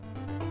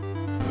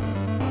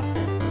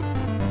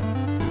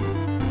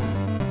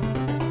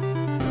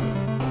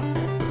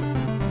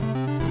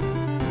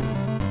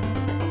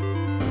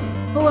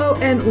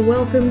and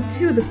welcome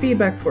to the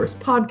Feedback Force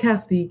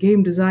podcast, the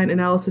game design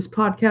analysis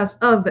podcast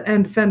of the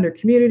End Fender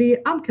community.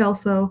 I'm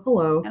Kelso.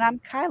 Hello. And I'm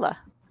Kyla.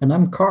 And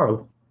I'm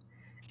Carl.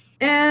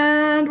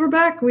 And we're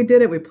back. We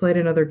did it. We played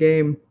another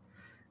game.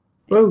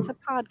 It's a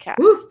podcast.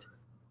 Woo.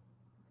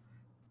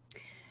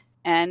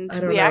 And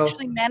we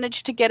actually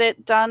managed to get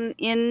it done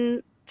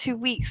in 2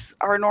 weeks,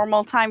 our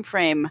normal time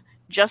frame,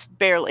 just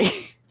barely.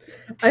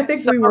 I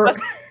think we were...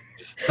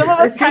 Some of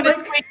us kind of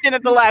squeaked in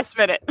at the last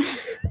minute.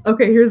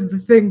 Okay, here's the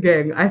thing,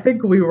 gang. I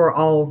think we were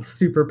all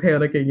super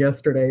panicking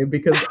yesterday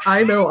because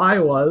I know I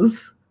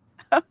was.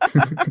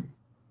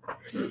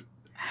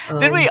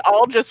 Did we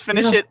all just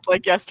finish it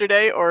like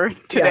yesterday or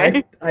today?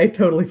 Yeah, I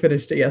totally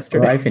finished it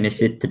yesterday. I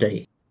finished it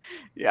today.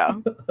 Yeah.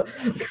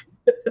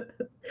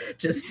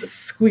 Just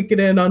squeaking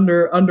in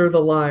under the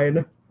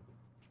line.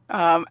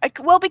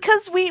 Well,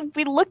 because we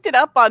looked it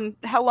up on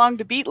how long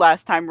to beat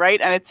last time, right?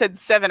 And it said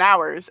 7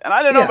 hours. And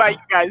I don't know about you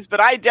guys, but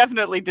I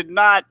definitely did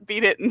not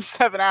beat it in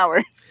 7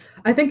 hours.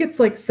 I think it's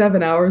like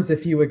 7 hours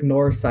if you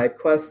ignore side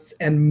quests,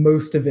 and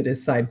most of it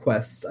is side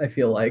quests, I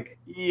feel like.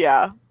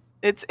 Yeah.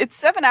 It's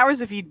 7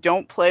 hours if you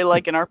don't play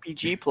like an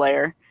RPG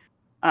player.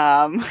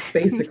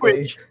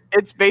 Basically.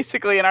 It's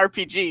basically an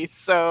RPG,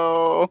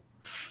 so...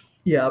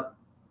 Yep.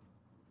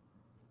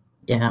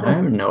 Yeah, I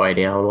have no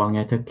idea how long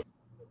I took.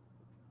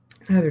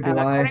 Neither do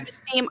I.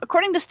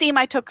 According to Steam,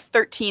 I took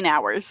 13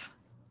 hours,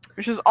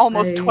 which is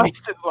almost twice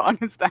as long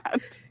as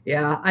that.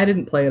 Yeah, I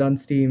didn't play it on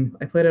Steam.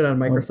 I played it on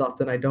Microsoft,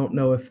 and I don't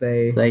know if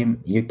they...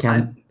 Same, you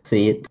can't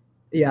see it.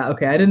 Yeah,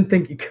 okay, I didn't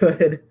think you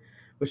could,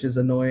 which is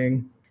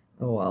annoying.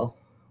 Oh well.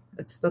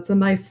 That's a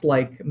nice,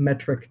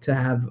 metric to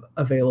have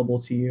available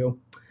to you.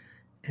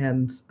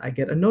 And I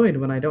get annoyed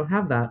when I don't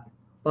have that.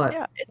 But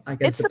yeah, I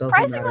guess it's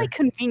surprisingly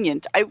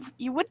convenient.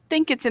 You would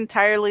think it's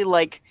entirely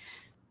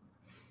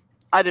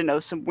I don't know,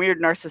 some weird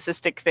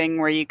narcissistic thing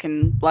where you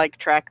can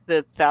track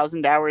the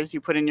 1,000 hours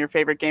you put in your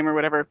favorite game or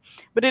whatever.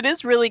 But it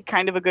is really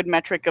kind of a good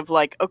metric of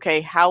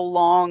okay, how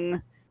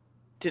long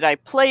did I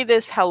play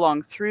this? How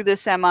long through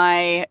this am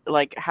I?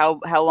 How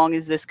long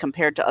is this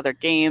compared to other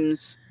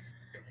games?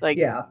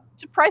 Yeah.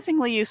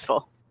 Surprisingly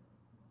useful.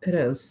 It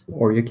is.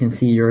 Or you can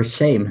see your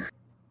shame.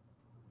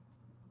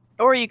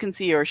 Or you can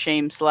see your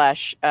shame /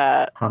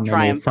 how many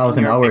triumph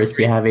 1,000 hours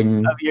you have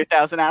in of your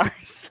 1,000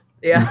 hours.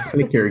 Yeah.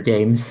 Clicker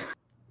games.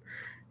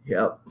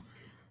 Yep.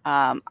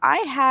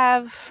 I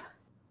have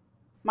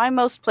my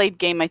most played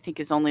game. I think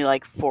is only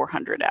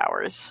 400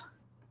 hours.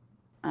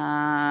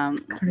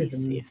 Let me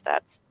see if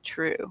that's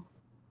true.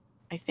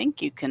 I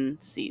think you can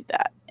see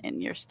that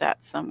in your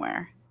stats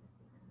somewhere.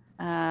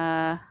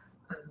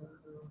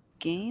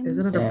 Games. Is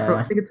it under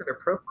I think it's under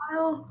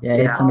profile. Yeah,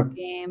 it's under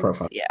games.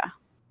 Profile.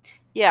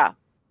 Yeah.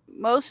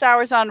 Most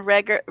hours on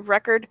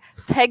record.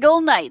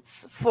 Peggle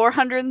Knights,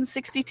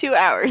 462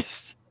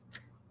 hours.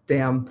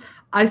 Damn.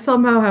 I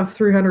somehow have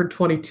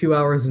 322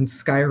 hours in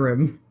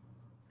Skyrim.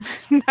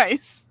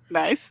 Nice.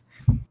 That's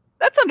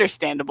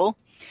understandable.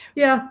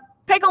 Yeah.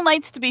 Peggle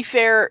Knights, to be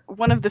fair,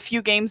 one of the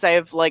few games I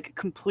have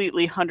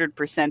completely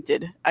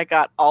 100%ed. I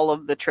got all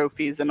of the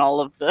trophies and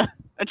all of the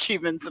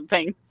achievements and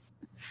things.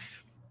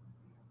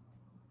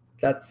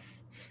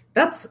 That's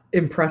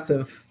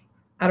impressive.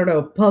 I don't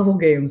know.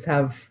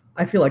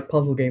 I feel like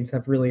puzzle games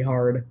have really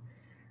hard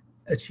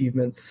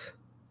achievements.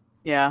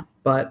 Yeah.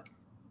 But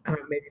I don't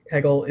know, maybe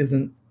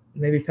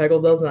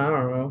Peggle doesn't. I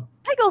don't know.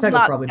 Peggle's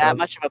not that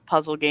much of a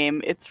puzzle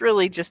game. It's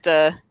really just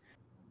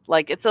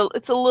it's a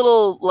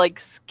little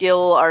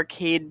skill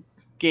arcade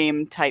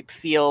game type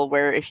feel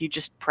where if you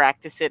just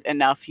practice it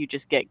enough, you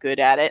just get good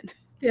at it.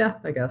 Yeah,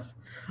 I guess.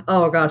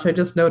 Oh gosh, I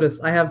just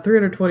noticed I have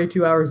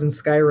 322 hours in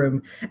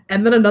Skyrim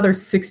and then another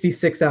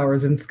 66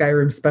 hours in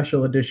Skyrim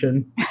Special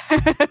Edition.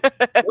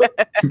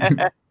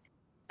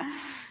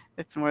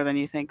 It's more than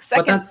you think.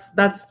 But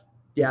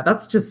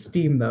that's just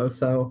Steam though,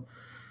 so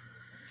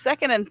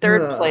second and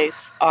third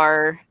place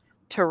are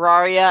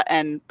Terraria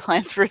and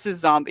Plants vs.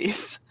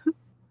 Zombies.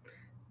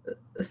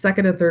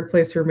 Second and third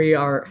place for me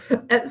are...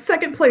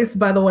 Second place,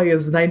 by the way,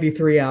 is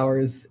 93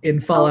 hours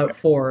in Fallout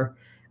 4,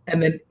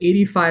 and then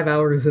 85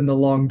 hours in The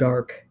Long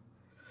Dark,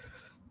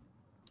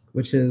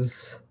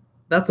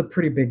 that's a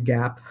pretty big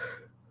gap.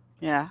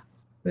 Yeah.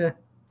 Yeah.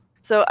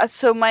 So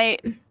my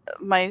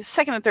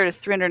second and third is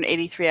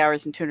 383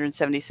 hours and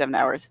 277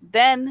 hours.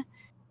 Then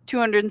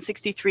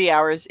 263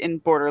 hours in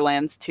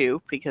Borderlands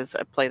 2, because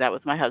I play that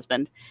with my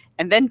husband.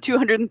 And then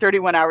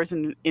 231 hours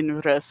in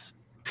Rus.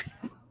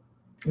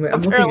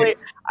 Apparently,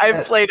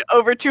 I've played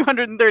over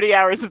 230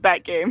 hours of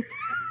that game.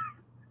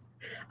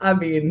 I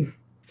mean,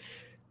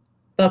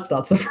 that's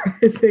not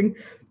surprising.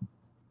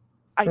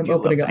 I'm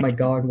opening up my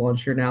GOG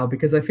launcher now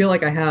because I feel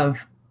like I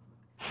have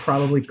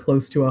probably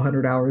close to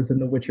 100 hours in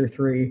The Witcher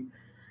 3.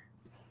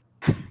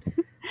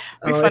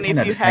 Funny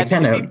if you had. I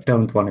kind of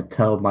don't want to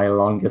tell my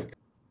longest.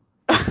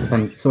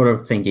 I'm sort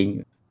of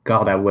thinking,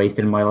 God, I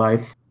wasted my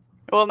life.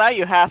 Well, now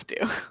you have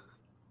to.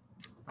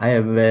 I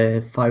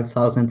have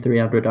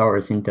 5,300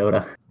 hours in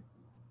Dota.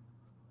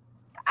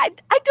 I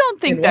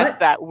don't think that's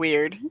that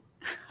weird.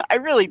 I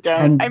really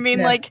don't. I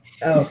mean,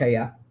 Oh, okay,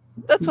 yeah.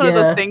 That's one of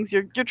those things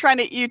you try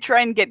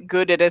and get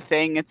good at a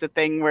thing. It's a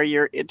thing where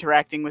you're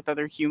interacting with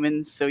other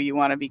humans, so you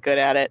want to be good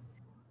at it.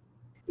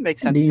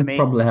 Makes sense to me. You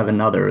probably have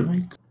another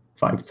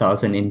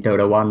 5,000 in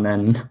Dota 1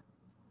 and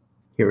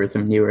Heroes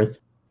of New Earth.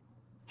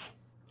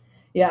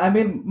 Yeah, I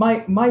mean,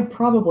 my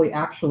probably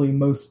actually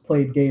most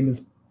played game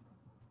is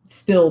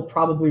still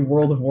probably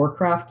World of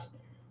Warcraft.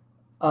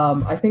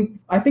 I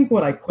think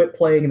when I quit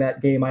playing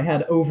that game, I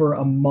had over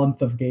a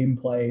month of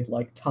gameplay,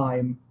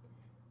 time,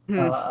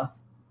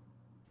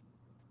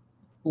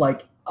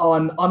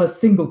 on a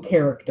single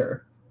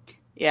character.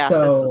 Yeah,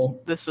 so,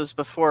 this was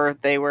before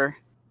they were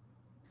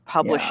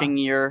publishing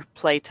your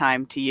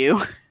playtime to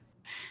you.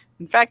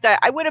 In fact,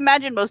 I would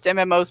imagine most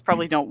MMOs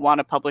probably don't want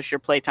to publish your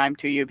playtime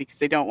to you because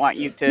they don't want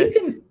you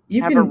to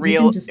have a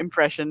real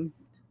impression.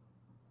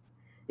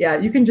 Yeah,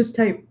 you can just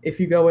type, if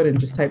you go in and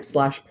just type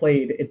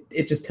 /played,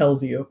 it just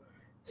tells you.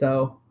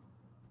 So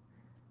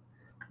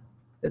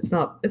it's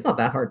not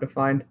that hard to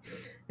find.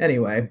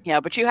 Anyway. Yeah,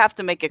 but you have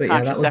to make a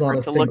conscious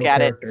effort to look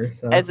at it,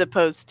 as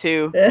opposed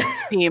to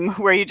Steam,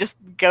 where you just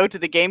go to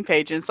the game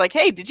page and it's like,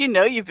 hey, did you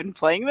know you've been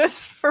playing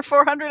this for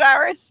 400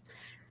 hours?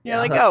 You're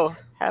like, oh,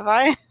 have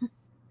I?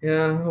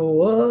 Yeah,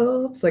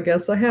 whoops, I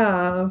guess I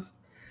have.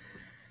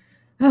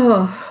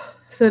 Oh,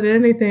 so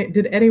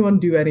did anyone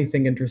do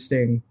anything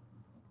interesting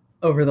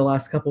over the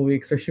last couple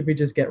weeks, or should we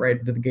just get right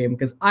into the game?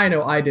 Because I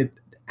know I did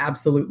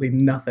absolutely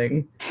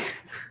nothing.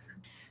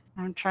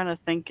 I'm trying to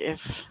think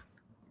if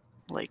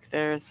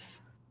there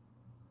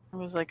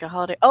was a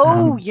holiday.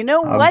 Oh, you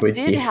know what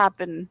did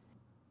happen?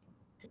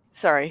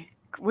 Sorry,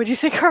 what'd you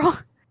say, Carl?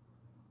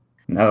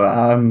 No,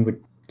 I'm with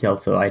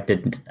Kelso. I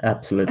did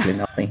absolutely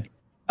nothing.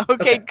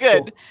 Okay,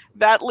 good. Cool.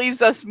 That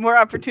leaves us more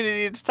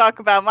opportunity to talk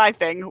about my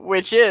thing,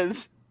 which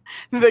is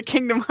the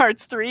Kingdom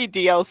Hearts 3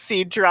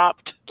 DLC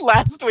dropped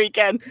last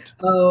weekend.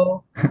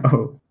 Oh.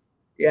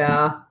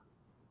 Yeah.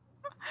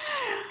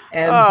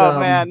 And,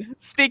 man.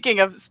 Speaking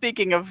of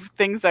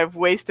things I've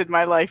wasted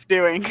my life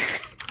doing.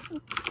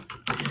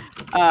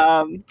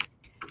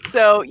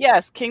 So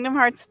yes, Kingdom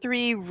Hearts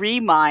 3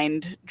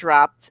 Remind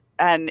dropped,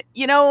 and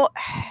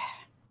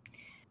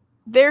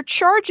they're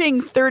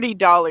charging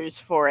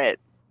 $30 for it,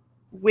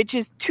 which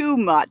is too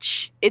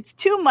much. It's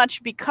too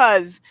much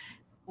because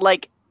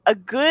a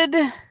good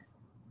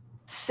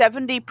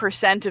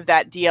 70% of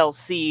that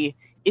DLC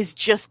is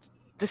just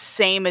the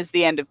same as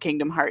the end of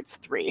Kingdom Hearts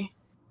 3.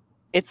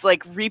 It's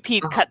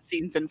repeat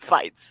cutscenes and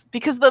fights,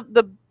 because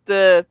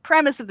the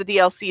premise of the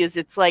DLC is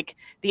it's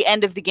the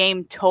end of the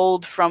game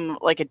told from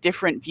a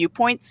different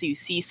viewpoint, so you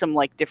see some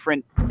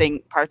different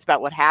parts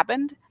about what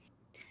happened.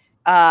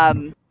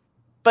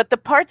 But the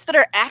parts that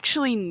are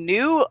actually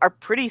new are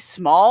pretty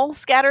small,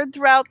 scattered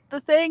throughout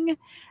the thing,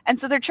 and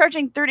so they're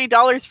charging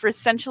 $30 for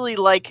essentially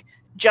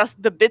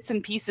just the bits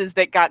and pieces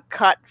that got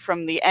cut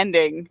from the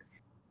ending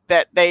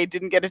that they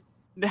didn't get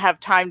to have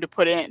time to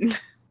put in.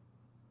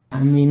 I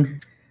mean,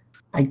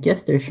 I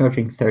guess they're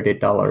charging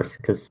 $30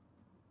 because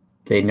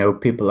they know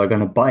people are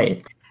gonna buy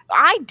it.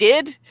 I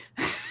did.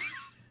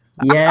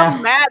 Yeah.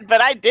 I'm mad,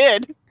 but I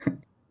did.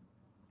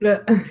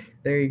 There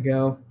you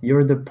go.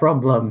 You're the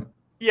problem.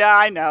 Yeah,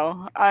 I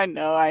know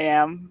I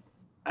am.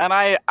 And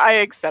I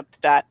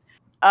accept that.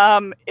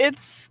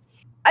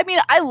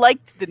 I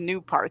liked the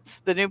new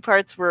parts. The new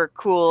parts were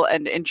cool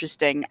and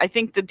interesting. I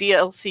think the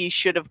DLC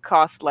should have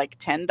cost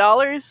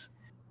 $10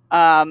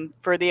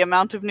 for the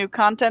amount of new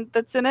content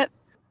that's in it.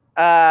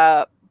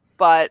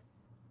 But,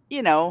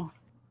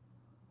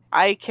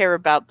 I care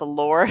about the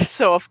lore,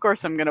 so of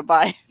course I'm going to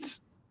buy it.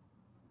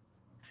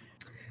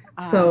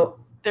 So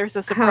there's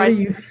a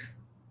surprise.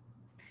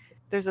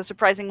 There's a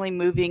surprisingly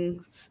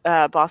moving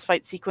boss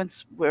fight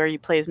sequence where you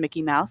play as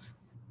Mickey Mouse.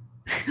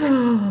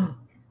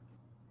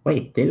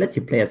 Wait, they let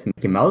you play as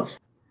Mickey Mouse?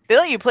 They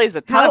let you play as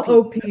a ton of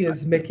people. How OP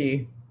is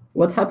Mickey?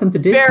 What happened to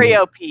Disney? Very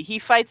OP. He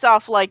fights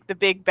off the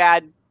big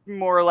bad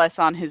more or less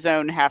on his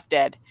own, half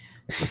dead.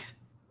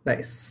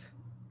 Nice.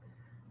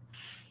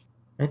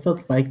 I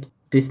thought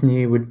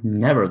Disney would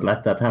never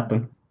let that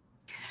happen.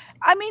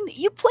 I mean,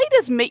 you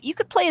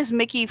could play as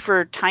Mickey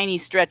for tiny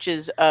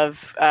stretches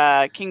of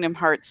Kingdom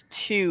Hearts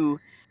 2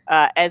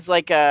 as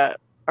a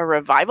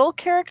revival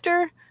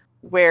character,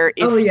 where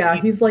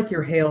he's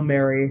your Hail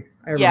Mary.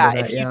 I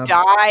remember that, if you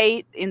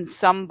die in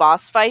some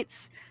boss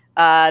fights,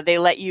 they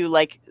let you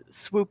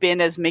swoop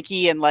in as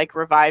Mickey and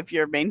revive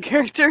your main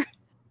character.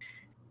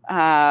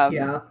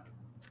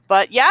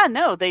 But yeah,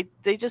 no, they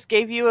just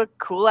gave you a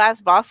cool ass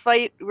boss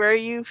fight where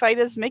you fight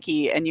as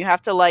Mickey, and you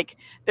have to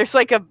there's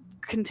a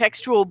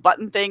contextual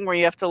button thing where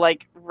you have to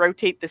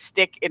rotate the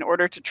stick in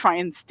order to try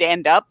and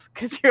stand up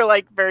because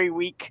you're very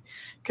weak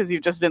because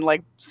you've just been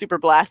super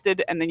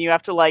blasted, and then you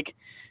have to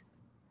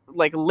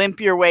limp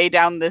your way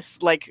down this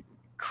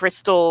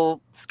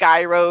crystal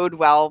sky road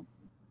while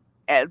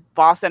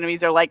boss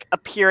enemies are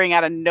appearing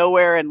out of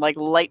nowhere and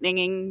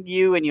lightninging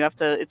you, and you have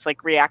to, it's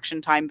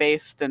reaction time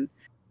based, and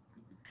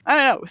I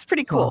don't know, it was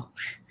pretty cool.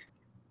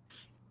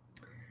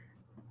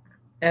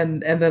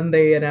 And then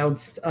they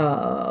announced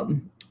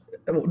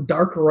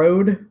Dark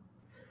Road,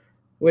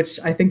 which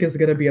I think is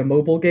going to be a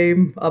mobile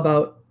game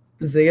about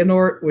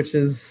Xehanort, which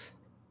is...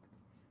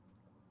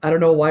 I don't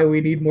know why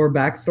we need more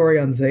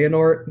backstory on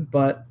Xehanort,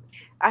 but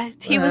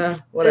he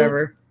was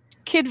whatever. The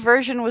kid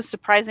version was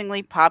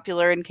surprisingly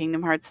popular in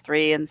Kingdom Hearts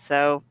 3, and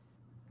so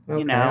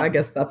okay, I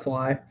guess that's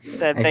why.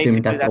 I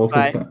assume that's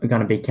also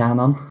going to be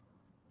canon.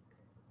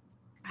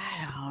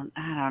 I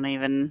don't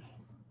even.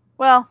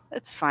 Well,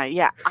 it's fine.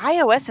 Yeah,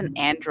 iOS and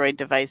Android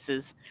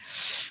devices.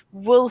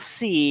 We'll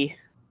see.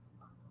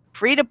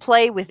 Free to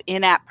play with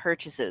in-app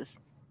purchases.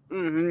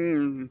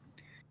 Mm-hmm.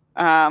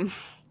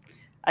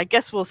 I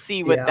guess we'll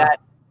see what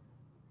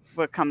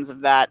what comes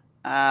of that.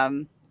 I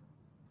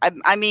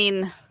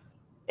mean,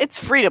 it's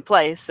free to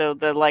play, so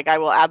I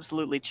will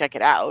absolutely check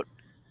it out.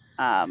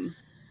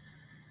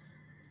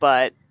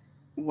 But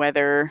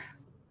whether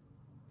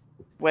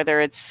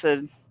it's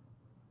a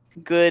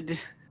good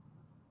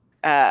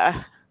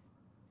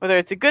whether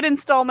it's a good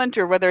installment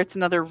or whether it's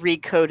another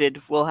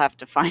Recoded, we'll have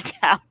to find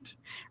out.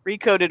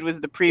 Recoded was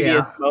the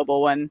previous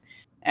mobile one,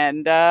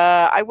 and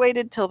I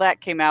waited till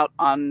that came out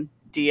on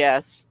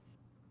DS.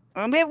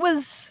 It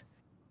was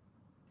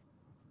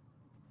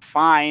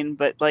fine,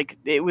 but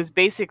it was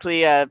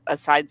basically a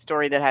side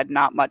story that had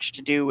not much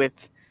to do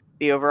with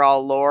the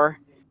overall lore.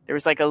 There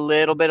was a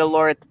little bit of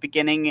lore at the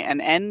beginning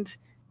and end,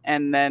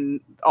 and then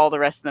all the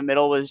rest in the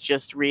middle was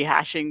just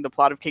rehashing the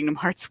plot of Kingdom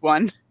Hearts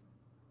 1.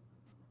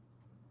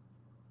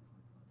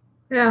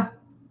 Yeah.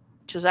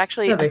 Which is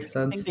actually a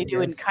thing they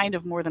do in kind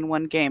of more than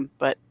one game,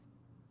 but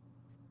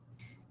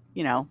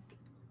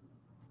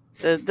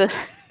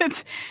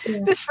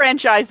this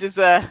franchise is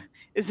a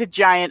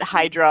giant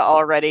hydra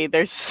already.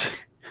 There's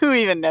who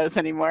even knows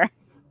anymore.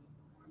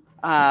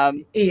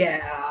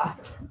 Yeah.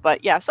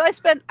 But yeah, so I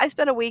spent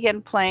a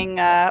weekend playing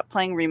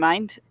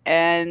Remind,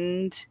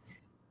 and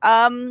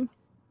I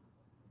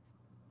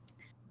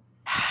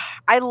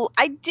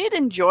did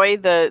enjoy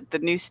the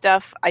new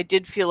stuff. I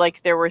did feel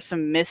like there were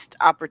some missed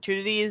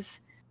opportunities,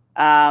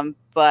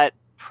 but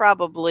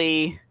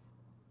probably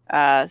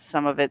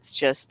some of it's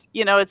just,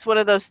 it's one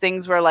of those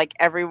things where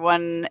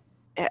everyone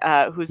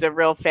who's a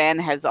real fan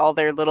has all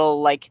their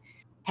little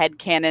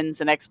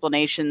headcanons and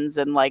explanations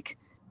and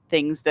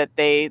things that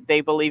they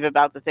believe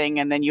about the thing,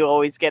 and then you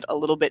always get a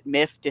little bit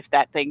miffed if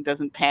that thing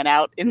doesn't pan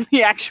out in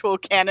the actual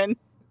canon.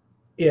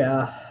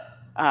 Yeah.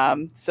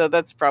 So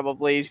that's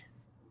probably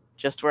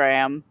just where I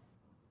am.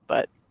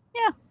 But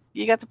yeah,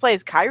 you got to play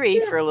as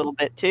Kairi for a little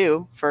bit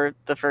too, for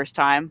the first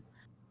time.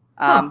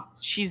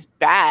 She's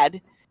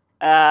bad.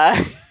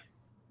 And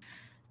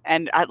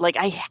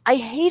I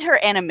hate her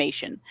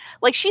animation.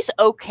 She's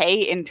okay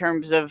in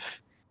terms of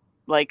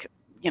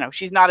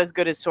she's not as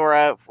good as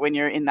Sora when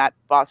you're in that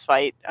boss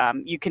fight.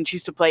 You can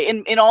choose to play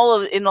in a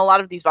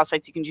lot of these boss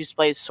fights. You can choose to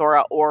play as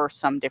Sora or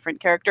some different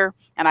character,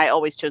 and I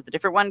always chose the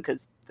different one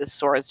because the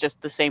Sora is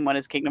just the same one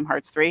as Kingdom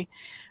Hearts 3.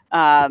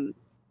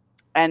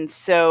 And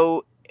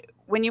so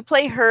when you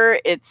play her,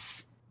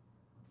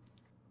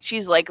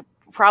 she's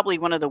probably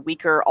one of the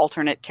weaker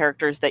alternate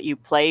characters that you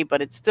play,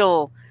 but it's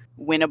still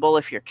winnable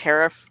if you're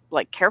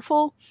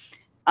careful.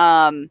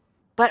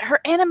 But her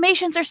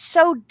animations are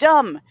so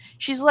dumb.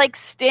 She's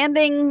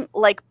standing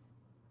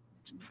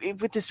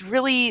with this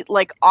really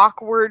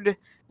awkward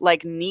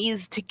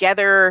knees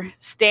together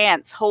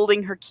stance,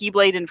 holding her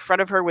Keyblade in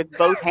front of her with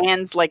both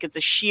hands like it's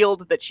a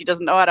shield that she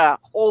doesn't know how to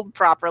hold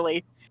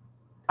properly.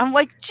 I'm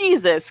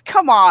Jesus,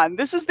 come on.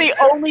 This is the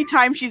only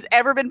time she's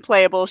ever been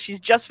playable. She's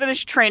just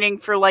finished training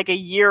for a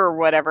year or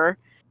whatever.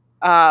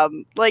 Let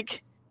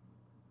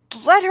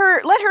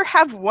her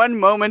have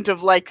one moment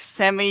of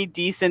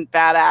semi-decent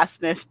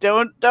badassness.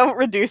 Don't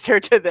reduce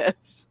her to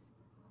this.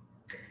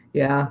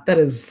 Yeah, that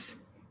is...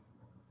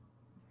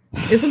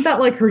 Isn't that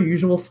her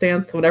usual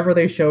stance whenever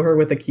they show her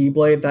with a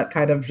Keyblade? That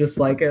kind of just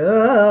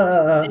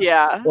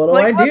yeah. What do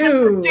I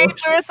do? It's a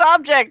dangerous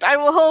object. I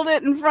will hold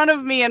it in front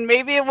of me, and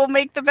maybe it will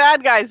make the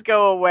bad guys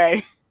go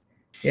away.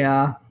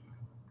 Yeah.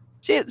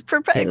 It's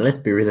perfect. Hey, let's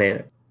be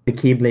real. The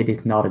Keyblade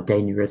is not a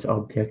dangerous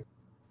object.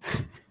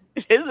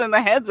 It is in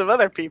the hands of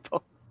other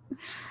people.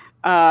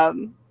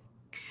 Kairi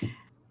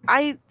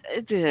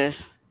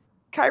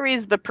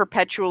is the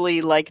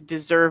perpetually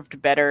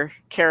deserved better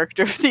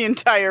character of the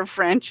entire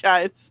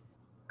franchise.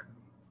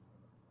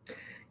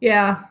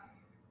 Yeah,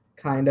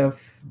 kind of,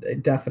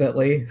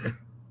 definitely.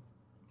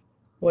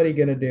 What are you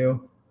gonna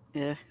do?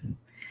 Yeah.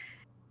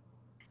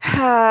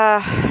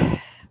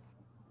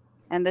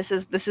 And this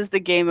is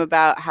the game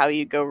about how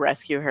you go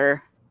rescue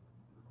her.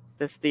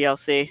 This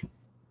DLC.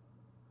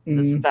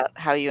 This is about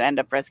how you end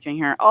up rescuing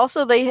her.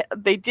 Also, they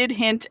did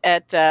hint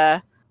at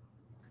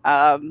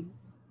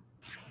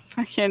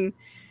fucking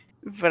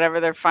whatever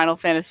their Final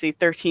Fantasy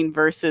 13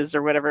 verses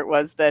or whatever it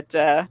was that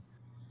the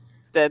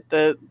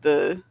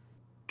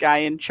guy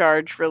in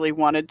charge really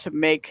wanted to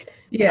make.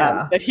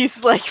 Yeah. That he's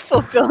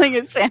fulfilling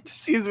his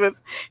fantasies with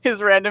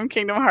his random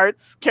Kingdom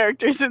Hearts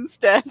characters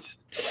instead.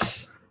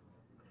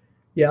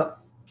 Yep.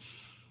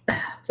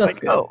 That's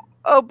good.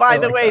 Oh, by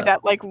the way,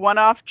 that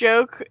one-off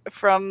joke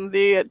from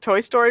the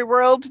Toy Story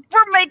world,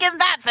 we're making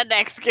that the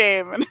next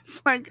game, and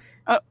it's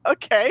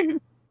okay,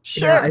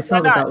 sure. Yeah, I saw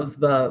that was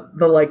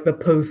the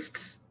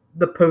post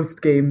the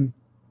post game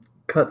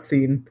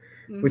cutscene,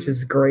 which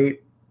is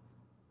great.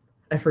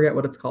 I forget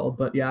what it's called,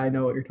 but yeah, I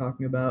know what you're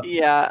talking about.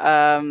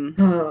 Yeah,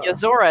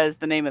 Yozora is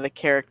the name of the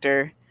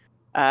character.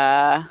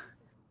 The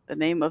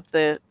name of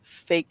the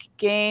fake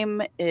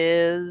game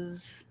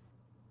is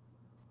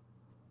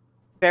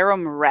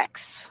Verum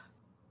Rex,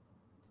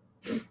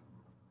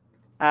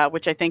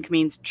 which I think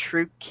means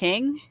true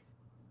king.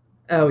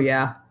 Oh,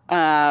 yeah.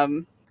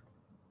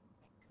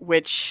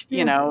 Which,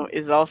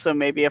 is also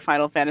maybe a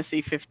Final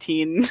Fantasy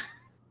 15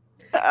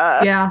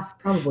 yeah,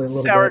 probably a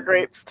little sour bit.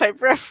 grapes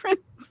type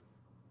reference.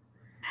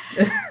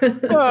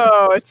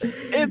 Oh,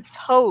 it's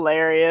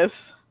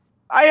hilarious.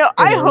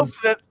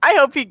 I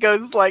hope he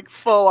goes like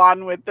full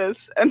on with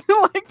this and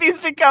like these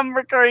become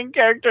recurring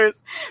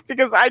characters,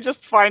 because I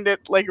just find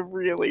it like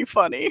really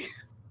funny.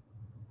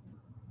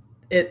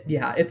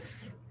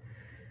 It's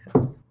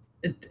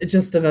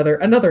just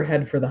another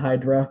head for the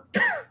Hydra.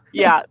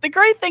 Yeah, the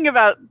great thing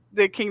about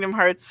the Kingdom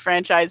Hearts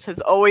franchise has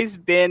always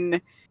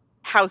been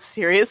how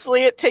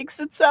seriously it takes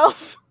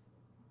itself.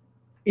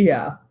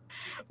 Yeah.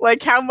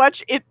 Like how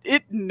much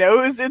it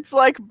knows it's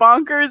like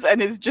bonkers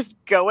and is just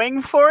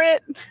going for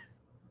it.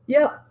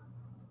 Yeah.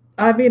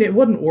 I mean, it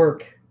wouldn't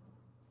work.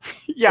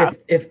 Yeah.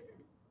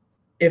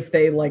 If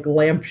they like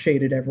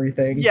lampshaded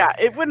everything. Yeah,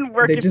 it wouldn't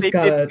work if they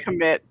didn't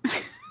commit.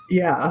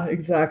 Yeah,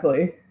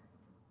 exactly.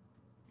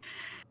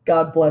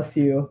 God bless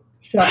you.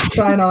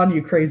 Shine on,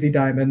 you crazy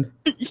diamond.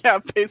 Yeah,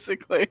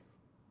 basically.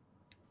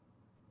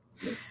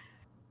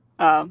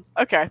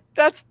 Okay,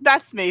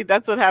 that's me.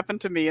 That's what happened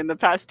to me in the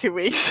past 2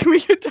 weeks.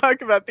 We can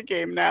talk about the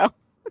game now.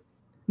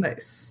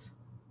 Nice.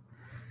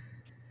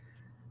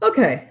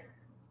 Okay.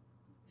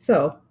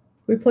 So,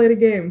 we played a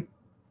game.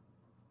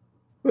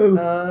 Woo.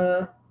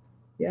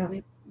 Yeah.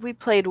 We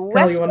played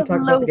West of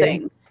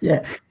Loathing.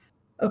 Yeah.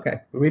 Okay.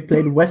 We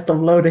played West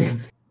of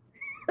Loathing.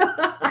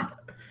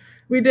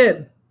 We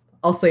did.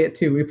 I'll say it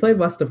too. We played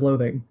West of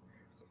Loathing.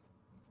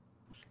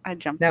 I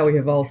jumped. Now we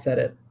have all said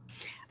it.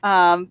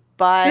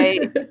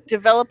 By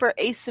developer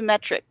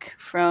Asymmetric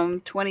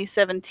from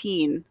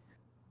 2017.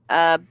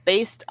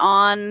 Based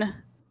on,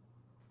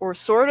 or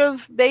sort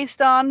of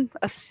based on,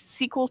 a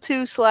sequel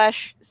to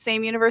 /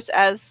 same universe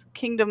as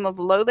Kingdom of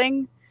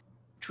Loathing,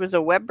 which was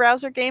a web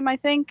browser game, I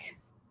think.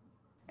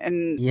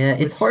 And yeah,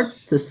 it's hard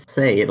to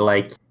say.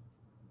 Like,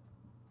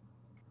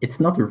 it's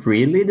not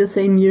really the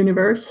same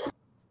universe,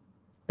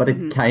 but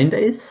it kinda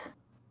is.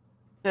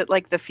 Is it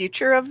like the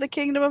future of the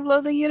Kingdom of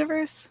Loathing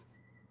universe?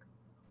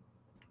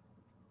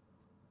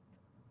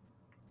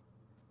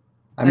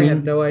 I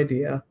have no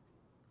idea.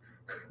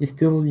 You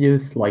still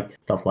use like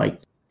stuff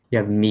like you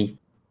have meat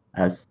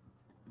as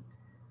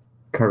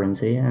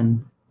currency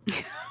and.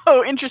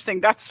 Oh,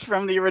 interesting. That's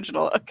from the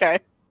original. Okay.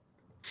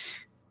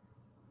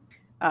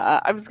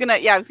 I was gonna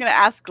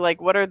ask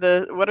like what are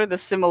the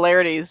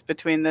similarities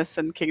between this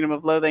and Kingdom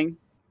of Loathing?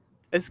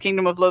 Is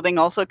Kingdom of Loathing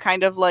also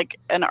kind of like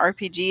an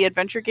RPG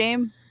adventure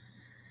game?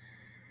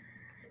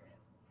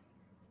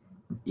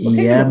 Well,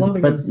 yeah,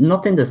 but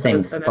not in the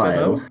same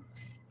style. MMO?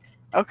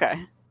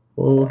 Okay.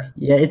 Well,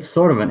 yeah, it's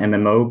sort of an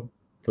MMO,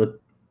 but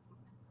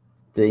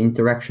the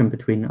interaction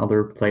between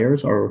other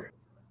players are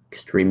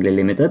extremely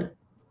limited.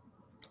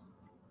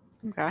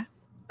 Okay.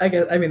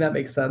 I mean, that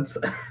makes sense.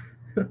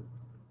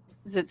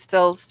 Is it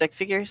still stick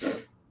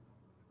figures?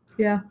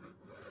 Yeah.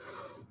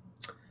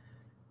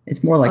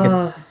 It's more like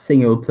a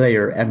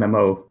single-player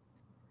MMO.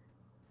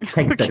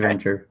 Text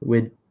adventure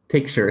with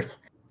pictures.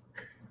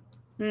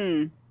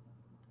 And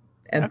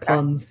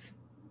puns.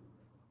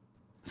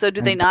 So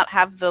do they not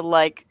have the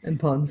like and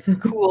puns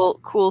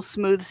cool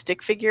smooth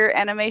stick figure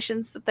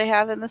animations that they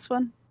have in this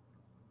one?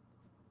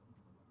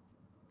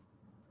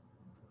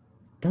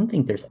 I don't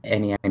think there's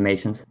any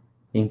animations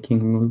in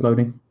Kingdom of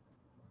Loathing.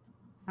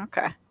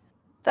 Okay.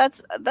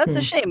 That's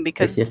a shame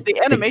because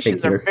the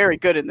animations are very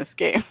good in this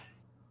game.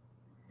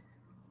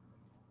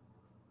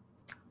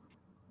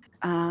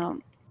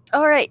 All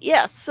right,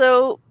 yeah.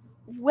 So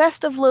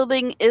West of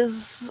Loathing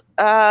is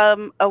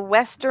a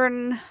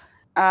Western.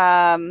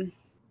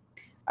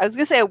 I was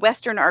gonna say a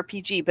Western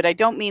RPG, but I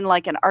don't mean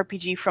like an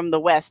RPG from the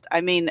West. I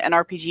mean an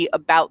RPG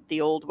about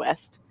the Old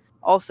West.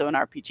 Also an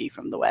RPG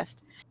from the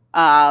West.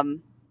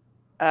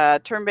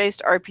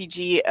 Turn-based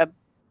RPG.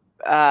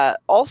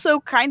 Also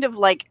kind of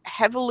like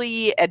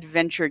heavily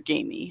adventure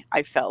gamey,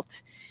 I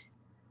felt.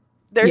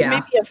 There's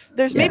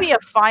maybe a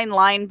fine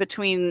line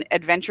between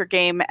adventure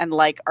game and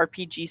like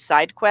RPG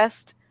side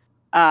quest.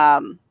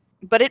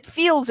 But it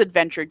feels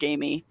adventure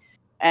gamey,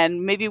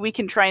 and maybe we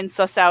can try and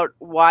suss out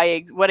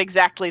what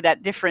exactly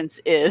that difference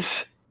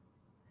is.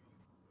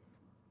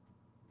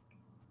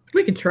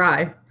 We could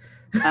try.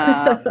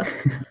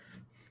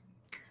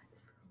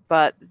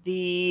 But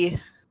the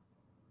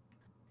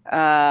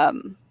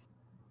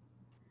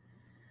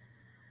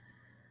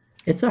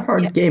it's a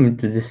hard game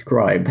to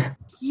describe.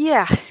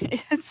 Yeah,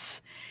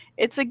 it's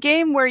a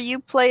game where you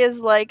play as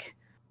like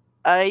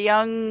a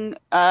young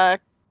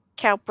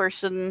cow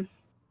person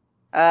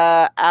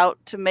out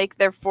to make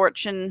their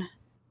fortune.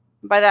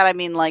 By that I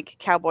mean like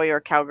cowboy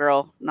or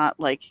cowgirl, not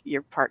like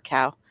you're part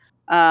cow.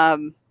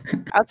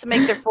 out to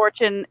make their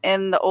fortune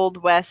in the Old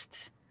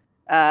West,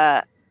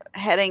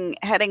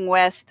 heading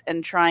west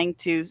and trying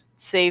to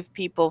save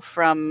people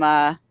from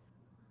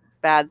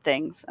bad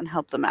things and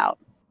help them out.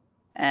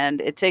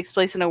 And it takes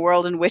place in a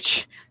world in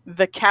which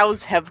the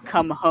cows have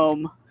come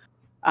home,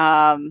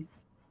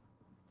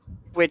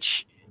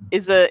 which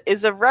is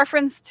a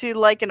reference to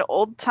like an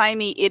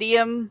old-timey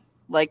idiom,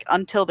 like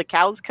until the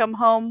cows come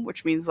home,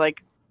 which means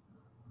like,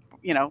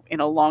 in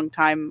a long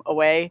time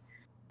away.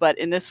 But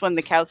in this one,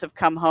 the cows have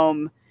come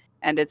home,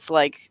 and it's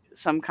like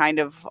some kind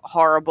of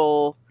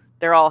horrible,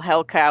 they're all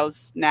hell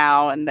cows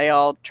now, and they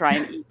all try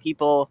and eat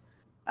people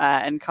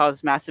and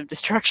cause massive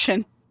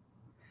destruction.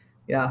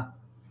 Yeah.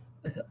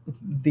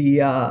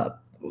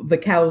 The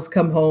cows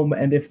come home,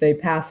 and if they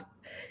pass,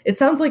 it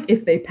sounds like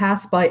if they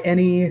pass by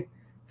any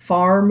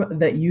farm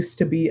that used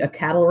to be a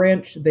cattle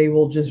ranch, they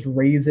will just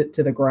raze it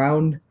to the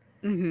ground.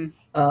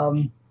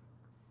 Mm-hmm.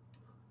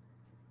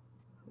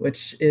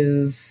 Which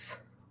is,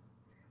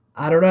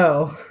 I don't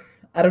know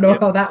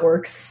how that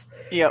works.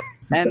 Yep.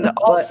 And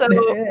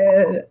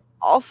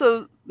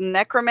also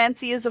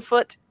necromancy is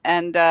afoot,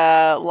 and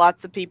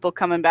lots of people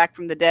coming back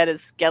from the dead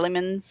as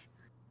skeletons.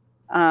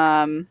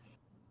 And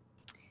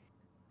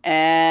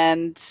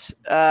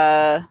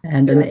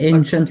an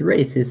ancient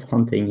race is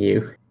hunting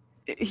you.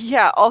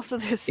 Yeah, also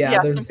there's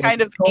some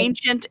kind of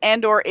ancient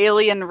and or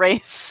alien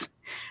race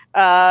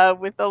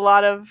with a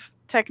lot of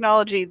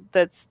technology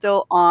that's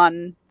still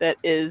on that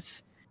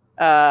is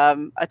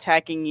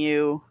attacking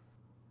you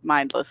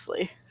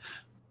mindlessly.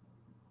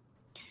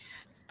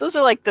 Those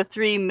are like the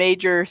three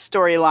major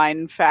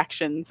storyline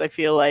factions, I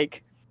feel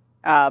like,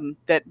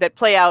 that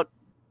play out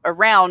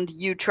around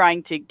you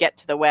trying to get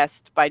to the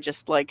west by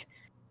just like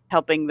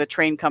helping the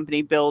train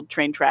company build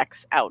train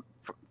tracks out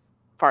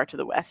far to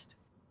the west.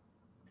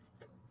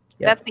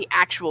 Yep. That's the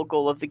actual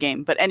goal of the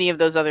game, but any of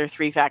those other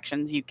three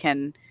factions, you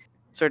can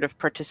sort of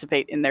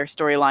participate in their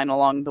storyline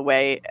along the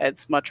way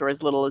as much or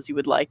as little as you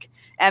would like.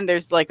 And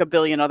there's like a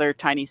billion other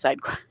tiny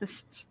side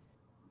quests.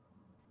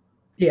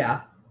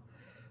 Yeah.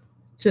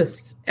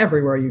 Just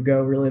everywhere you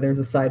go, really, there's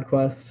a side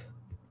quest.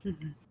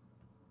 Mm-hmm.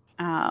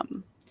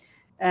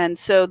 And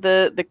so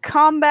the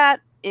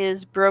combat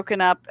is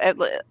broken up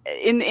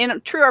in a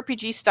true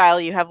RPG style.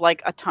 You have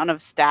like a ton of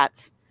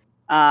stats.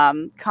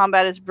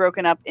 Combat is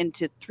broken up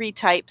into three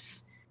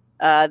types.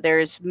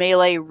 There's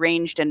melee,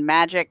 ranged, and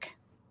magic.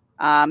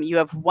 You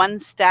have one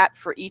stat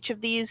for each of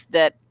these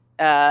that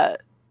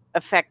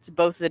affects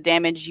both the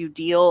damage you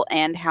deal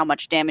and how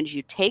much damage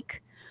you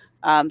take.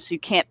 So you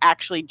can't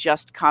actually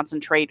just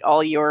concentrate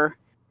all your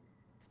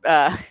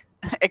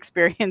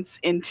experience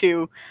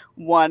into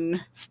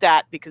one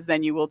stat, because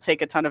then you will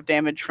take a ton of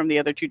damage from the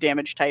other two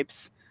damage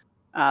types.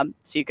 So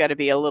you've got to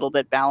be a little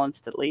bit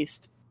balanced at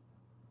least.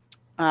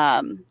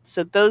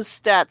 So those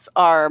stats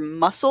are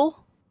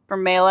muscle for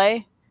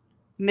melee,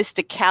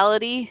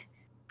 mysticality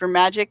for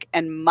magic,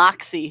 and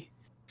moxie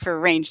for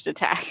ranged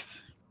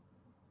attacks.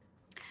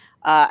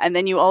 And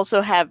then you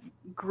also have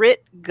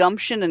grit,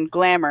 gumption, and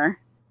glamour,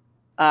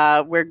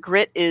 where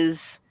grit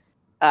is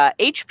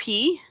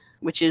HP,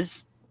 which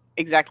is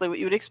exactly what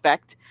you would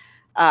expect.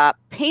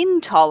 Pain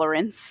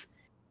tolerance,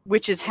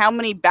 which is how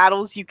many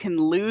battles you can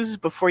lose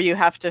before you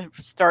have to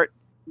start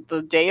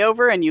the day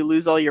over and you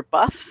lose all your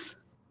buffs.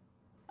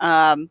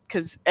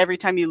 Because every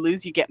time you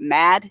lose, you get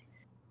mad.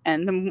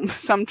 And then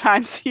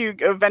sometimes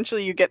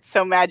eventually you get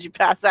so mad you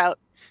pass out.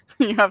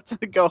 You have to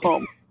go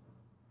home.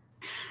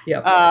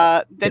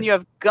 Yep. Then you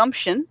have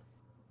gumption.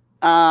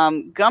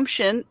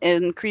 Gumption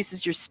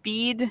increases your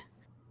speed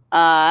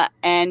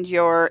and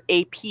your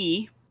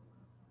AP.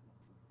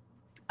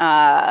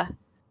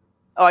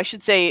 I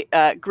should say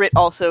grit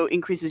also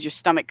increases your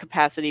stomach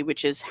capacity,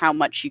 which is how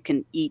much you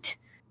can eat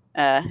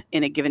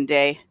in a given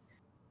day.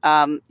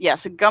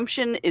 So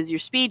gumption is your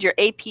speed, your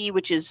AP,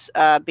 which is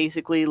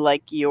basically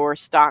like your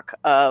stock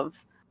of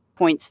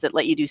points that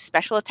let you do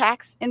special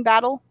attacks in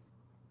battle.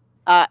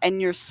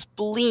 And your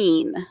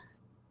spleen.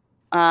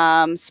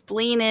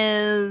 Spleen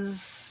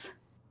is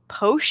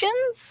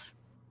potions?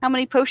 How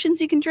many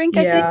potions you can drink,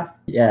 I think?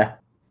 Yeah.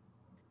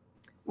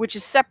 Which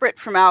is separate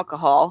from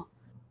alcohol.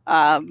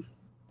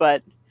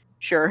 But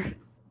sure.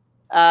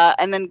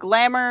 And then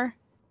glamour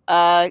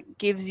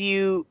gives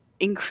you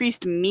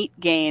increased meat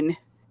gain,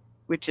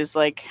 which is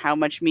like how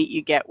much meat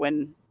you get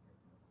when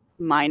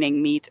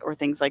mining meat or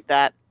things like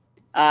that.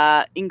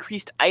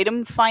 Increased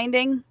item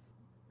finding,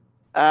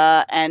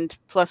 and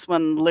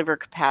 +1 liver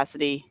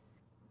capacity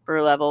per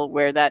level,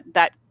 where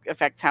that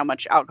affects how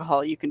much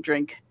alcohol you can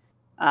drink.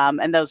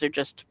 And those are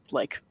just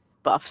like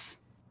buffs,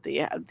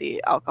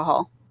 the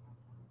alcohol.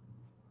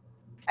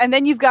 And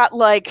then you've got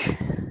like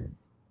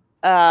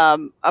a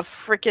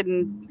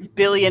freaking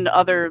billion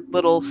other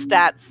little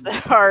stats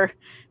that are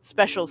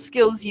special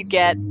skills you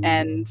get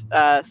and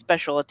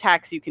special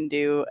attacks you can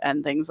do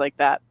and things like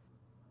that.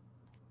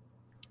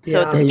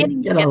 So at the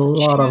beginning, you get a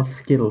lot of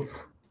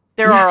skills.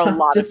 There are a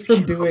lot just of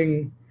from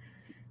skills.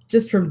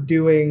 Just from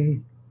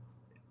doing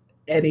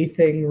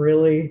anything,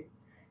 really.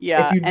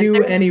 Yeah. If you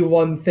do any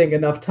one thing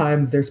enough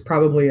times, there's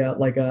probably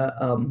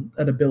an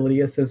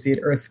ability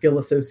associated or a skill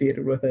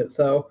associated with it.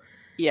 So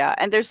yeah,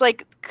 and there's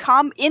like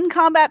in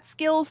combat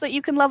skills that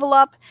you can level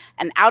up,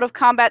 and out of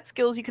combat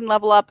skills you can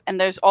level up,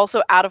 and there's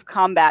also out of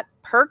combat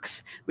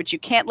perks which you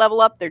can't level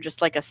up. They're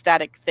just like a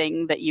static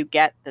thing that you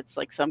get that's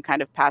like some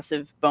kind of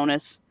passive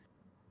bonus.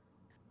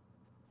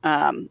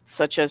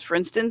 Such as, for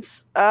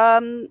instance,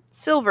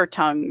 Silver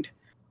Tongued,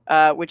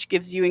 which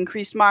gives you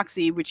increased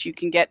moxie, which you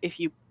can get if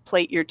you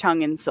plate your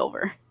tongue in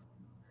silver.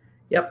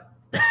 Yep.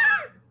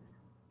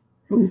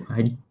 Ooh,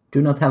 I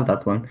do not have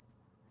that one.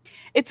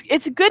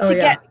 It's good to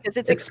get because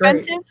it's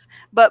expensive,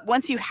 but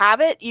once you have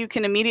it, you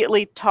can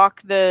immediately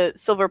talk the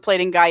silver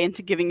plating guy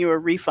into giving you a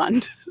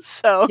refund.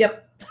 So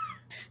yep.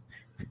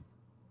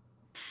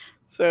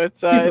 So it's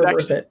super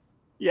worth it.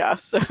 Yeah,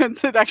 so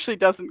it actually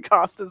doesn't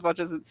cost as much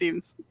as it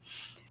seems.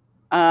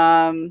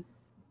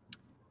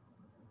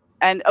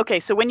 And okay,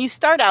 so when you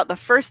start out, the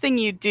first thing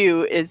you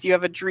do is you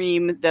have a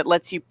dream that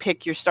lets you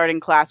pick your starting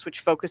class,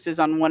 which focuses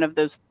on one of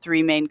those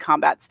 3 main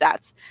combat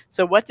stats.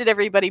 So what did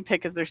everybody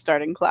pick as their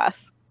starting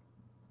class?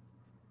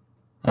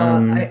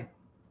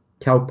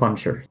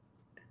 Cowpuncher.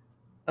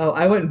 Oh,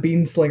 I went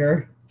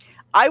Beanslinger.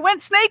 I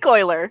went Snake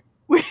Oiler.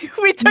 We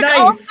took nice.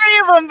 All 3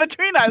 of them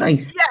between us.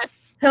 Nice.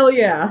 Yes. Hell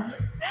yeah.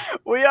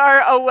 We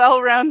are a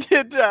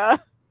well-rounded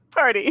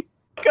party.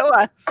 Go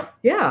us.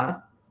 Yeah.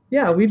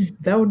 Yeah,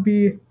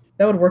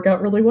 that would work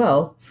out really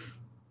well.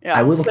 Yeah,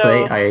 I will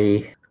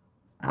say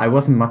I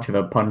wasn't much of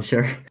a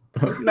puncher.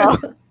 No.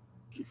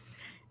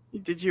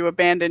 Did you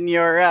abandon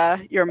your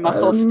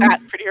muscle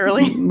stat pretty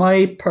early?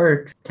 My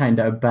perks kind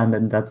of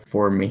abandoned that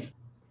for me.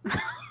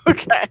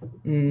 Okay.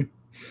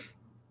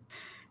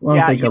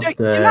 Once I got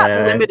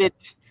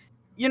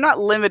you're not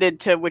limited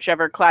to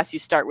whichever class you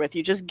start with.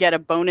 You just get a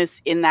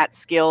bonus in that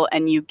skill,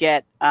 and you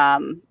get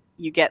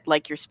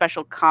like your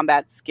special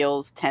combat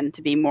skills tend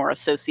to be more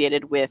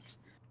associated with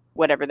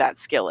whatever that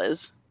skill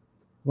is.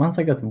 Once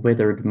I got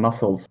Withered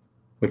Muscles,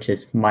 which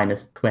is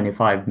minus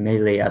 25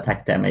 melee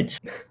attack damage.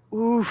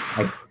 Oof.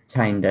 That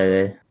kind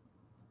of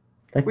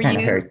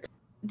hurt.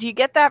 Do you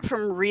get that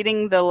from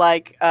reading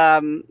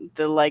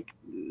the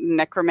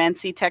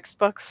necromancy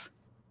textbooks?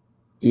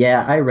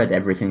 Yeah, I read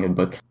every single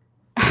book.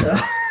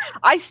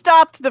 I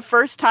stopped the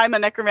first time a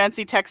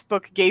necromancy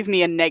textbook gave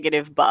me a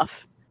negative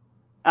buff.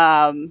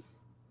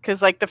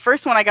 Because like the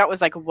first one I got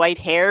was like white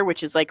hair,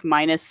 which is like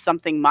minus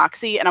something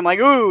moxie, and I'm like,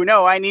 ooh,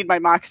 no, I need my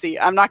moxie.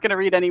 I'm not going to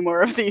read any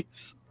more of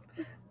these.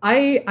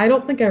 I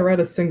don't think I read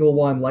a single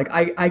one. Like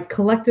I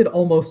collected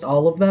almost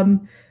all of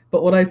them,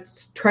 but when I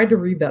tried to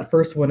read that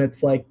first one,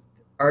 it's like,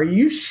 are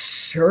you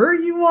sure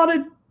you want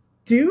to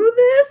do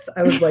this?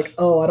 I was like,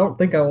 oh, I don't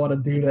think I want to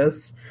do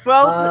this.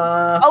 Well,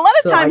 a lot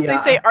of times they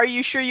say, are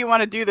you sure you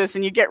want to do this?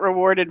 And you get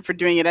rewarded for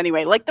doing it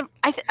anyway. Like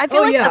I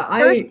feel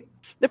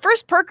the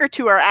first perk or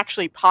 2 are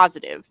actually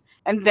positive,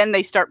 and then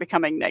they start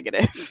becoming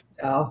negative.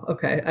 Oh,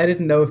 okay. I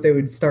didn't know if they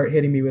would start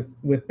hitting me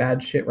with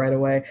bad shit right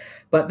away.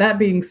 But that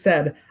being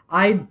said,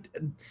 I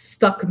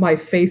stuck my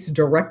face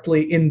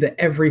directly into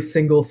every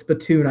single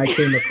spittoon I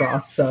came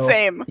across. So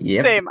Same.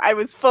 I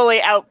was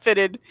fully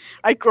outfitted.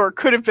 I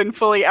could have been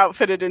fully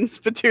outfitted in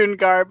spittoon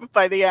garb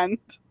by the end.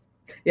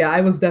 Yeah,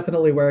 I was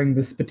definitely wearing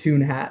the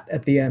spittoon hat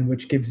at the end,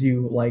 which gives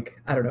you like,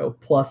 I don't know,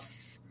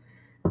 plus...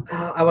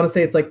 I want to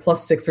say it's like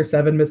plus 6 or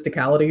 7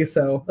 mysticality,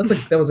 so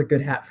that was a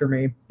good hat for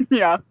me.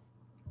 Yeah.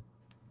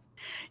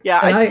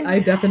 And I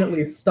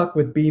definitely stuck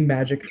with bean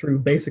magic through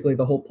basically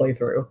the whole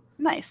playthrough.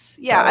 Nice.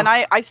 Yeah, and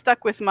I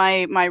stuck with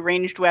my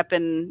ranged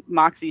weapon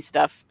moxie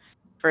stuff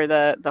for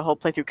the whole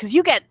playthrough, because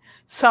you get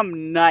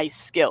some nice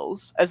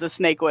skills as a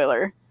Snake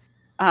Oiler.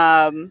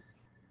 So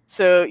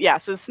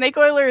the Snake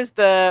Oiler is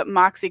the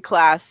moxie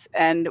class,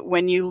 and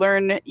when you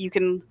learn, you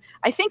can,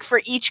 I think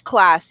for each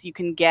class you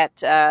can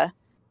get...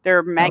 there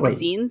are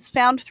magazines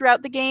found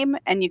throughout the game,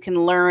 and you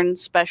can learn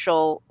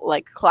special,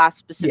 like,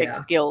 class-specific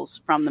skills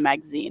from the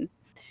magazine.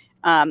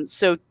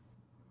 So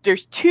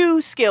there's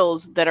 2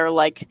 skills that are,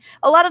 like...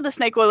 A lot of the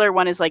Snake Oiler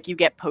one is, like, you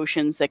get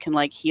potions that can,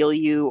 like, heal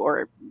you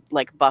or,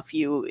 like, buff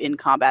you in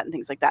combat and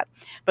things like that.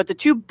 But the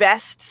 2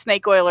 best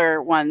Snake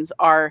Oiler ones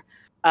are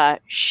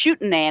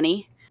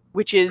Shootin'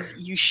 which is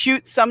you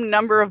shoot some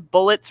number of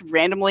bullets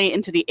randomly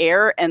into the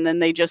air, and then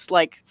they just,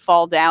 like,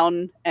 fall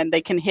down, and they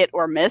can hit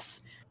or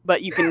miss.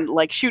 But you can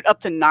like shoot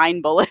up to 9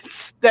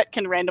 bullets that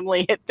can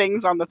randomly hit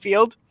things on the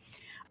field.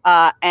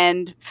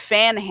 And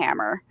Fan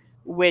Hammer,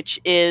 which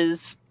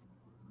is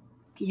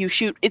you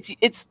shoot,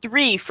 it's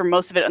 3 for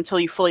most of it until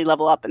you fully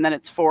level up, and then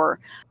it's 4,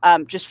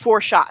 just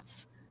 4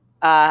 shots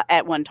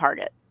at one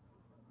target.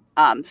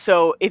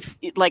 So if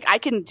like I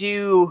can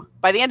do,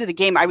 by the end of the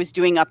game, I was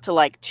doing up to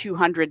like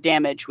 200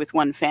 damage with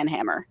one Fan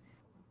Hammer.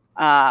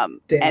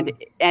 And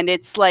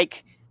it's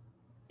like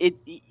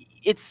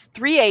it's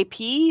 3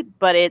 AP,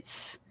 but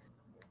it's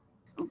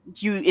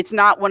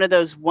not one of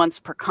those once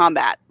per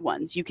combat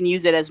ones. You can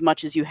use it as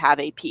much as you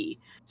have AP.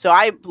 So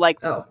I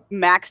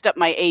maxed up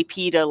my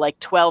AP to like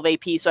 12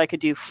 AP so I could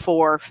do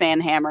 4 Fan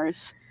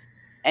Hammers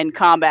in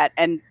combat,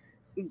 and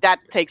that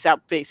takes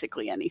out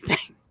basically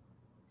anything.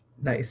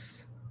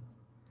 Nice.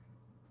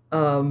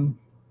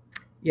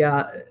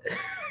 Yeah,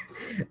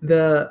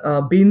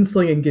 the bean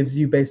slinging gives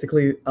you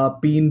basically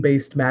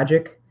bean-based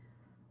magic.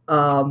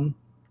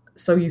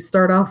 So you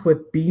start off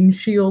with Bean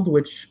Shield,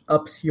 which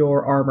ups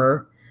your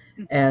armor,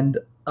 and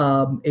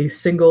a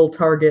single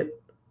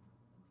target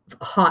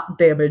hot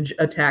damage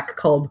attack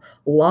called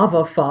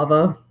Lava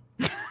Fava.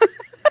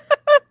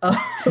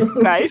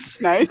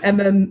 Nice. And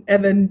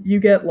then you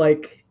get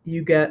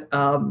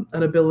an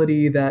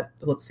ability that,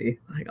 let's see,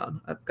 hang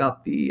on, I've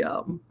got the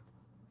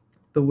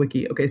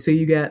wiki. Okay, so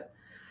you get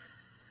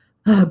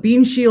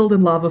Bean Shield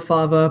and Lava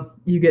Fava.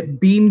 You get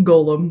Bean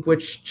Golem,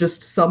 which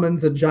just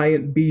summons a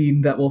giant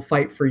bean that will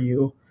fight for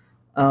you.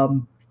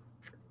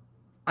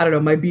 I don't know,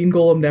 my Bean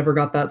Golem never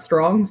got that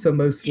strong, so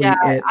mostly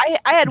I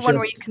had one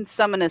where you can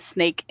summon a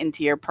snake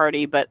into your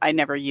party, but I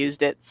never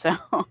used it, so...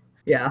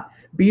 Yeah,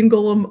 Bean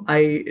Golem,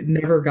 I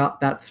never got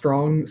that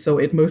strong, so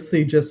it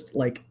mostly just,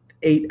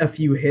 ate a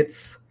few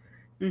hits,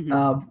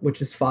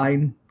 which is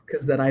fine,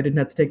 because then I didn't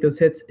have to take those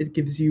hits. It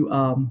gives you,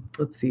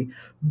 let's see,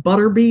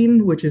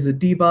 Butterbean, which is a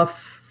debuff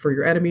for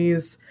your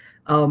enemies.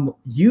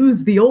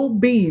 Use the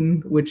Old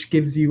Bean, which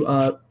gives you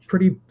a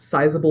pretty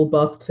sizable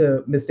buff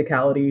to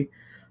Mysticality.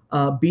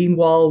 Bean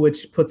Wall,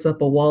 which puts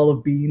up a wall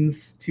of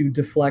beans to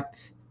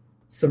deflect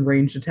some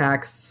ranged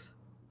attacks.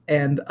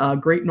 And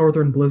Great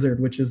Northern Blizzard,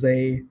 which is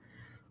a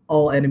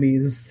all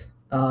enemies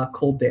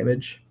cold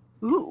damage.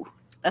 Ooh,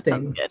 that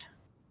sounds good.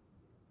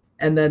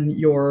 And then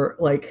your,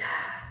 I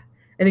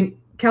think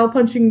cow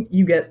punching,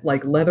 you get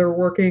leather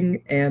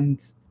working,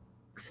 and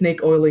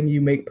snake oiling,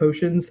 you make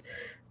potions.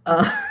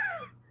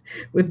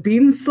 With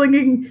bean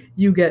slinging,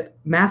 you get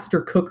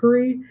master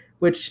cookery,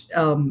 which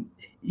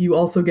you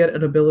also get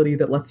an ability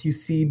that lets you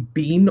see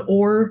bean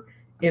ore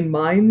in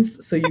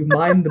mines. So you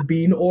mine the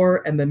bean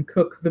ore and then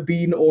cook the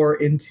bean ore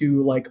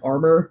into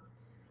armor.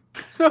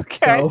 Okay.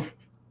 So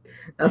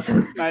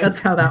that's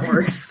how that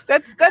works.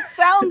 That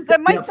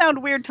might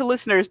sound weird to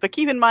listeners, but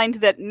keep in mind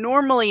that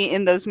normally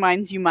in those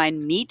mines you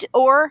mine meat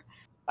ore.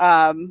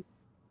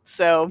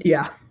 So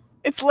yeah,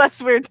 it's less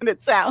weird than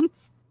it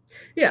sounds.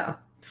 Yeah.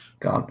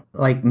 God,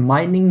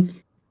 mining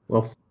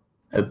was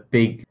a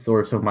big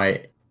source of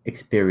my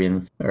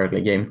experience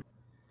early game.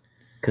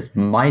 Because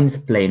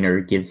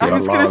Minesplainer gives you a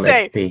lot of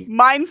XP.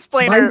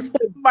 Minesplainer,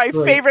 my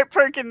favorite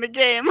perk in the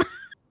game.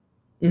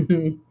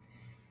 Mm-hmm.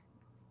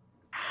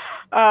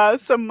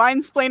 So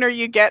Minesplainer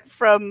you get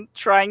from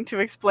trying to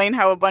explain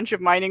how a bunch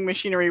of mining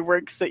machinery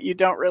works that you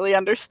don't really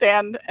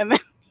understand, and then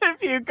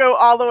if you go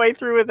all the way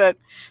through with it,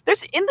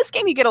 in this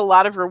game you get a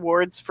lot of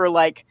rewards for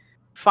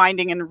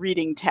finding and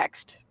reading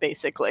text,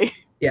 basically.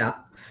 Yeah.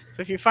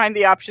 So if you find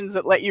the options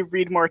that let you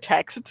read more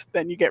text,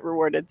 then you get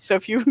rewarded. So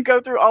if you go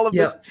through all of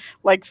this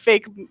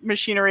fake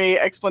machinery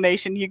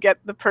explanation, you get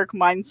the perk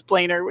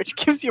Minesplainer, which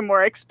gives you more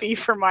XP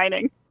for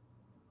mining.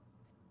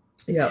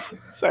 Yeah.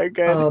 So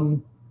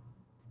good.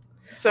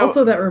 So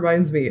also, that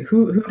reminds me,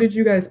 who did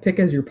you guys pick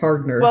as your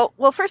partner?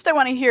 Well, first I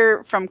want to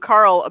hear from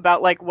Carl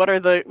about what are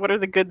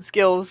the good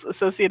skills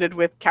associated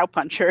with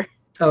Cowpuncher.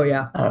 Oh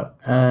yeah.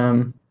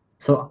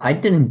 So I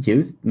didn't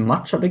use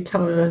much of the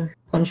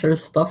Cowpuncher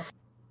stuff,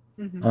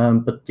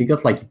 but you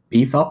got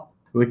Beef Up,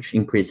 which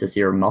increases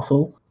your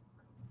muscle.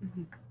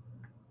 Mm-hmm.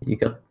 You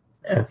got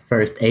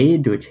First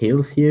Aid, which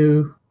heals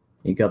you.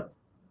 You got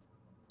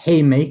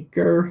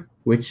Haymaker,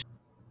 which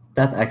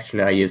that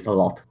actually I used a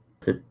lot.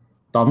 It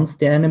stuns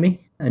the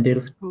enemy and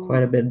deals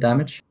quite a bit of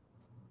damage.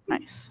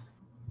 Nice.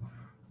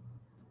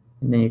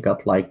 And then you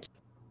got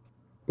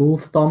Bull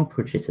Stomp,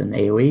 which is an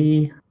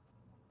AoE.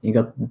 You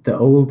got the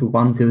old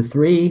 1, 2,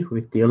 3,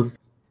 which deals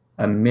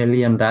 1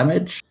 million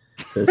damage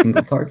to a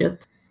single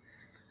target.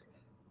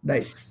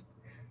 Nice.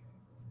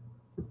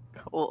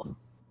 Cool.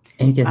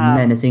 And you get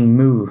Menacing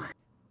Moo.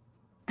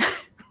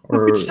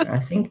 Or I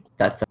think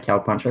that's a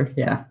Cowpuncher,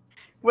 yeah.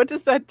 What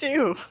does that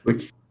do?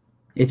 Which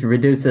it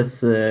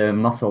reduces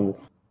muscle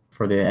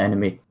for the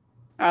enemy.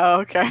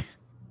 Oh, okay.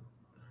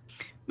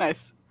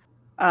 Nice.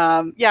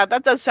 Yeah,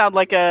 that does sound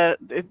like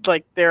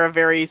they're a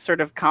very sort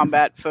of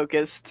combat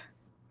focused,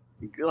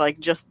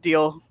 just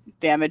deal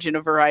damage in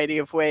a variety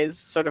of ways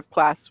sort of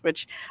class,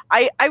 which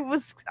I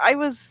was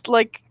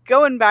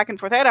going back and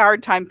forth. I had a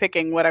hard time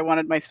picking what I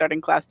wanted my starting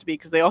class to be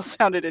because they all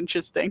sounded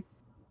interesting.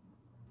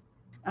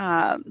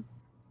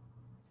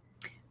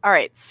 All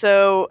right,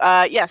 so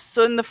yes,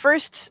 so in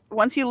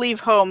once you leave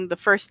home, the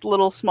first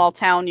little small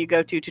town you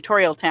go to,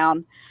 Tutorial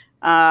Town,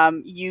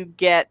 you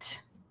get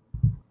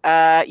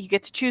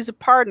to choose a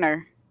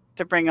partner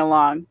to bring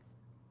along.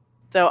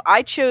 So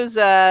I chose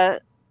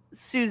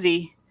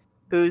Susie,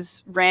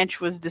 whose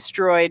ranch was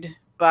destroyed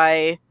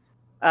by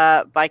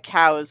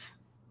cows,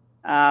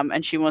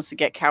 and she wants to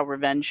get cow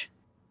revenge.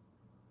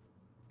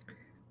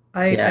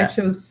 I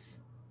chose.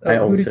 I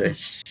also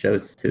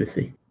chose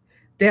Susie.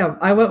 Damn,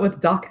 I went with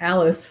Doc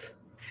Alice.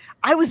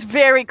 I was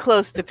very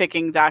close to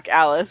picking Doc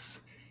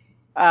Alice.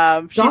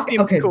 She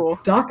seems cool.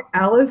 Doc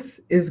Alice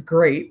is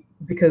great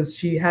because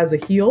she has a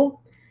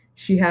heal.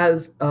 She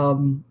has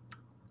an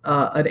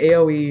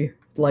AoE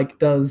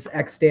does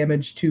X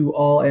damage to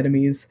all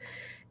enemies,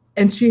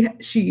 and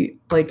she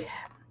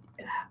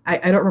I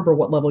don't remember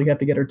what level you have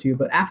to get her to,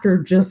 but after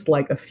just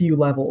like a few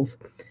levels,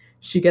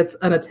 she gets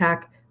an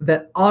attack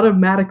that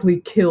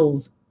automatically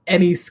kills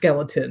any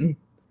skeleton.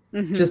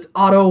 Mm-hmm. Just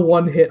auto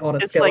one hit on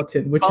a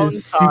skeleton, which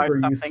is super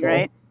useful.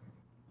 Right?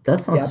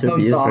 That sounds super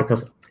useful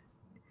because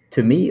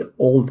to me,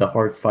 all the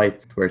hard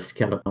fights were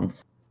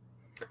skeletons.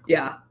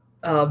 Yeah.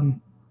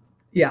 Doc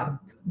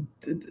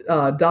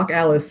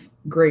Alice,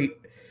 great.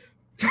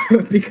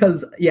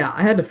 Because,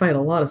 I had to fight a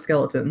lot of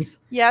skeletons.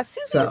 Yeah,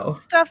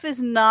 Susie's stuff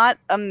is not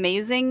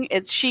amazing.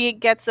 She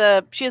has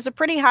a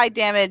pretty high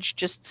damage,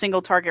 just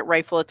single target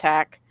rifle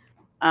attack.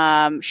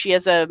 She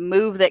has a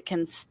move that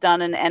can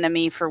stun an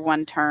enemy for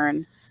 1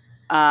 turn,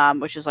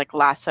 which is like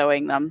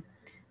lassoing them.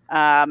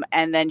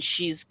 And then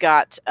she's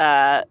got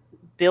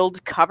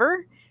build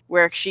cover,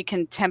 where she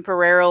can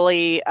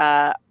temporarily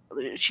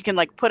she can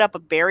like put up a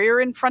barrier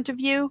in front of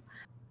you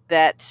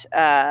that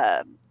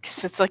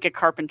it's like a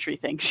carpentry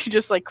thing. She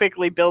just like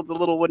quickly builds a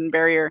little wooden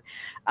barrier,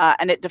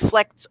 and it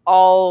deflects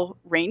all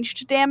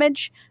ranged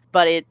damage,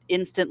 but it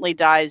instantly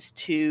dies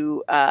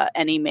to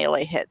any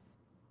melee hit.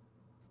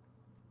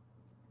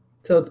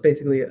 So it's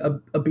basically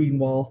a bean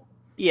wall.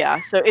 Yeah.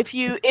 So if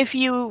you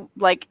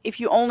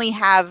only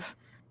have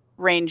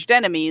ranged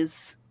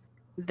enemies,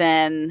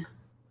 then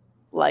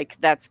like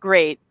that's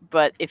great.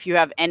 But if you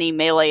have any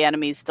melee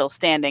enemies still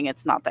standing,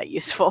 it's not that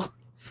useful.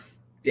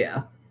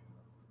 Yeah,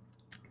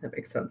 that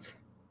makes sense.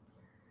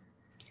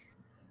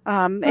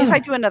 If I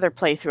do another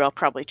playthrough, I'll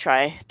probably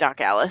try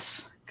Doc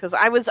Alice, because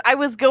I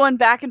was going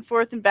back and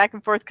forth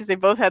because they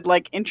both had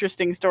like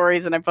interesting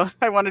stories, and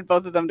I wanted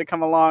both of them to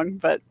come along,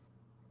 but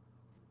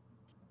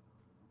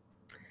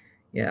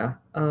yeah.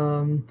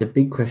 The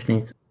big question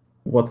is,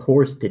 what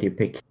horse did you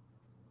pick?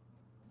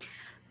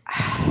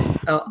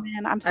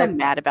 Man, I'm so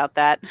mad about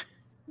that.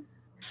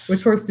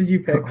 Which horse did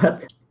you pick?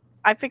 What?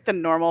 I picked the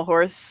normal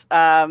horse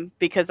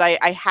because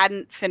I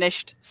hadn't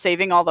finished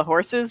saving all the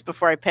horses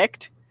before I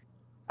picked.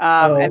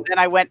 And then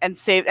I went and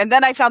saved, and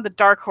then I found the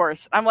dark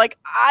horse. I'm like,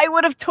 I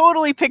would have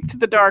totally picked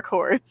the dark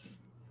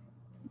horse.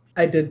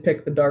 I did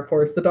pick the dark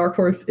horse. The dark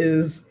horse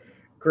is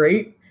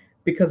great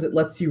because it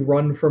lets you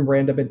run from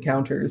random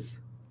encounters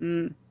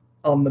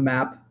on the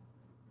map,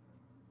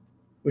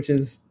 which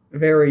is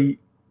very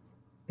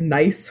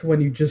nice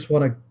when you just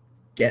want to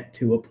get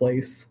to a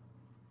place.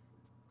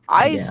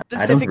 I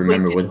don't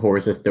remember what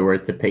horses there were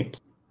to pick.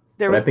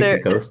 There was the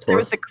ghost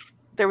horse.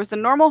 There was the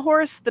normal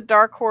horse, the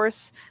dark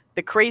horse,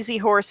 the crazy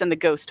horse, and the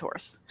ghost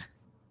horse.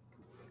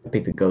 I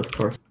picked the ghost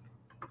horse.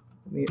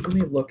 Let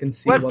me look and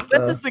see what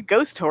does the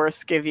ghost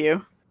horse give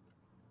you?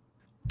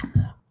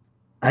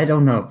 I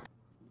don't know.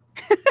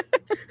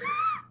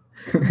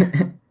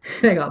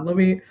 Hang on, let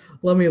me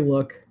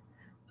look.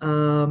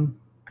 Can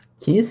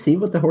you see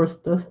what the horse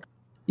does?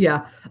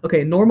 Yeah.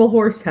 Okay, normal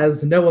horse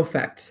has no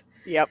effect.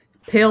 Yep.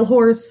 Pale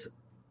horse,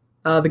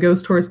 the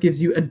ghost horse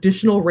gives you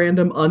additional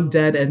random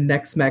undead and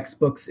next max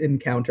books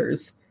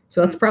encounters.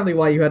 So that's probably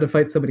why you had to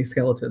fight so many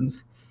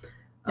skeletons.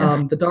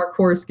 The dark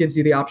horse gives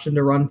you the option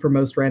to run for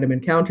most random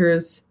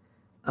encounters,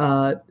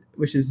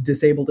 which is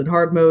disabled in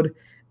hard mode.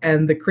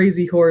 And the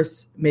crazy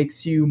horse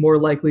makes you more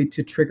likely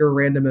to trigger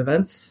random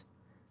events,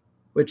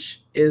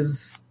 which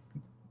is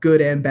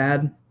good and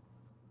bad.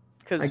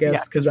 I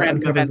guess because that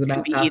uncovers the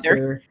map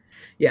faster.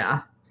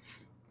 Yeah.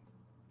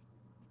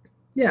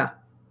 Yeah.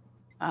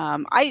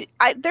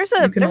 There's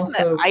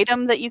an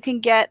item that you can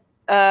get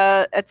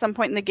at some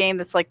point in the game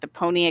that's like the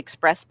Pony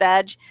Express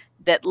badge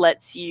that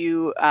lets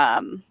you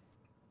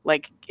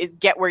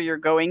get where you're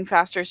going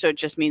faster, so it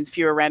just means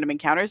fewer random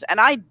encounters. And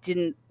I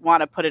didn't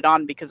want to put it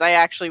on because I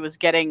actually was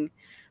getting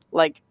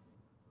like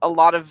a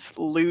lot of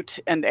loot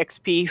and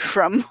XP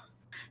from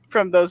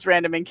those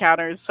random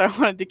encounters, so I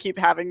wanted to keep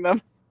having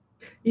them.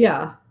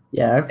 Yeah.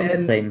 Yeah, I felt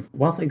the same.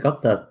 Once I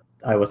got that,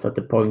 I was at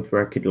the point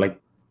where I could like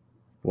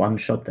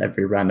one-shot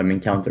every random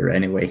encounter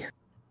anyway.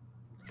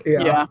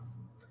 Yeah.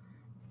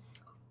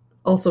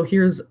 Also,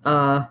 here's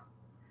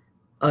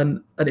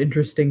an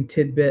interesting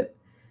tidbit.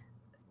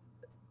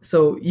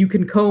 So you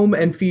can comb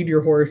and feed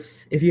your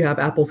horse if you have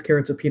apples,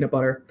 carrots, or peanut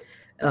butter.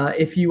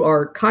 If you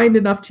are kind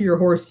enough to your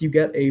horse, you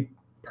get a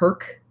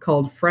perk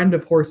called Friend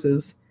of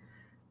Horses,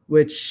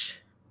 which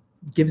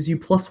gives you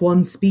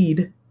 +1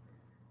 speed,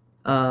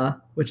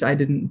 which I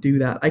didn't do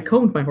that. I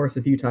combed my horse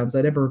a few times.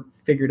 I never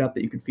figured out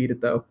that you could feed it,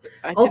 though.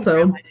 I didn't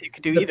realize you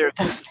could do either of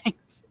those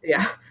things.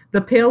 Yeah. The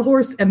pale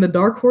horse and the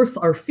dark horse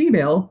are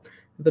female.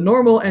 The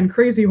normal and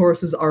crazy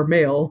horses are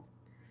male.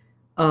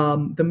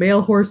 The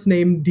male horse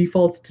name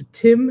defaults to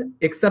Tim,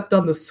 except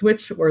on the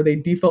Switch where they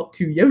default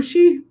to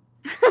Yoshi.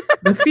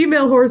 The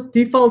female horse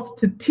defaults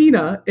to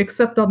Tina,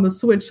 except on the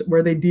Switch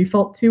where they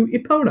default to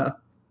Epona.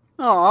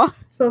 Aw.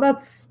 So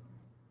that's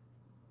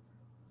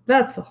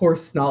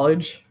horse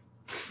knowledge.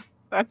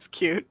 That's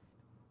cute.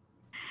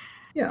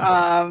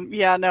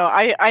 Yeah. No,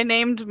 I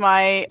named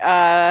my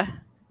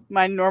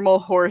my normal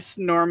horse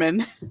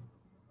Norman.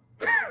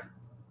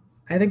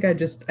 I think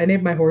I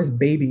named my horse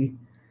Baby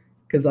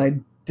because I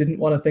didn't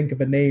want to think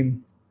of a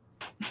name.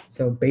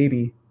 So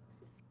Baby.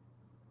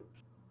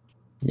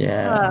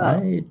 Yeah,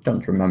 I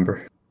don't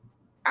remember.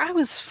 I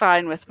was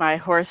fine with my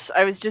horse.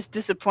 I was just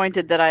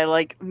disappointed that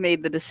I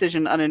made the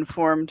decision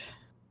uninformed.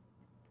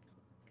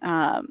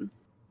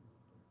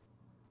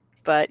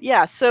 But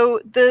yeah, so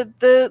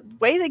the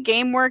way the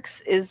game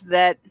works is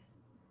that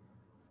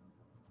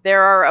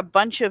there are a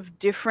bunch of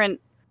different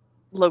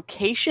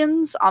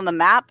locations on the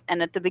map,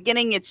 and at the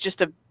beginning it's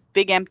just a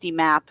big empty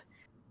map.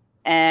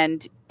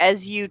 And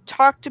as you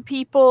talk to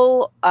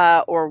people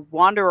or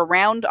wander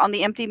around on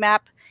the empty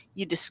map,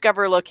 you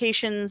discover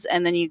locations,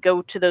 and then you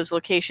go to those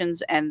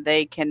locations, and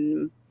they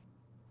can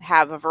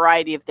have a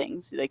variety of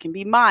things. They can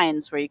be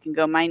mines where you can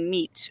go mine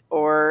meat,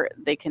 or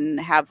they can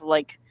have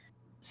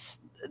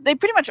they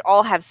pretty much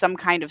all have some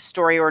kind of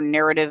story or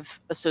narrative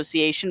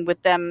association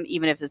with them,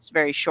 even if it's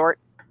very short.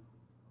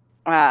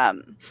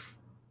 And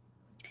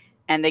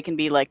they can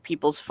be like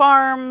people's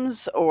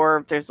farms,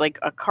 or there's like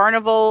a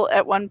carnival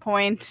at one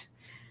point.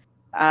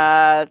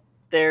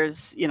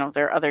 There's,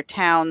 there are other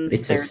towns.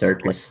 It's a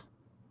circus.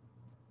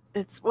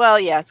 It's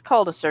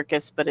called a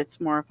circus, but it's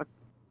more of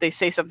they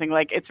say something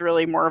like it's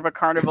really more of a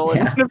carnival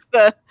in one of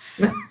the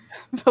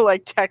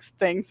like text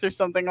things or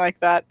something like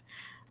that.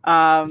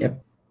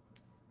 Yep.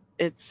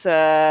 It's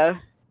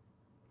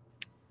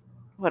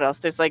what else?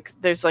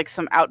 There's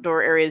some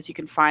outdoor areas you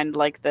can find,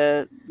 like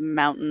the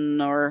mountain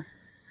or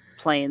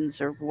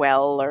plains or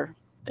well or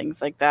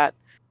things like that.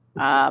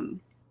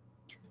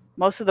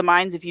 Most of the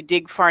mines, if you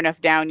dig far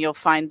enough down, you'll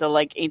find the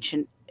like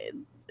ancient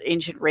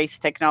race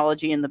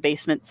technology in the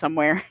basement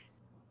somewhere.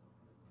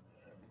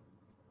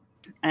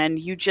 And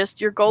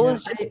your goal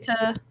is just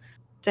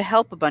to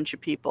help a bunch of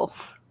people.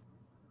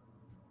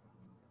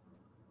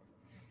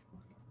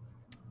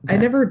 I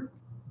never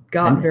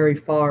got very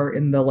far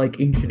in the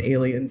like ancient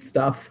alien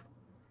stuff,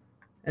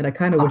 and I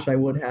kind of wish I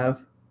would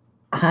have.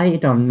 I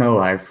don't know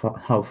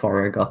how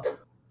far I got.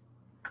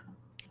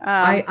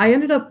 I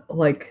ended up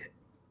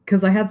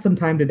because I had some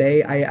time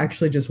today, I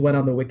actually just went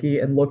on the wiki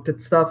and looked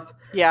at stuff.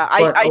 Yeah,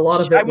 I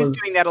was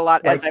doing that a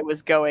lot as I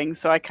was going,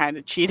 so I kind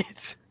of cheated.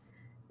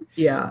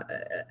 Yeah,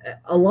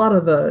 a lot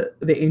of the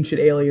ancient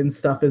alien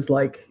stuff is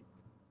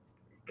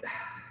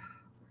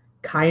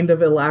kind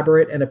of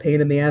elaborate and a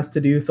pain in the ass to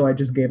do, so I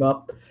just gave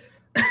up.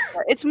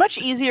 It's much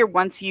easier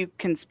once you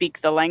can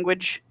speak the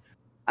language,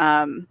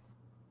 because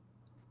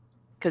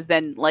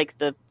then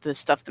the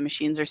stuff the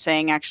machines are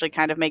saying actually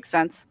kind of makes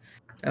sense.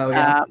 Oh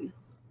yeah.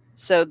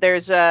 So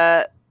there's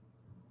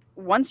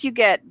once you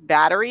get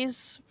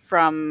batteries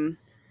from,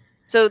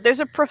 so there's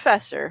a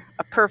professor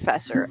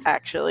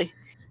actually,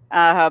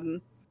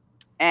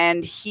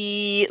 and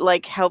he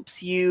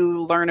helps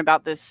you learn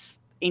about this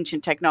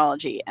ancient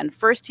technology. And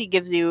first he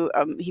gives you,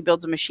 he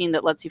builds a machine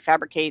that lets you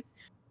fabricate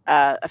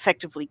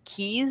effectively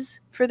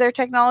keys for their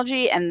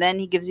technology, and then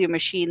he gives you a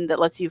machine that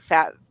lets you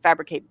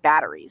fabricate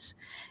batteries.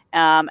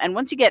 And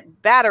once you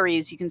get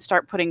batteries, you can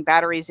start putting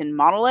batteries in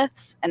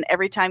monoliths, and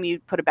every time you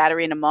put a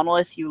battery in a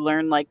monolith, you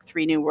learn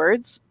 3 new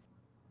words.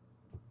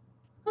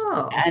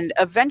 Oh. And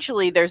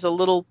eventually there's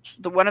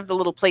one of the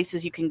little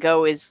places you can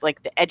go is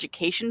the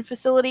education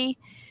facility.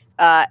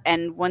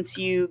 And once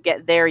you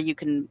get there, you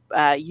can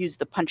use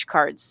the punch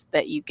cards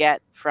that you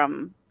get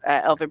from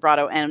El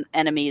Vibrato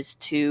enemies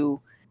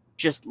to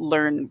just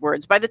learn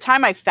words. By the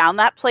time I found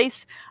that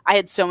place, I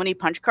had so many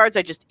punch cards,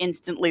 I just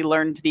instantly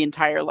learned the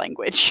entire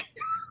language.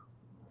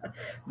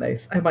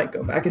 Nice. I might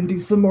go back and do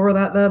some more of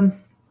that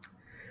then.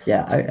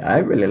 Yeah, I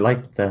really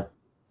like the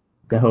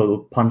whole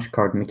punch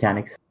card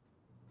mechanics.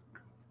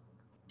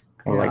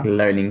 Or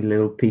learning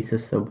little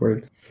pieces of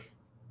words.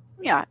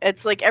 Yeah,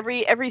 it's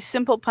every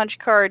simple punch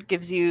card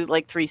gives you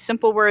 3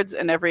 simple words,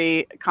 and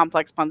every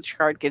complex punch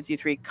card gives you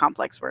 3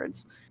 complex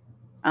words.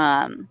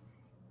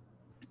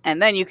 And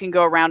then you can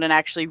go around and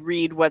actually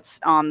read what's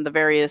on the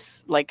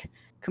various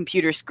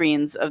computer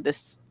screens of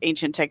this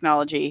ancient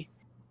technology.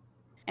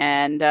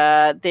 And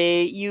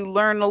you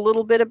learn a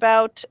little bit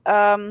about,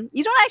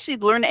 you don't actually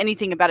learn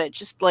anything about it. It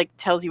just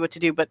tells you what to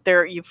do. But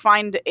there you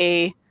find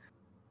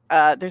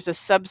there's a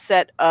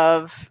subset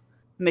of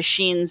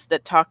machines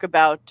that talk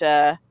about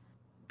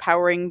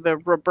powering the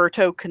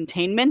Roberto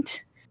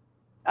containment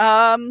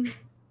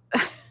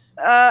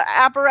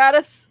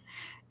apparatus.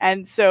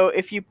 And so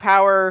if you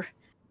power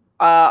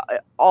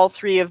all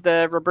 3 of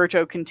the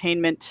Roberto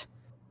containment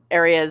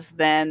areas,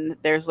 then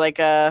there's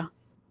a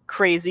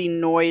crazy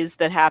noise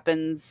that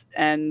happens,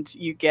 and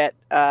you get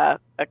a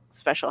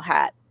special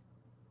hat.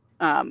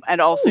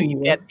 And also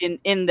you get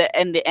in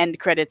the end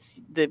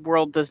credits, the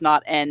world does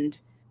not end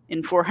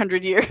in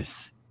 400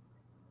 years.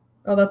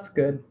 Oh, that's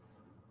good.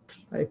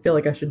 I feel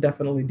like I should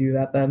definitely do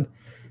that then.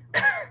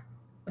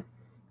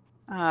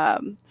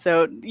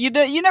 So you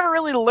never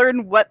really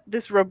learn what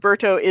this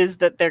Roberto is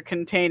that they're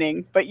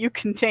containing, but you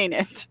contain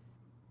it.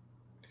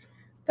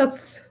 That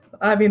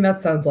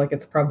sounds like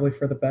it's probably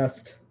for the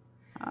best.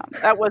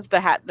 That was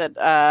the hat that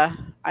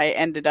I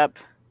ended up.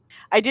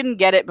 I didn't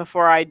get it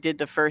before I did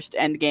the first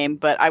end game,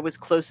 but I was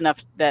close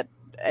enough that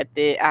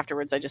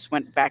afterwards I just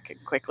went back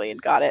quickly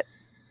and got it.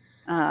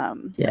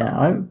 Yeah,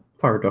 I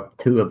powered up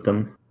 2 of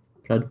them,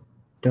 but I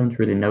don't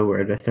really know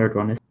where the third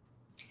one is.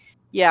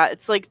 Yeah,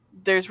 it's like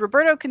there's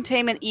Roberto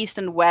Containment East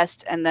and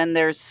West, and then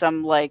there's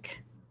some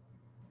like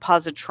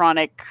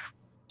positronic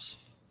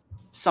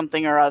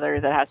something or other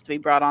that has to be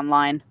brought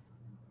online.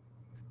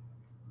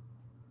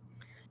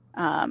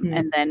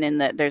 And then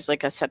there's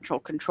like a central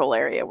control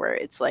area where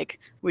it's like,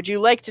 would you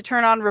like to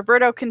turn on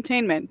Roberto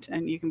Containment?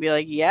 And you can be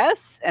like,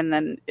 yes. And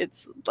then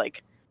it's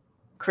like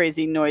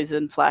crazy noise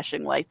and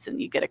flashing lights, and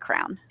you get a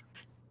crown.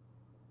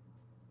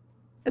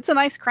 It's a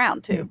nice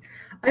crown too.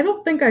 I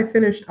don't think I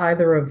finished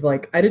either of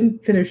I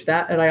didn't finish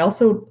that, and I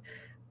also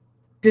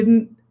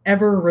didn't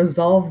ever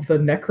resolve the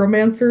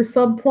necromancer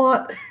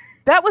subplot.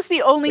 That was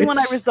the only one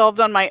I resolved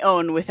on my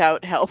own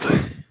without help.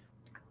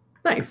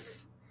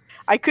 Nice.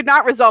 I could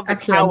not resolve the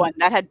cow one.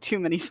 That had too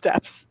many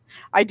steps.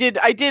 I did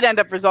end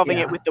up resolving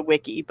it with the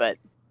wiki, but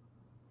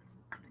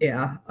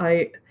yeah,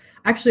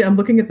 I'm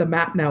looking at the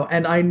map now,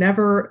 and I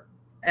never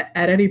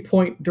at any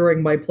point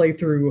during my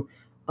playthrough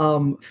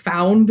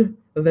found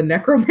the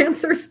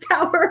necromancer's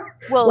tower.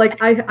 Well,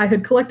 I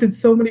had collected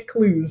so many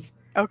clues.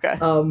 Okay.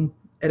 And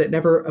it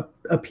never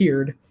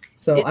appeared.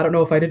 So I don't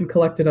know if I didn't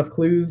collect enough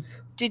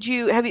clues.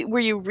 Were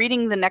you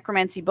reading the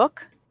necromancy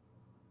book?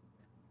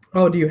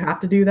 Oh, do you have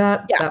to do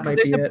that? Yeah, that might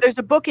be it. There's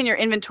a book in your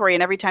inventory,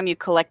 and every time you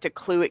collect a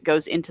clue, it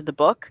goes into the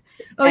book.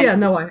 Oh, yeah,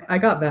 no, I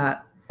got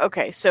that.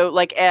 Okay, so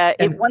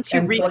once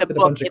you read the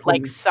book,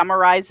 it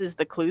summarizes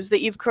the clues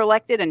that you've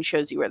collected and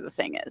shows you where the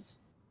thing is.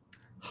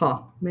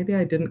 Huh. Maybe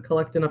I didn't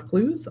collect enough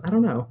clues? I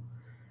don't know.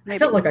 Maybe. I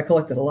felt like I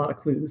collected a lot of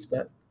clues,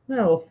 but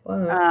no.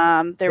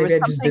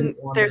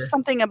 There's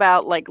something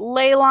about like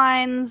ley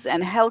lines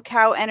and hell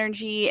cow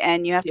energy,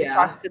 and you have to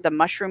talk to the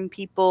mushroom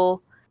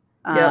people.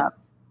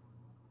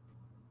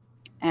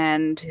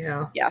 And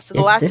so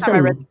the last time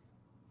I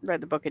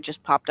read the book, it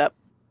just popped up.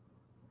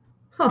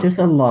 Huh. There's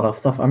a lot of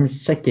stuff. I'm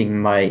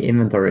checking my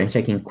inventory and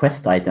checking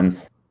quest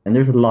items, and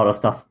there's a lot of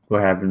stuff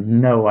where I have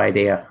no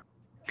idea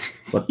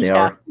what they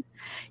are.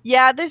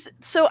 Yeah,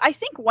 so I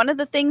think one of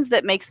the things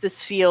that makes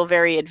this feel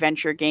very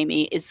adventure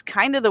gamey is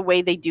kind of the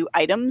way they do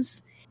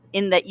items,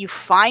 in that you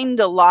find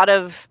a lot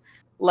of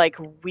like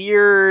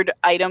weird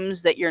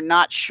items that you're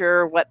not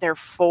sure what they're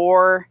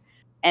for.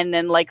 And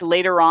then, like,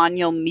 later on,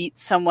 you'll meet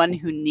someone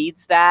who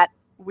needs that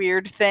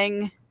weird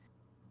thing.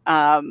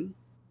 And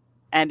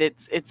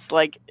it's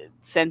like, it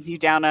sends you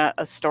down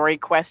a story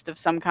quest of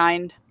some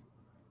kind.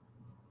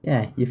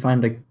 Yeah, you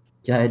find a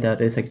guy that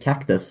is a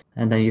cactus,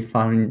 and then you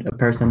find a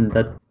person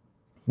that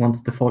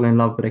wants to fall in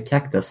love with a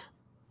cactus.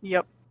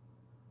 Yep.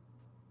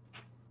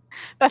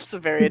 That's a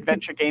very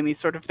adventure gamey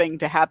sort of thing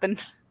to happen.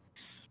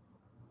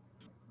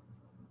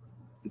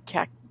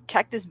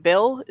 Cactus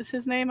Bill is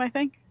his name, I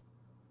think.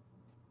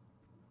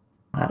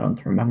 I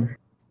don't remember.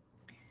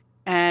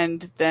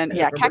 And then,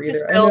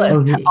 Cactus Bill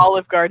at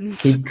Olive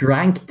Gardens. He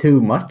drank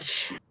too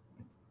much,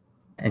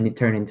 and he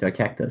turned into a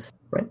cactus,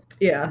 right?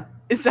 Yeah.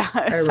 Is that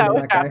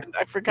what happened?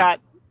 I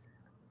forgot.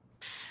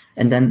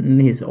 And then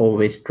he's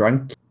always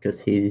drunk because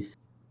he's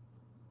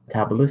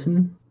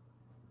metabolism.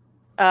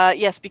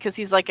 Yes, because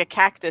he's like a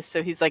cactus,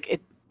 so he's like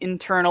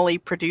internally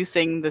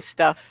producing the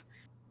stuff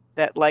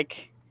that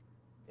like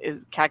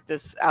is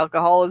cactus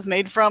alcohol is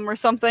made from or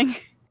something.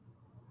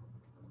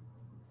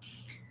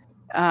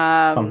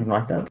 Something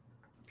like that.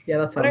 Yeah,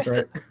 that sounds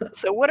right.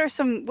 So what are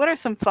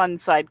some fun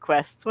side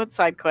quests? What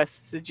side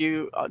quests did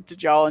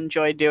y'all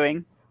enjoy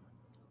doing?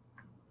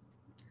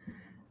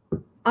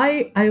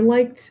 I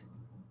liked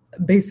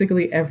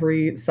basically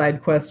every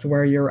side quest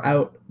where you're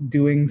out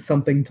doing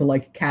something to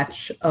like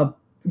catch a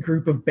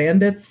group of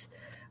bandits.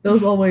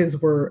 Those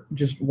always were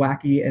just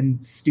wacky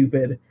and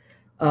stupid.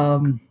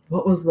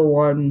 What was the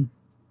one?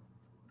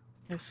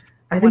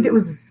 I think it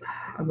was.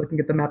 I'm looking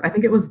at the map. I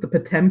think it was the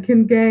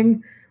Potemkin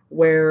gang.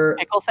 Where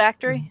Pickle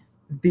Factory?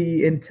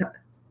 The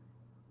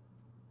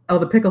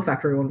Pickle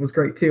Factory one was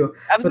great too.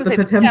 But the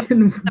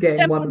Potemkin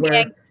gang one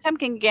where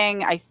Potemkin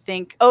gang, I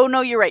think. Oh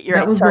no, you're right.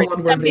 That was the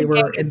one where they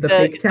were in the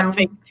fake town.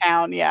 Fake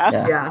town,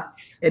 yeah.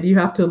 And you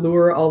have to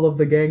lure all of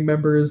the gang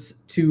members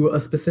to a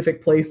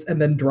specific place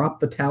and then drop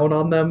the town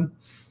on them,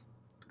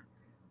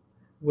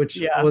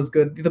 which was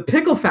good. The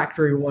Pickle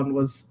Factory one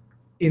was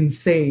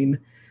insane.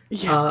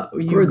 Yeah.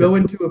 You go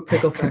into a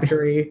pickle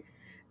factory.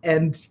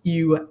 And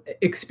you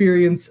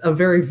experience a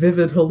very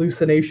vivid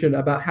hallucination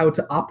about how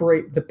to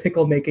operate the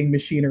pickle-making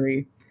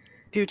machinery.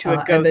 Due to a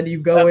ghost and then you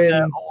go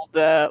in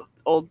the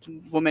old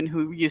woman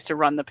who used to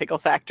run the pickle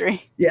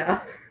factory.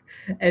 Yeah,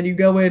 and you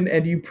go in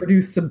and you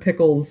produce some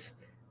pickles,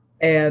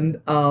 and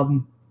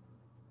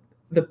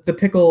the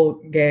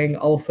pickle gang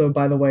also,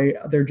 by the way,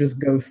 they're just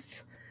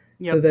ghosts.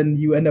 Yep. So then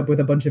you end up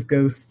with a bunch of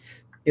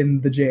ghosts in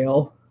the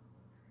jail.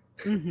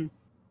 Mm-hmm.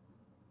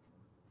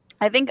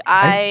 I think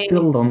I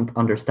still don't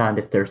understand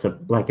if there's a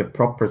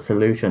proper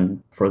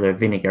solution for the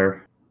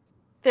vinegar.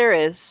 There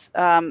is.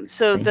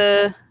 So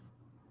the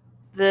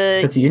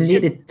because you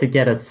need it to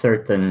get a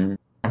certain.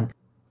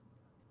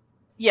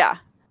 Yeah,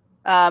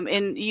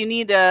 and you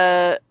need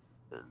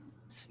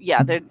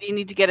you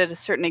need to get it a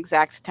certain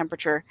exact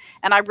temperature.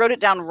 And I wrote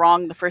it down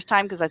wrong the first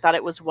time because I thought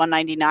it was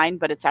 199,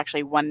 but it's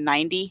actually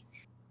 190.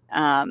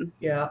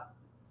 Yeah.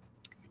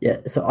 Yeah.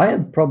 So I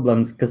had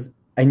problems because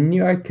I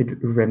knew I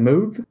could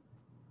remove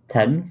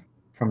 10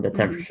 from the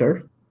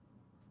temperature,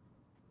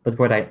 but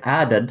what I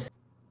added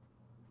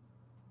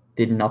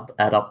did not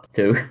add up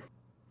to.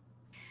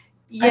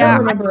 Yeah, I don't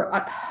remember.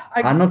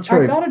 I'm not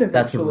sure if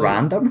that's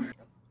random.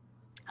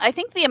 I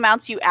think the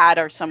amounts you add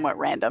are somewhat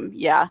random.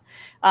 Yeah,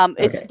 so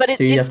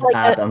you just like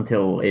add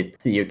until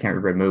you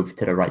can remove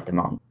to the right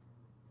amount.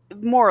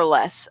 More or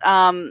less.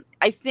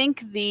 I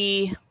think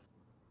the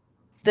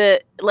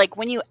like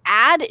when you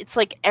add, it's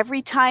like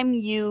every time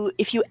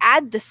if you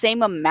add the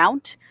same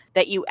amount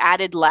that you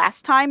added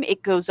last time,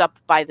 it goes up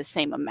by the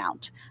same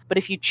amount. But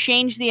if you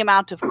change the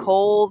amount of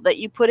coal that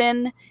you put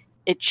in,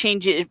 it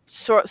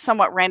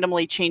somewhat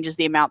randomly changes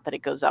the amount that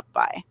it goes up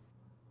by.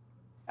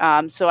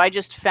 So I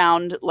just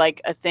found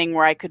like a thing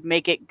where I could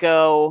make it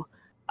go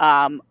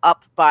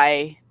up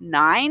by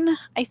 9,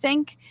 I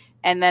think,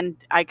 and then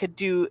I could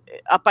do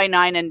up by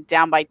 9 and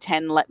down by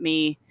 10. Let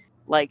me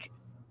like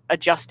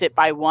adjust it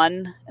by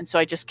 1, and so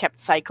I just kept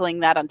cycling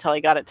that until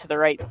I got it to the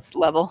right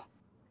level.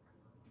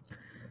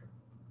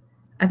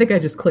 I think I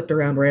just clicked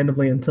around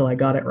randomly until I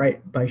got it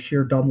right by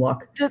sheer dumb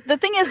luck. The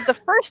thing is, the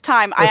first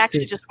time I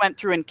actually just went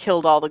through and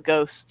killed all the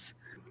ghosts.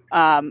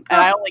 And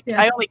I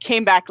only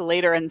came back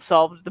later and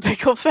solved the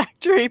pickle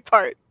factory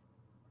part.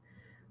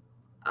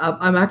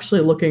 I'm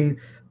actually looking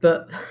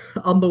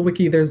on the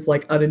wiki. There's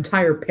like an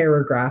entire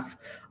paragraph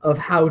of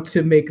how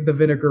to make the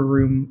vinegar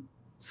room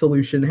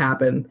solution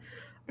happen.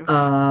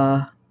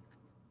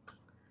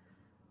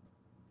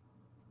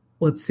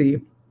 Let's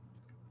see.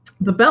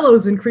 The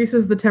bellows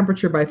increases the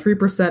temperature by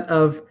 3%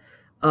 of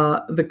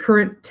the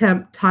current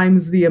temp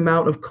times the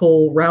amount of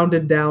coal,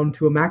 rounded down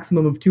to a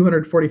maximum of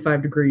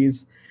 245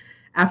 degrees.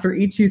 After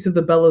each use of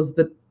the bellows,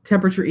 the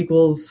temperature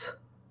equals...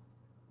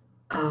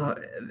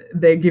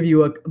 they give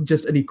you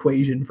just an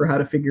equation for how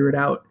to figure it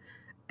out,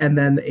 and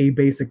then a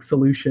basic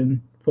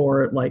solution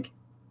for, like,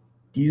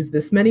 use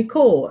this many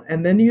coal,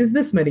 and then use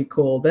this many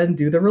coal, then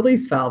do the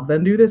release valve,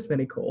 then do this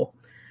many coal.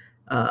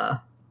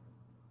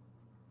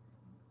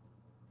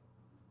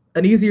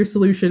 An easier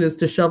solution is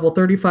to shovel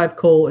 35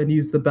 coal and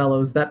use the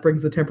bellows. That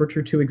brings the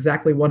temperature to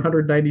exactly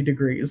 190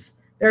 degrees.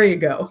 There you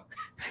go.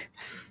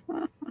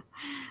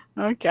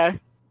 Okay.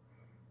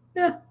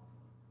 Yeah.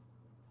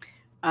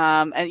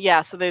 And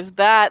yeah, so there's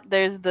that.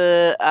 There's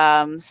the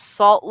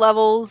salt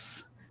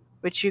levels,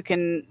 which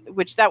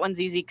that one's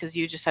easy because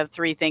you just have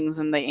 3 things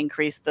and they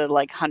increase the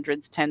like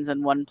hundreds, tens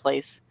in one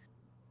place.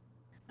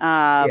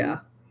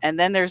 Yeah. And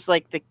then there's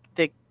like the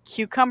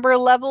cucumber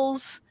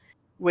levels,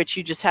 which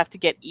you just have to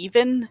get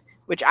even,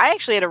 which I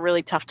actually had a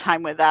really tough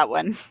time with that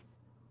one.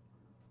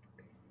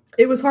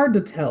 It was hard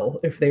to tell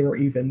if they were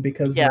even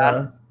because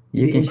the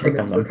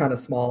increments were kind of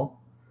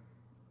small.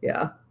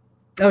 Yeah.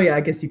 Oh yeah,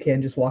 I guess you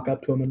can just walk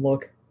up to them and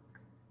look.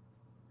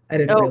 I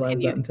didn't realize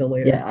that until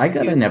later. Yeah, I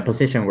got in a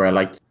position where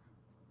like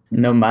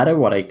no matter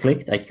what I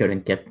clicked, I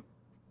couldn't get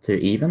to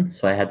even,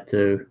 so I had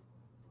to,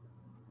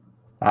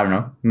 I don't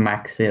know,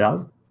 max it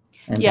out.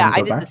 Yeah,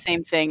 I did the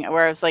same thing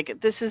where I was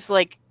like, this is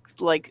like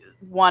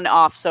one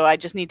off, so I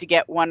just need to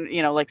get one,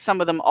 like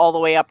some of them all the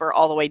way up or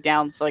all the way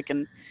down so I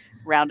can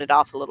round it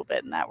off a little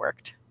bit, and that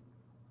worked.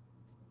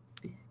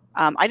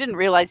 I didn't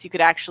realize you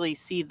could actually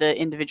see the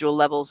individual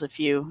levels if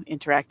you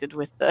interacted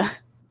with the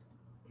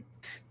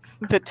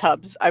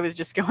tubs. I was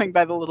just going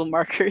by the little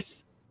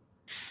markers.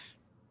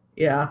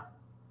 Yeah.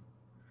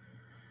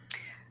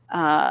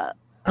 There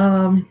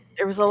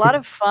was a lot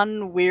of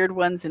fun, weird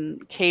ones in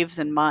caves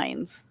and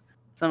mines,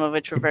 some of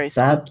which were very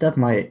smart. That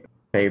my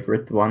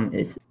favorite one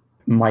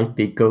might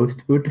be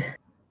Ghostwood.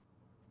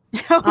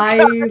 Oh,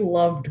 I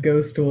loved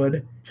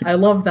Ghostwood. I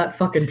love that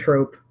fucking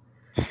trope.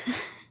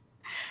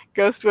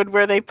 Ghostwood,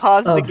 where they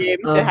pause the game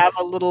to have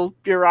a little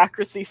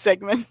bureaucracy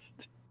segment.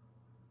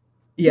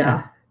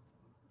 Yeah.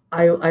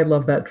 I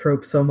love that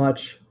trope so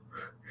much.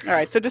 All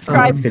right, so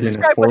describe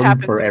what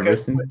happens for in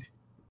everything. Ghostwood.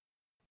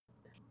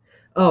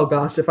 Oh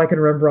gosh, if I can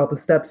remember all the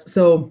steps.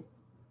 So,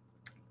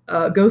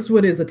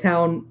 Ghostwood is a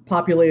town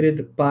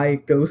populated by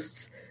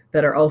ghosts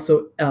that are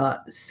also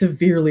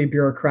severely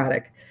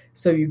bureaucratic.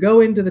 So you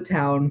go into the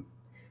town,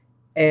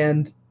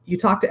 and you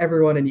talk to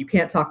everyone, and you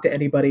can't talk to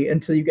anybody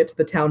until you get to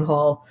the town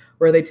hall,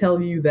 where they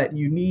tell you that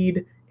you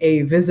need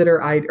a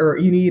visitor ID, or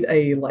you need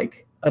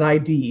an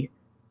ID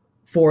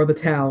for the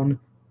town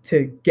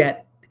to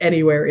get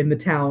anywhere in the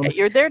town. Yeah,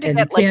 you're there to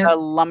get like a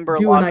lumber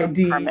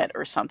logging permit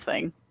or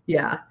something.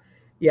 Yeah.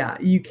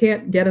 You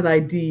can't get an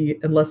ID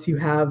unless you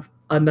have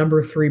a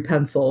number 3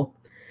 pencil,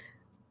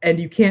 and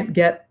you can't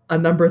get a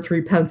number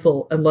 3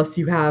 pencil unless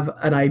you have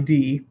an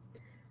ID.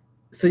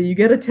 So you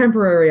get a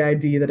temporary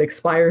ID that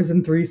expires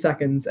in 3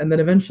 seconds, and then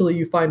eventually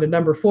you find a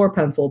number 4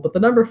 pencil, but the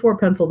number 4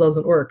 pencil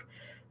doesn't work.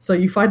 So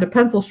you find a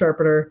pencil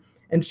sharpener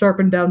and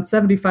sharpen down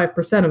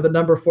 75% of the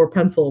number 4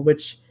 pencil,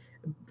 which,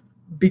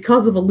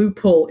 because of a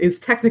loophole, is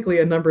technically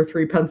a number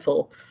 3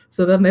 pencil.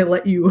 So then they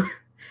let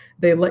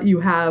you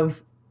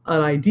have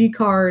an ID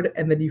card,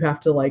 and then you have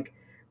to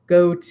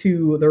go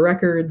to the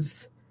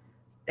records,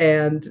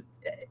 and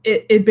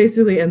it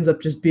basically ends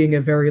up just being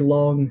a very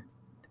long,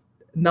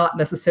 not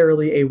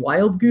necessarily a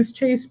wild goose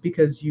chase,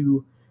 because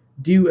you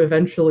do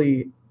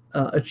eventually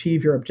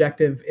achieve your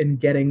objective in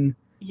getting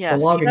the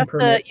logging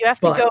permit. You have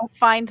to go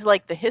find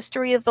like the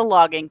history of the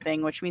logging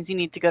thing, which means you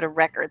need to go to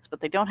records, but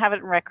they don't have it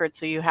in records,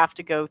 so you have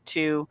to go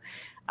to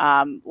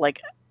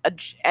like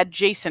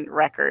adjacent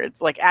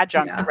records, like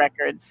adjunct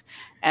records,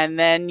 and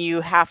then you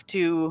have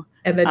to.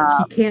 And then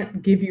he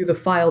can't give you the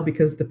file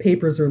because the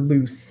papers are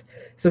loose,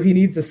 so he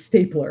needs a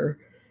stapler.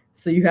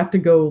 So you have to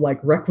go like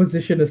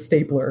requisition a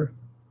stapler.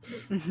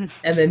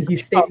 And then he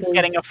staples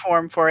getting a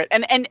form for it,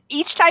 and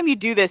each time you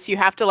do this you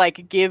have to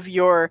like give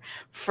your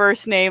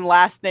first name,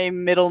 last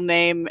name, middle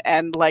name,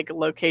 and like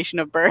location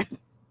of birth.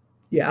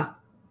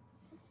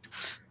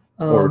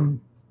 Or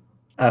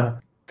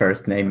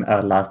first name,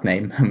 last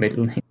name,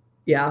 middle name.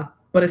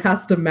 But it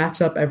has to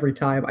match up every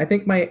time. I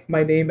think my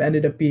name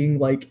ended up being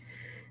like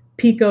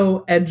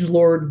Pico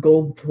Edgelord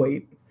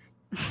Goldthwaite.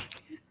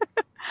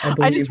 I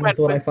believe was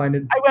what I find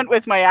it. I went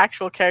with my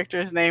actual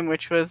character's name,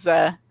 which was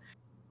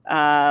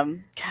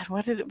God,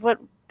 what did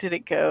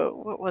it go?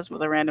 What was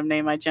the random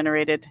name I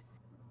generated?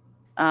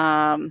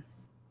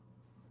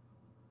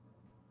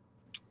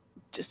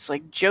 Just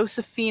like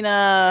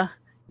Josephina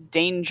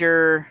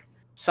Danger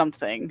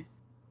something.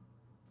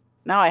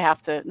 Now I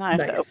have to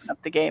open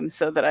up the game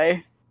so that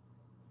I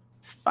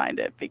find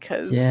it,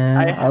 because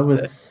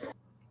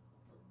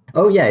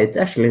Oh yeah, it's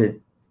actually.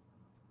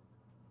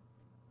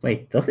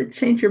 Wait, does it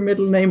change your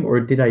middle name, or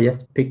did I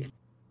just pick?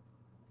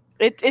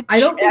 I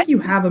don't think you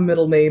have a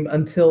middle name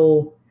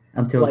until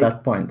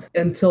that point.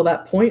 Until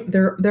that point,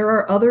 there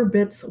are other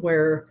bits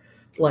where,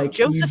 like,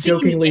 you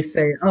jokingly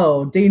say,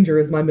 "Oh, Danger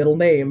is my middle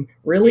name."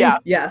 Really? Yeah.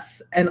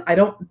 Yes. And I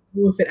don't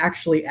know if it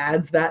actually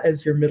adds that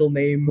as your middle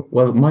name.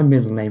 Well, my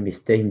middle name is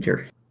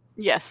Danger.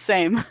 Yes,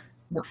 same.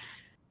 No.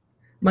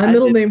 My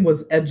middle name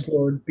was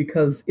Edgelord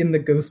because in the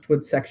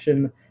Ghostwood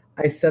section,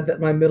 I said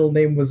that my middle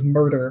name was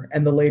Murder,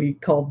 and the lady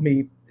called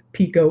me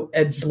Pico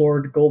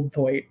Edgelord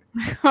Goldthwaite.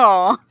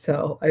 Aww.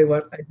 So I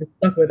just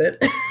stuck with it.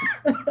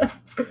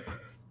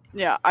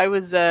 Yeah, I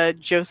was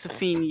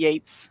Josephine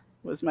Yates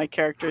was my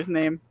character's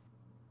name.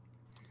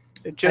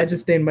 I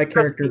just named my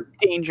character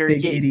Danger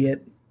Big Yates.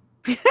 Idiot.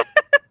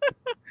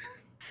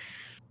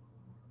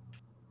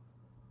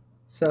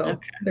 So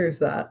there's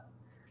that.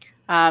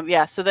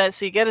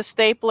 So you get a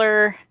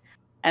stapler,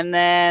 and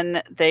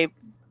then they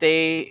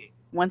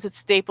once it's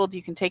stapled,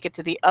 you can take it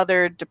to the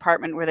other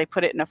department where they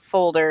put it in a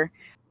folder,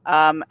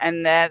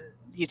 and then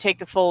you take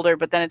the folder,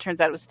 but then it turns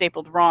out it was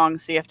stapled wrong,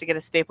 so you have to get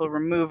a staple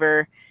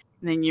remover,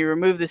 and then you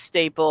remove the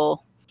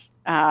staple,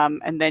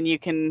 and then you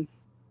can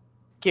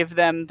give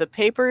them the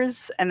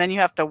papers, and then you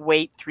have to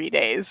wait 3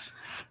 days.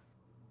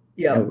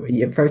 Yeah.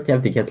 First you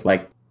have to get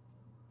like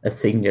a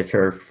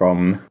signature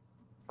from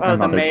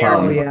another the mayor.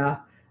 town. Oh, yeah.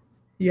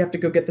 You have to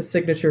go get the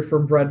signature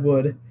from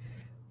Breadwood.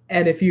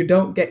 And if you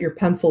don't get your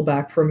pencil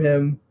back from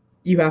him,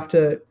 you have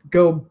to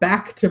go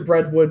back to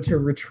Breadwood to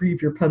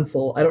retrieve your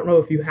pencil. I don't know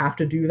if you have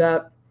to do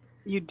that.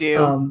 You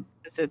do.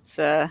 It's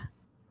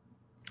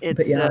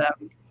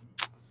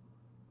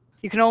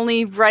you can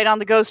only write on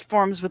the ghost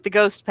forms with the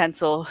ghost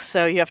pencil,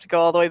 so you have to go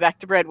all the way back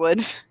to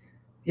Breadwood.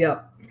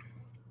 Yep.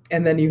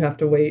 And then you have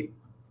to wait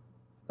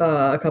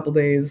a couple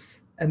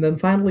days, and then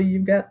finally you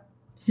get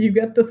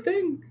the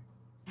thing.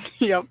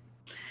 Yep.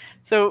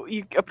 So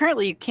you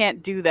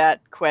can't do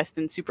that quest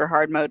in super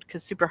hard mode,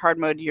 because super hard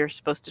mode you're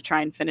supposed to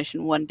try and finish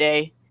in 1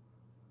 day.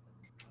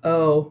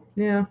 Oh,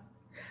 yeah.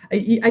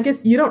 I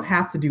guess you don't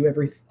have to do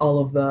all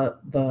of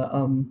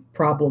the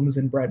problems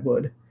in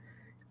Breadwood.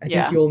 I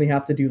think you only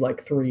have to do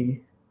like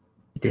 3.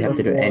 Do you have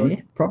to do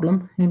any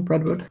problem in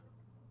Breadwood?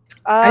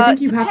 I think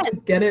you have to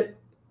get it.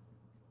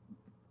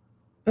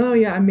 Oh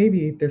yeah,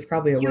 maybe there's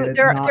probably a way to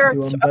not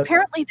do them. But...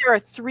 Apparently, there are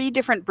 3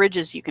 different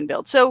bridges you can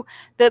build. So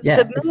the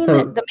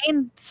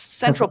main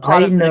central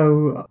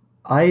plot.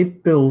 I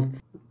built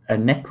a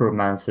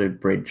necromancer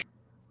bridge.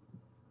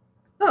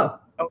 Oh.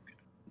 Okay.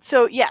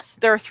 So yes,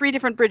 there are 3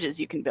 different bridges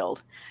you can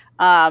build.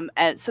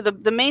 And so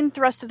the main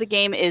thrust of the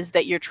game is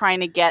that you're trying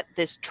to get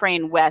this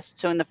train west.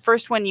 So in the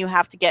first one, you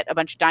have to get a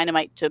bunch of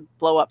dynamite to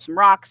blow up some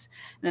rocks.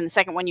 And then the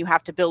second one, you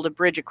have to build a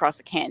bridge across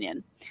a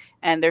canyon.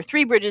 And there are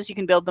 3 bridges you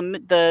can build.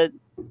 The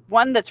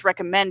one that's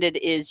recommended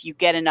is you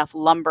get enough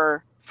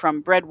lumber from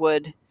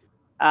Breadwood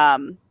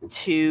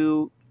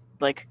to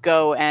like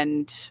go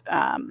and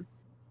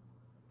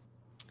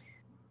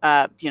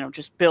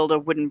just build a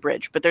wooden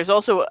bridge. But there's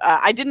also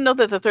I didn't know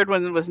that the third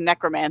one was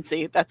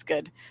necromancy. That's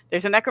good.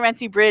 There's a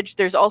necromancy bridge.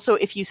 There's also,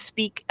 if you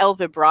speak El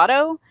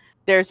Vibrato,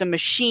 there's a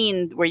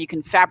machine where you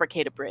can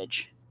fabricate a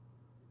bridge.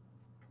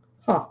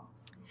 Huh.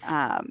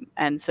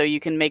 And so you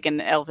can make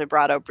an El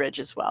Vibrato bridge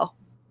as well.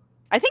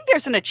 I think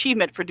there's an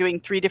achievement for doing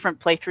 3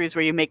 different playthroughs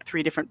where you make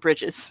 3 different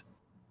bridges.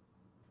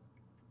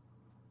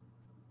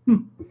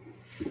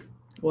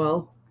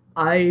 Well,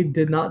 I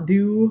did not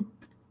do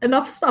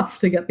enough stuff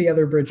to get the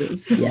other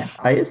bridges. Yeah,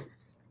 I just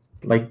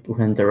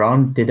went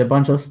around, did a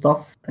bunch of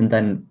stuff, and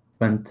then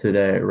went to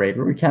the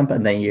railroad camp,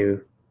 and then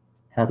you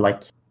had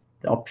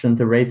the option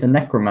to raise a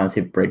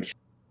necromancy bridge.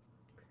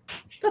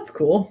 That's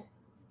cool.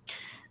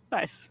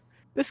 Nice.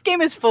 This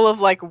game is full of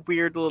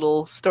weird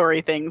little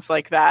story things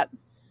like that.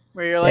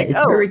 Where you're like, it's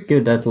very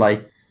good at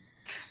like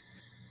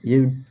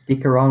you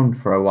dig around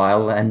for a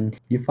while and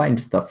you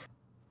find stuff.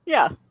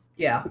 Yeah.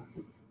 Yeah.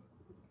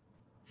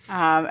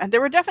 And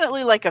there were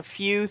definitely like a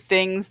few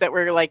things that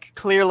were like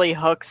clearly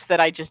hooks that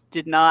I just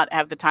did not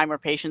have the time or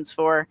patience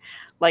for.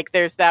 Like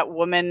there's that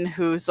woman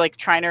who's like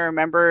trying to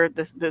remember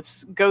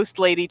this ghost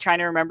lady trying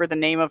to remember the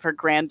name of her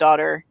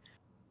granddaughter,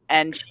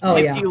 and she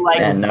gives you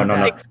like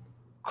 6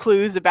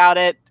 clues about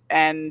it,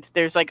 and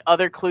there's like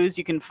other clues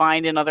you can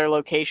find in other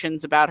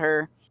locations about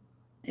her.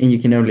 And you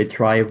can only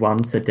try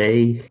once a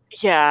day.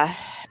 Yeah.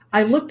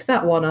 I looked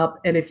that one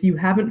up, and if you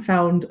haven't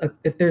found,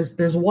 if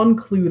there's one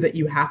clue that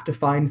you have to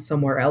find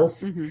somewhere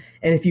else, and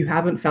if you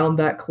haven't found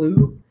that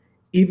clue,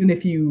 even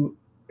if you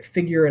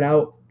figure it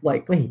out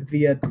like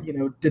via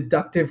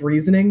deductive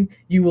reasoning,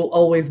 you will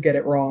always get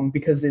it wrong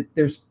because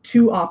there's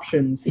 2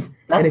 options,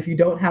 and if you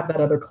don't have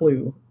that other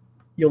clue,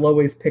 you'll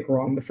always pick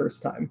wrong the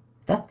first time.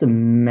 That's the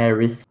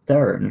Mary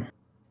Stern.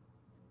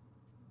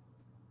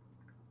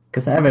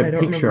 Because I have a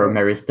picture of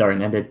Mary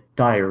Stern and a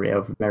diary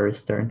of Mary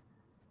Stern.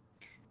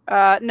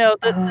 No,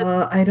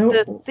 I don't.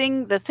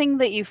 The thing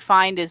that you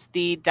find is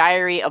the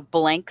diary of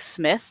Blank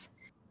Smith,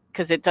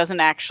 because it doesn't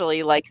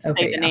actually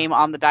say the name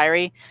on the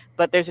diary,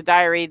 but there's a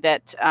diary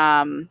that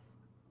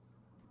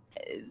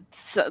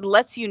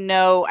lets you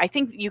know. I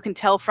think you can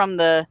tell from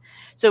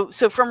so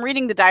from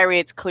reading the diary,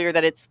 it's clear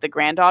that it's the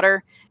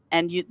granddaughter,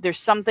 and there's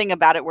something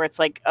about it where it's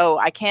like, oh,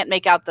 I can't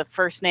make out the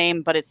first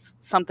name, but it's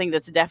something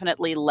that's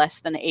definitely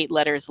less than 8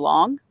 letters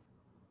long.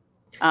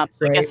 So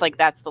I guess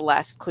that's the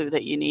last clue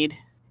that you need.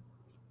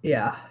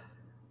 Yeah.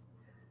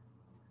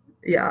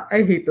 Yeah,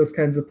 I hate those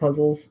kinds of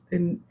puzzles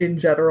in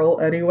general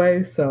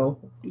anyway, so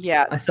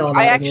yeah, I saw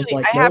that and was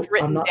like, nope,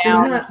 I'm not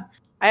doing that.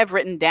 I have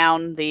written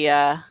down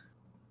the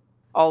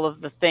all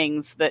of the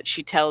things that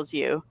she tells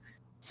you.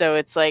 So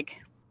it's like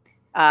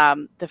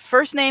the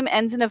first name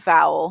ends in a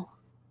vowel.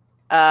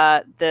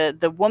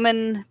 The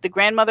woman, the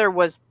grandmother,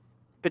 was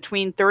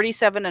between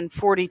 37 and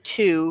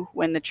 42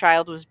 when the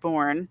child was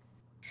born.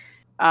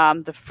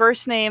 The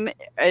first name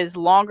is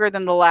longer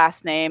than the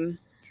last name.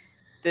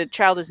 The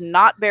child is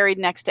not buried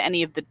next to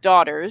any of the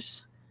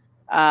daughters.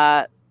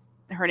 Her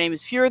name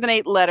is fewer than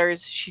 8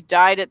 letters. She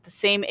died at the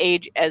same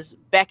age as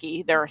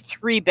Becky. There are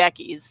 3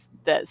 Beckys,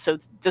 so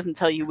it doesn't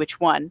tell you which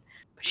one.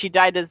 But she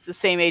died at the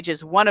same age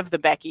as one of the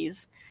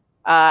Beckys.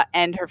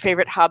 And her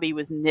favorite hobby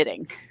was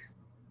knitting.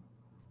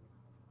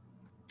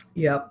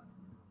 Yep.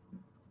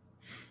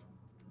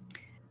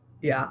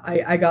 Yeah,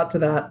 I got to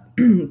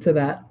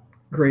that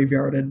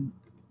graveyard and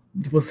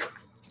was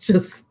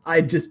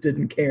I just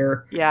didn't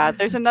care. Yeah,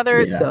 there's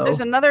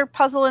another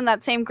puzzle in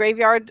that same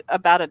graveyard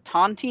about a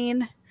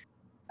tontine,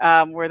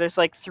 where there's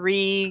like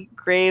 3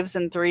 graves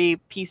and 3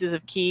 pieces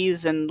of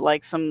keys and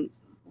like some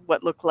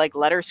what look like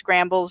letter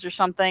scrambles or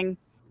something.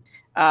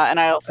 And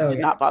I also did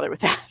not bother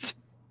with that.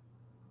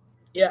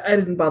 Yeah, I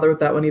didn't bother with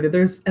that one either.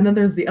 There's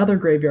the other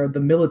graveyard,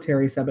 the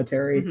military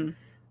cemetery,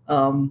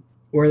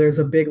 where there's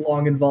a big,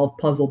 long, involved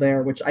puzzle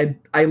there, which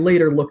I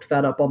later looked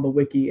that up on the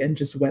wiki and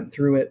just went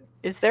through it.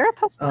 Is there a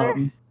puzzle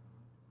there?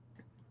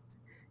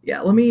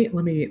 Yeah, let me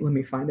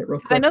find it real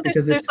quick. I know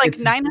there's like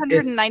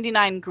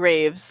 999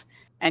 graves,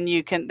 and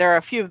there are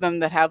a few of them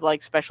that have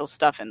like special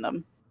stuff in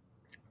them.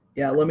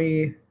 Yeah, let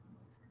me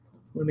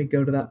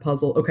go to that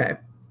puzzle. Okay,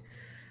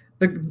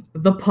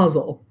 the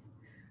puzzle.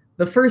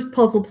 The first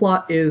puzzle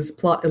plot is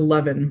plot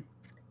 11.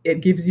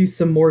 It gives you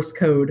some Morse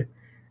code,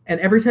 and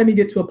every time you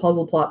get to a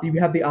puzzle plot, you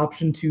have the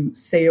option to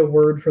say a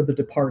word for the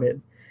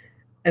departed.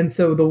 And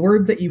so the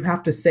word that you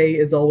have to say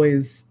is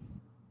always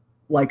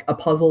like a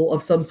puzzle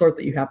of some sort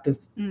that you have to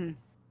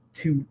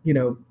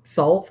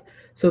solve.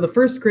 So the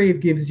first grave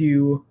gives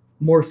you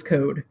Morse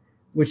code,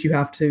 which you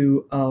have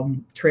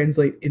to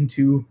translate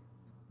into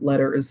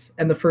letters,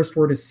 and the first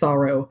word is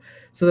sorrow.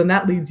 So then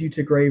that leads you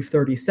to grave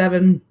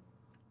 37,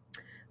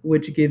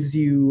 which gives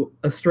you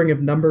a string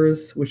of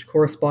numbers which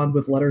correspond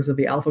with letters of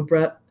the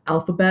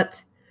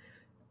alphabet,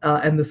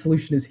 and the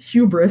solution is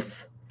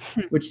hubris,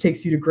 which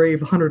takes you to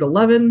grave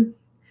 111.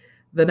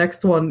 The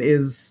next one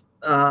is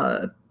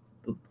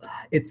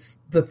it's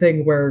the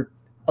thing where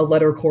a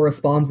letter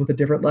corresponds with a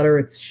different letter.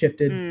 It's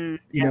shifted, in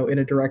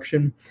a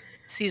direction.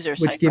 Caesar,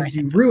 which gives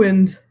you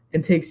ruined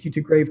and takes you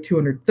to grave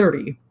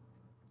 230.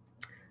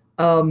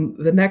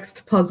 The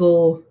next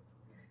puzzle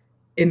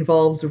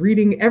involves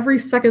reading every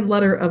second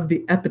letter of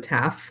the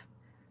epitaph,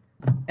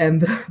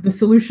 and the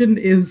solution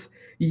is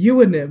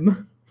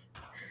euonym,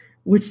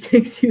 which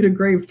takes you to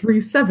grave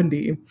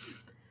 370.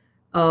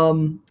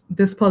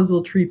 This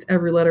puzzle treats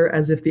every letter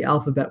as if the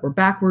alphabet were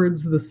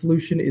backwards. The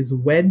solution is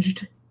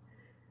wedged,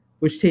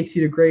 which takes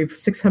you to grave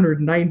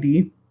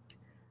 690,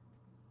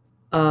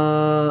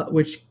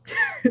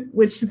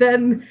 which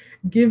then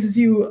gives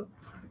you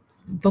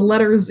the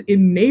letters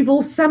in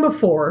naval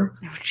semaphore.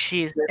 Oh,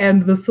 Jesus.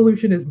 And the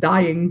solution is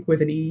dying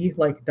with an E,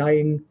 like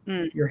dyeing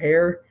your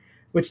hair,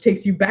 which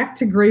takes you back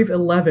to grave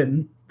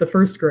 11, the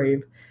first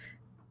grave.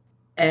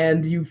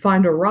 And you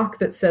find a rock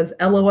that says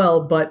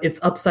LOL, but it's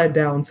upside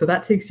down. So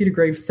that takes you to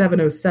grave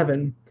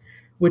 707,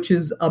 which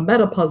is a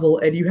meta puzzle,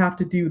 and you have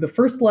to do the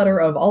first letter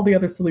of all the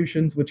other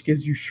solutions, which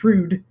gives you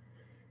shrewd,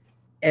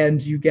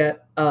 and you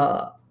get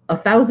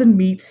 1,000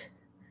 meat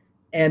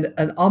and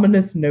an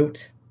ominous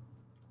note.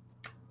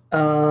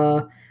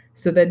 So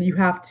then you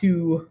have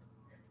to,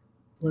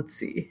 let's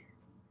see,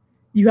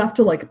 you have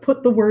to like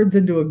put the words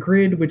into a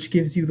grid, which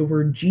gives you the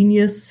word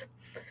genius,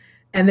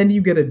 and then you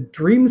get a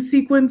dream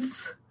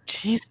sequence,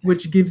 Jesus.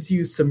 which gives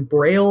you some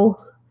braille.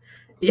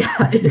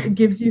 Yeah, it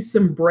gives you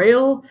some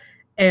braille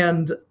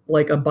and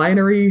like a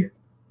binary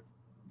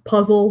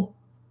puzzle,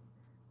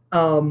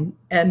 and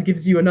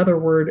gives you another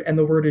word, and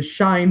the word is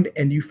shined,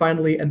 and you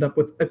finally end up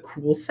with a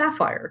cool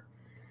sapphire.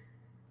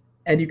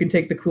 And you can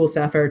take the cool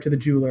sapphire to the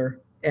jeweler,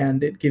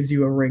 and it gives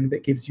you a ring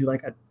that gives you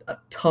like a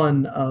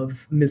ton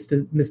of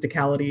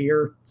mysticality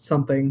or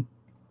something.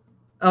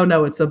 Oh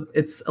no, it's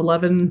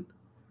 11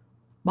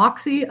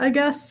 moxie, I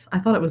guess. I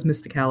thought it was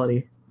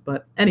mysticality,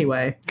 but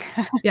anyway,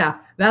 yeah,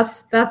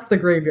 that's the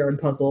graveyard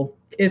puzzle.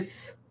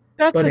 It's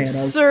That's bananas.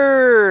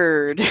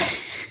 Absurd.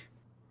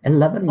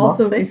 11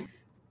 Also, moxie?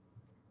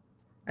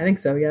 I think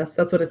so. Yes,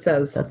 that's what it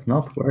says. That's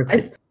not worth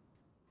it.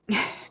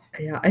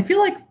 Yeah, I feel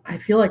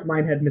like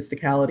mine had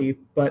mysticality,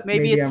 but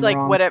Maybe it's I'm like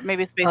wrong. whatever.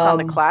 Maybe it's based on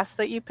the Um, class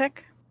that you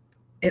pick.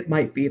 It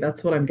might be.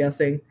 That's what I'm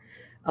guessing.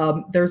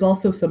 There's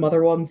also some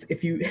other ones.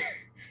 If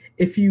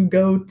you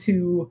go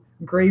to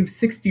grave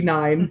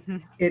 69,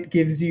 Mhm. it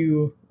gives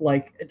you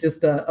like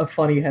just a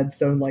funny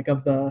headstone, like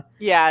of the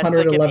Yeah, it's like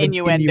an 111th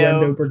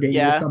innuendo. Brigade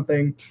Yeah. or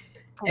something.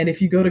 And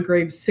if you go to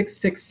grave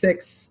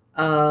 666,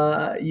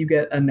 you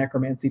get a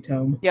necromancy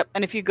tome. Yep.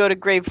 And if you go to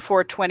grave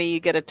 420, you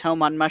get a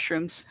tome on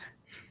mushrooms.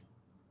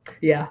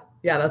 Yeah,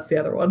 that's the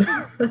other one.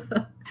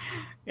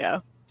 Yeah.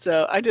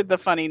 So I did the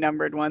funny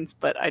numbered ones,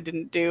 but I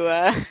didn't do.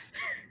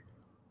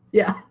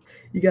 Yeah,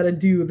 you got to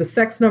do the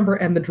sex number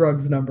and the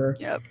drugs number.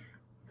 Yep.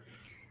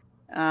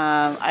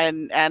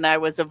 And I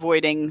was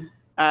avoiding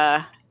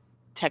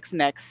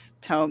Tex-Nex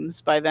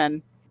tomes by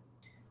then.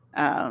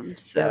 Yeah,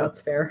 So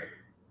that's fair.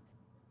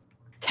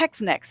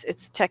 Tex-Nex,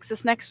 it's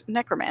Texas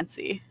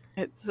necromancy.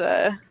 It's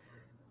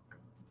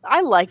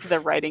I like the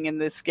writing in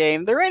this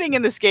game. The writing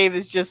in this game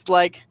is just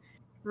like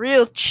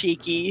real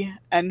cheeky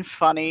and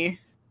funny.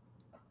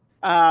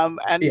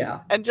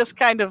 And just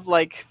kind of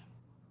like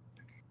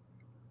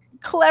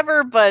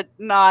clever, but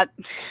not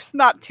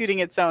tooting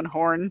its own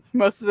horn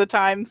most of the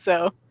time.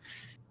 So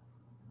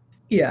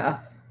Yeah.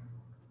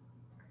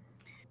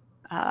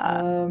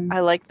 I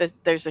like that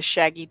there's a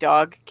shaggy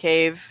dog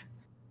cave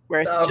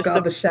where it's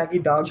the shaggy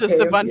dog just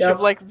cave. a bunch Yep. of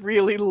like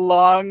really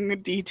long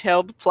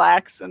detailed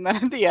plaques, and then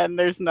at the end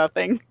there's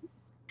nothing.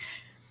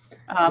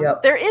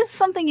 Yep. There is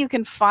something you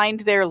can find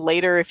there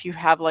later if you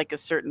have like a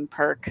certain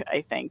perk, I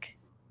think.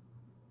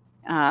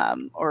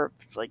 Or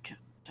it's like,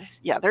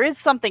 yeah, there is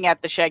something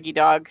at the shaggy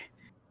dog,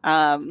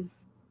 but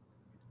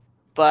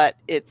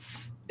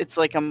it's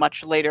like a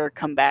much later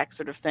comeback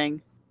sort of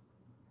thing.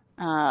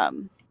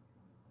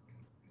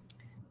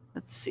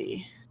 Let's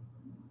see.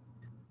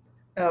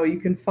 Oh, you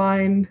can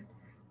find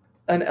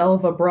an El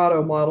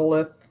Vibrato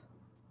monolith.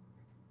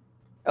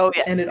 Oh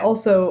yes, And it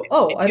also.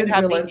 Oh, I didn't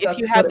realize if that's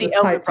you have what it the was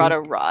El tied to. Vibrato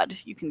rod,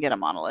 you can get a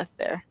monolith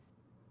there.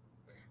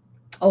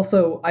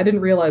 Also, I didn't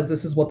realize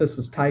this is what this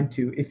was tied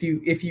to. If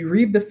you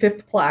read the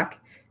 5th plaque,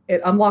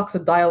 it unlocks a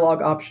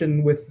dialogue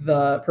option with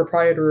the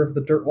proprietor of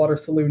the Dirtwater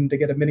Saloon to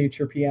get a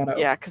miniature piano.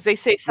 Yeah, because they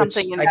say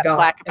something which in I that got,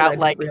 plaque and I about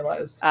didn't like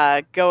realize.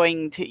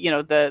 going to,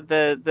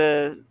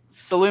 the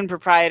saloon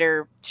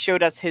proprietor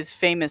showed us his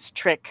famous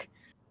trick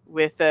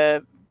with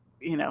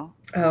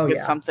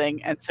with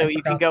something, and so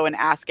you can go and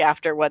ask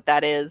after what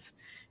that is.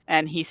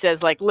 And he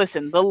says, like,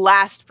 listen, the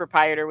last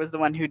proprietor was the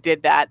one who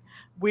did that.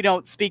 We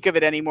don't speak of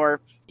it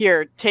anymore.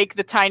 Here, take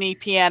the tiny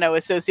piano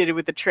associated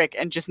with the trick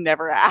and just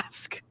never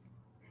ask.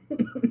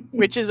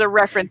 Which is a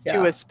reference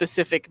to a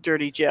specific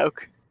dirty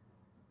joke.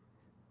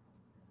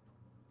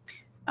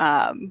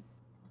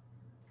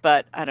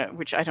 But I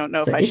don't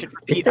know if I should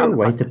repeat. Is there a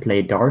way to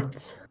play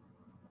darts?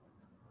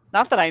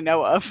 Not that I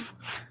know of.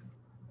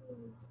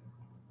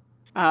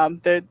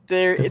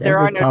 There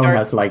are no town darts.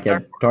 has like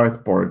a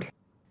dartboard.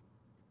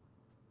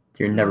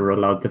 You're never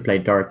allowed to play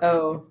darts.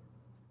 Oh.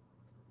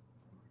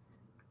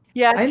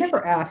 Yeah, I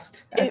never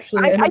asked.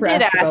 Actually, I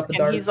did asked ask, about the and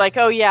darts. he's like,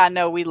 "Oh yeah,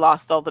 no, we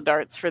lost all the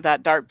darts for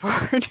that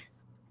dartboard."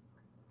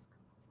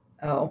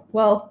 Oh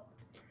well,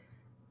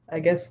 I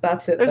guess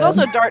that's it. There's then.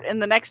 also a dart in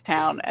the next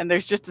town, and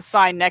there's just a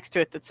sign next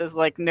to it that says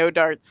like "No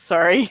darts,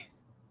 sorry."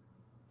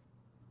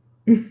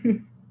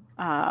 In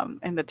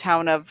the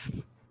town of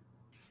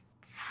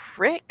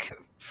Frick.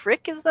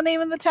 Frick is the name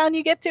of the town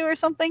you get to, or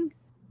something. Is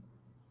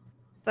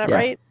that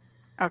right?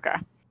 Okay.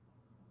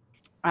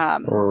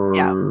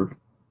 Or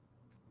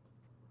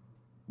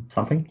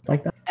something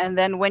like that. And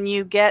then when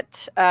you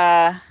get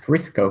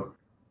Frisco.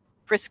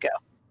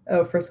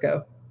 Oh,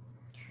 Frisco.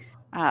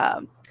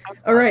 All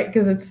right,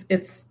 because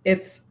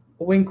it's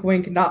wink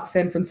wink, not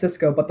San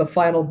Francisco, but the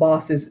final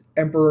boss is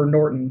Emperor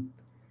Norton,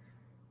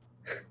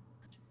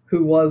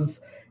 who was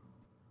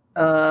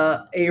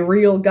a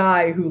real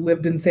guy who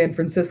lived in San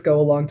Francisco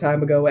a long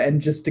time ago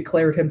and just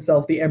declared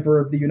himself the Emperor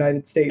of the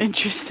United States.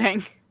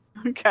 Interesting.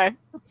 Okay.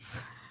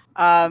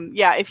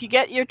 Yeah, if you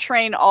get your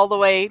train all the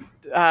way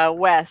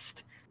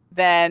west,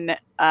 then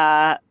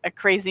a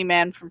crazy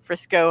man from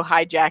Frisco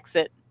hijacks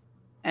it,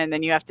 and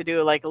then you have to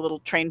do like a little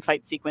train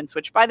fight sequence,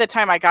 which by the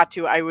time I got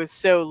to, I was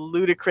so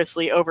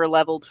ludicrously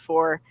over-leveled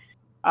for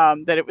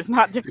that it was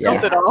not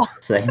difficult at all.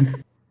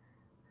 Same.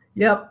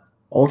 Yep.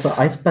 Also,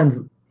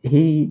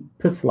 he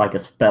puts like a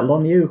spell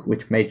on you,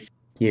 which makes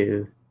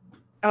you...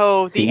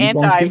 Oh, the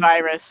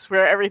antivirus,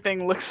 where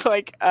everything looks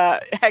like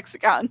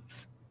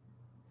hexagons.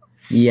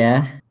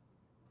 Yeah.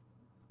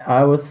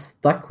 I was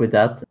stuck with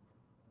that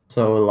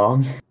so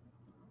long.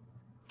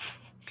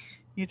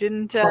 You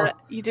didn't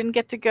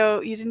get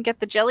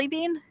the jelly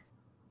bean?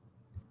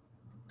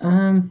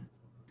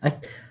 I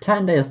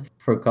kinda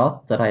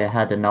forgot that I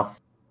had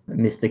enough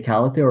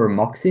mysticality or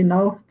moxie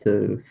now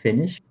to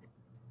finish.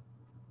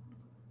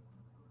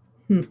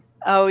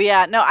 Oh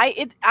yeah, no,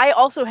 I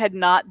also had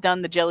not done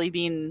the jelly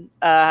bean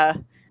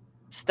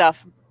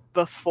stuff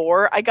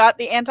before I got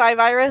the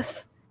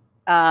antivirus,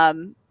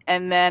 and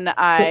then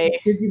So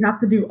did you have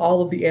to do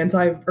all of the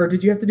or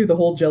did you have to do the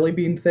whole jelly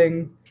bean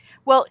thing?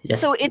 Well, yes.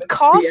 So it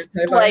costs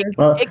like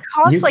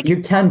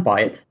you can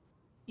buy it.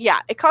 Yeah,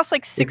 it costs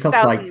like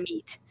 6,000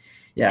 meat.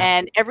 Yeah,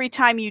 and every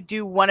time you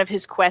do one of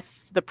his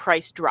quests, the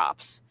price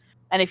drops,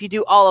 and if you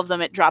do all of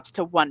them, it drops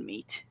to 1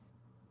 meat.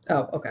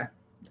 Oh, okay.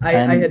 I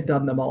had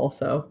done them all,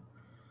 so.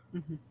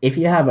 If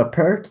you have a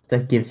perk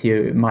that gives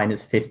you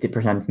minus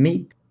 50%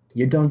 meat,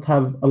 you don't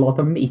have a lot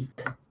of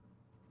meat.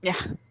 Yeah.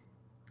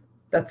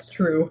 That's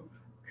true.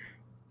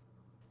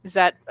 Is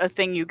that a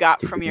thing you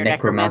got from your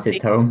necromancy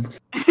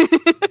tomes?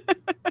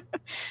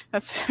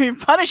 That's your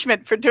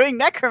punishment for doing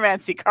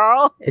necromancy,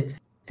 Carl. It's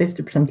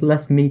 50%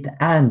 less meat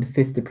and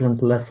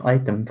 50% less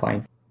item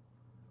find.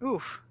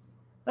 Oof.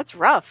 That's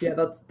rough.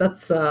 Yeah,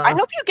 that's I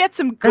hope you get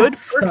some good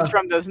perks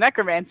from those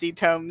necromancy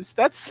tomes.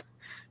 That's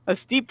a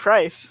steep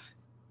price.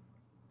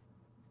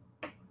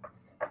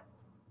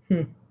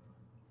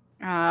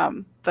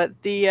 But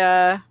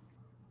I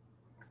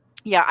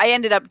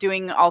ended up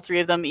doing all 3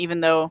 of them,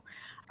 even though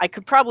I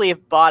could probably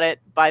have bought it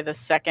by the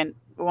second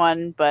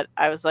one, but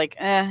I was like,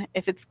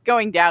 if it's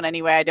going down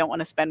anyway, I don't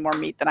want to spend more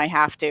meat than I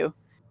have to.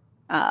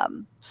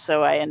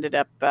 So I ended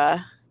up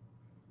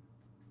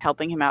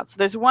helping him out. So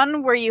there's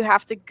one where you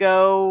have to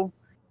go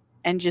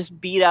and just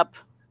beat up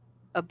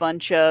a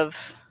bunch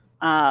of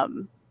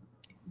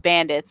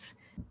bandits.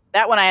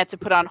 That one I had to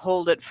put on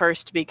hold at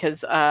first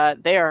because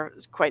they are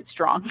quite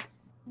strong.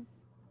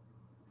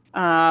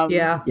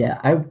 Yeah,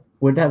 I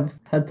would have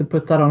had to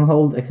put that on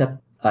hold,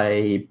 except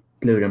I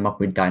blew them up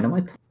with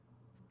dynamite.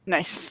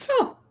 Nice.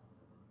 Oh.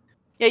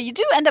 Yeah, you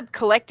do end up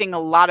collecting a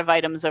lot of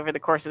items over the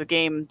course of the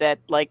game that,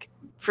 like,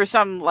 for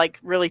some, like,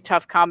 really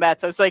tough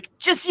combats, I was like,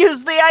 just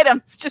use the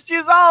items! Just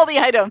use all the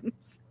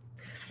items!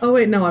 Oh,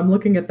 wait, no, I'm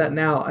looking at that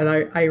now, and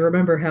I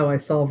remember how I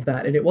solved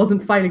that, and it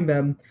wasn't fighting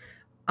them.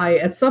 I,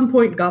 at some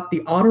point, got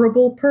the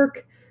honorable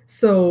perk,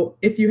 so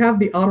if you have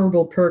the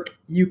honorable perk,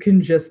 you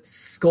can just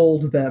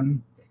scold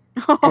them,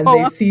 and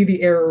they see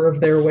the error of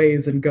their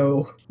ways and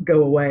go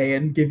away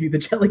and give you the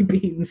jelly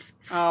beans.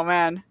 Oh,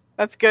 man.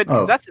 That's good,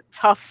 because that's a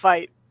tough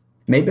fight.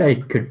 Maybe I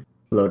could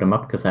blow them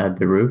up because I had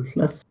the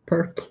Ruthless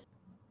perk.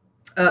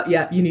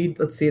 Yeah, you need,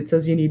 let's see, it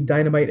says you need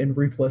Dynamite and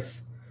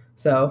Ruthless,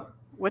 so...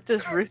 What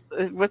does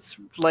what's,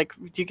 like,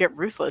 do you get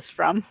Ruthless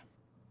from?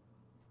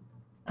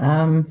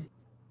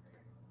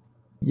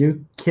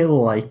 You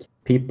kill, like,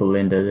 people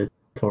in the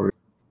tutorial.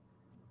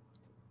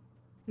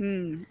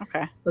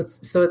 Okay.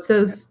 So it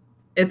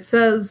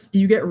says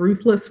you get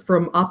Ruthless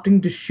from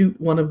opting to shoot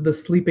one of the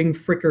sleeping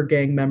Fricker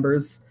gang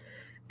members,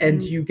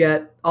 and you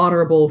get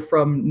Honorable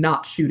from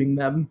not shooting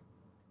them.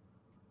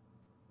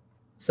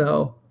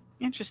 So...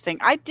 Interesting.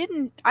 I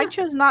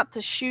chose not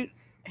to shoot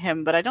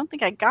him, but I don't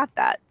think I got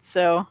that,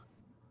 so...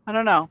 I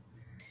don't know.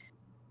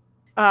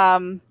 At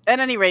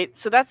any rate,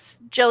 so that's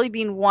Jelly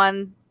Bean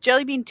 1.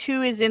 Jelly Bean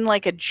 2 is in,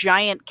 like, a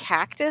giant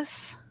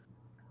cactus,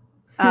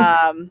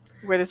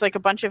 where there's, like, a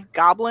bunch of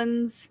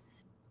goblins,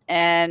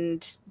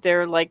 and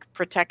they're, like,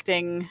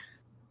 protecting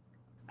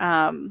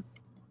the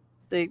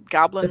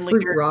goblin leader.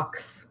 The fruit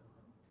rocks.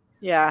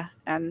 Yeah,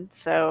 and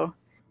so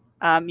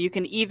you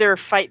can either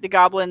fight the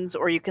goblins,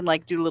 or you can,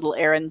 like, do little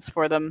errands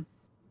for them.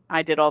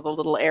 I did all the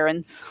little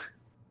errands.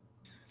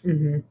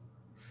 Mm-hmm.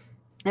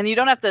 And you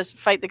don't have to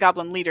fight the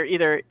goblin leader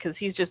either, because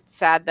he's just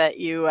sad that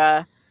you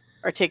are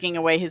taking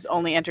away his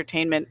only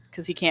entertainment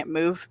because he can't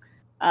move.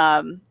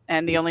 And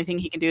the only thing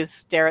he can do is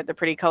stare at the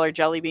pretty colored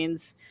jelly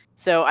beans.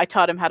 So I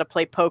taught him how to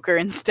play poker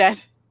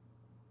instead.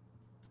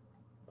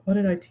 What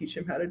did I teach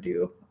him how to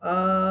do?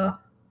 I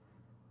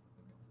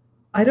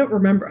don't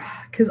remember,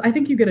 because I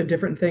think you get a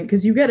different thing,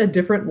 because you get a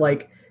different,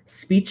 like,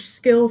 speech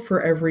skill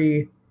for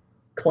every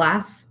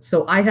class.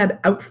 So I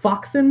had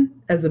Outfoxen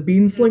as a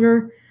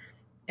beanslinger,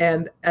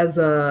 and as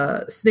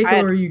a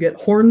Snakeler, you get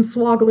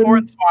Hornswogglin.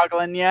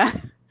 Hornswogglin, yeah.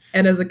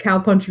 And as a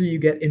Cowpuncher, you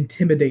get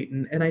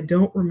Intimidatin'. And I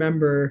don't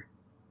remember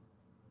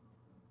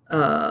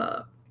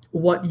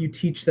what you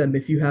teach them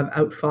if you have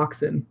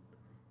Outfoxen.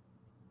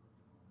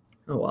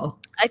 Oh, well.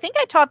 I think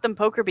I taught them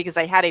poker because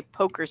I had a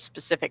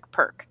poker-specific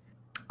perk.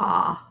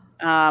 Ah.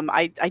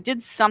 I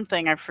did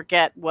something, I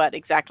forget what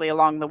exactly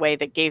along the way,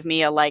 that gave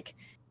me a like,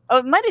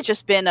 it might have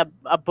just been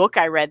a book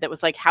I read that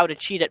was like how to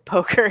cheat at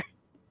poker.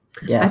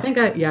 Yeah. I think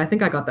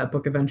I got that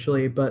book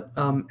eventually, but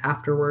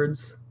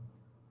afterwards.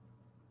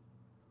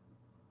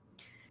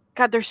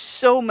 God, there's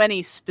so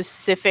many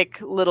specific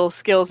little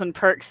skills and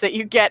perks that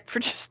you get for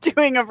just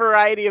doing a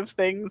variety of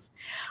things.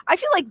 I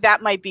feel like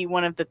that might be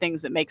one of the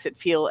things that makes it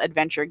feel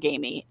adventure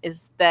gamey,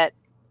 is that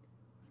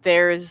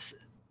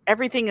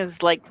everything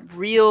is like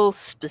real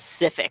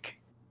specific.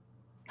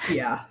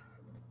 Yeah.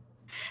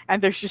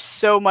 And there's just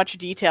so much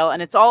detail,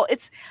 and I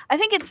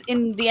think it's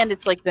in the end,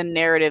 it's like the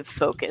narrative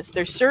focus.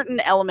 There's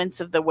certain elements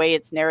of the way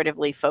it's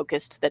narratively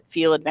focused that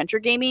feel adventure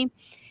gamey,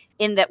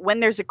 in that when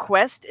there's a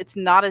quest, it's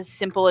not as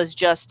simple as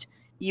just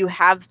you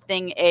have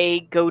thing A,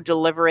 go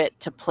deliver it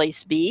to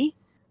place B.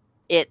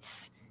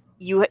 It's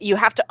you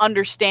have to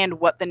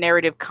understand what the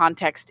narrative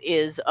context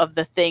is of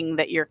the thing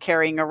that you're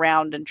carrying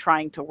around and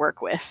trying to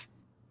work with.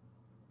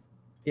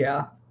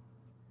 Yeah.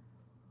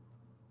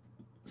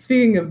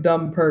 Speaking of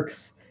dumb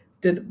perks,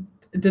 did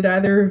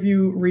either of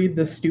you read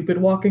the Stupid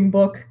Walking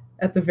book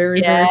at the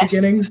very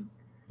beginning?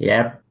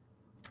 Yep.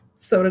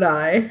 So did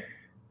I.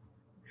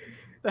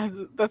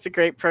 That's a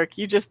great perk.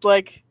 You just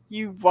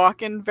you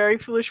walk in very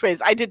foolish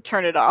ways. I did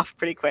turn it off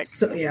pretty quick.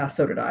 So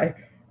did I.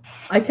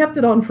 I kept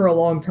it on for a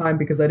long time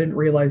because I didn't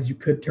realize you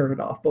could turn it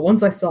off. But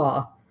once I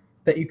saw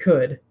that you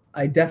could,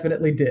 I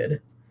definitely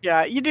did.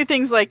 Yeah, you do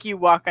things like you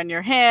walk on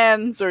your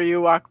hands, or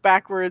you walk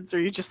backwards, or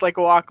you just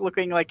walk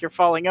looking like you're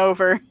falling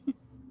over.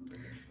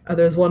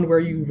 There's one where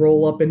you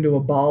roll up into a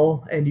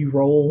ball and you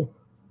roll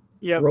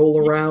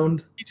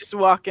around. You just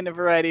walk in a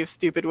variety of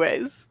stupid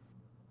ways.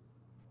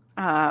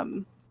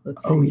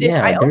 Let's see.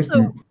 Yeah,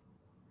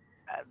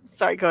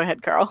 sorry, go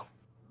ahead, Carl.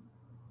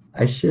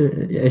 I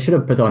should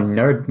have put on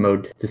nerd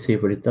mode to see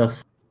what it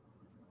does.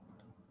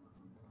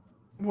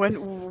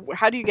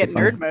 How do you get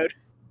nerd mode?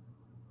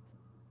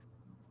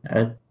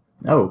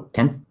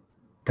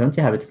 Don't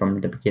you have it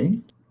from the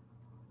beginning?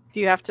 Do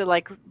you have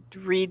to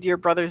read your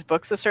brother's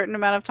books a certain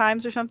amount of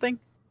times or something?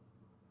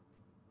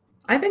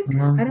 I think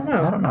I don't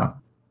know. I don't know.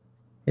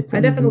 I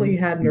definitely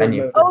had nerd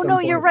mode. Oh no,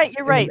 you're right.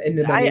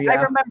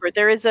 I remember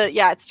there is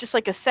it's just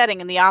like a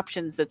setting in the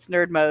options that's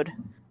nerd mode.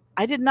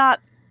 I did not.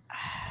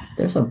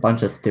 There's a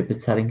bunch of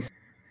stupid settings.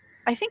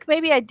 I think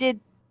maybe I did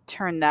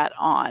turn that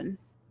on.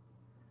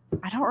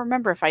 I don't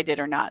remember if I did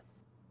or not.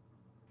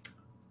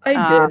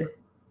 I did.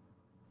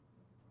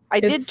 I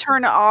did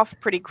turn off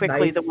pretty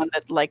quickly the one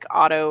that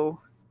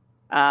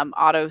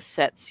auto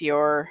sets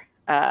your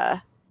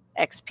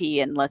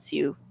XP and lets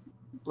you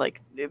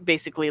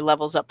basically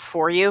levels up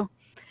for you.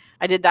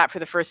 I did that for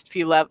the first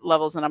few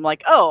levels, and I'm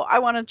like, oh, I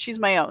want to choose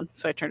my own,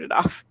 so I turned it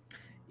off.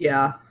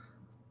 Yeah.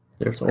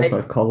 There's also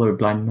a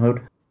colorblind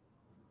mode.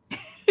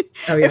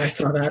 Oh yeah, I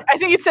saw that. I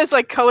think it says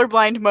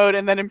colorblind mode,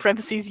 and then in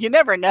parentheses, you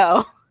never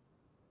know.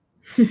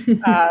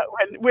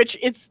 Which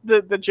it's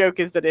the joke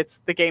is that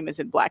the game is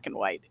in black and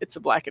white. It's a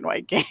black and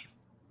white game.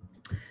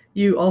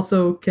 You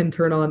also can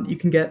turn on. You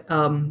can get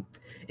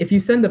if you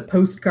send a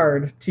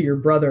postcard to your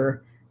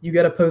brother, you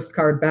get a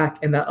postcard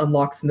back, and that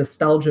unlocks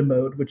nostalgia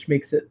mode, which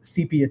makes it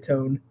sepia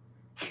tone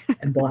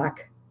and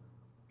black.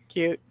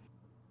 Cute.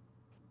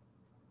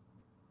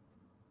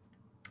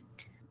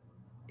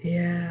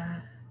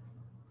 Yeah.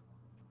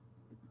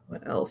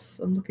 What else?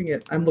 I'm looking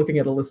at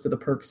a list of the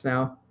perks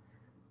now.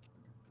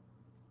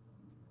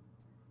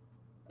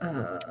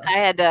 I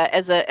had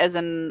as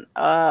an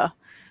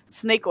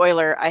snake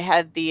oiler, I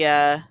had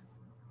the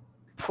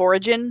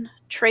foraging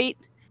trait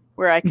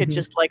where I could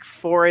just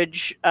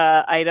forage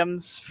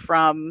items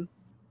from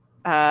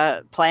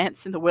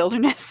plants in the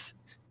wilderness.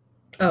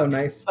 Oh,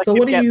 nice. So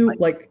what do you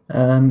like?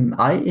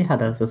 I had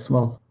that as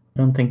well. I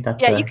don't think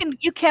that's. Yeah,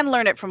 you can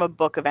learn it from a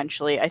book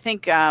eventually. I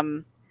think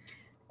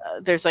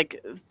there's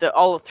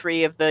all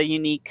three of the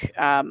unique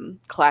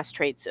class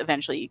traits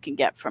eventually you can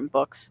get from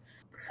books.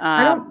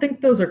 I don't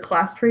think those are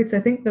class traits. I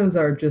think those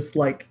are just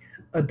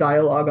a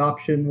dialogue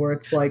option where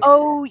it's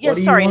oh yeah, what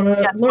do sorry, you want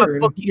to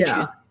learn? What book you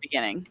choose at the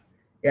beginning.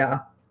 Yeah,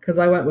 because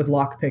I went with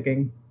lock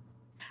picking.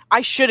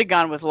 I should have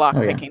gone with lock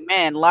picking.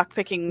 Man, lock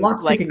picking is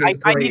great.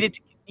 I needed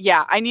to.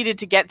 Yeah, I needed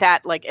to get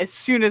that as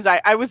soon as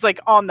I was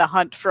on the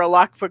hunt for a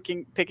lock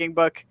picking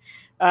book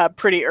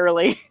pretty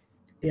early.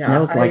 Yeah, that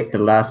was the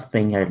last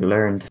thing I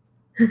learned.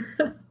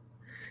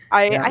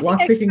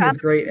 Lock picking is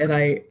great, and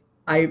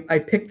I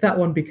picked that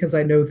one because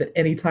I know that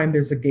anytime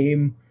there's a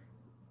game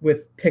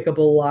with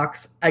pickable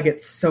locks, I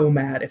get so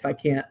mad if I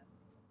can't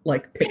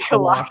pick the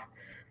lock.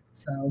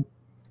 So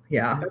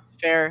yeah, that's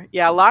fair.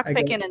 Yeah, lock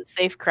picking and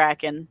safe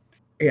cracking.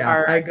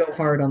 Yeah, I go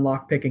hard on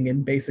lock picking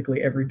in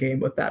basically every game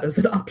with that as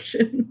an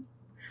option.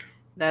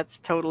 That's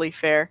totally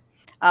fair.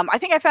 I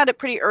think I found it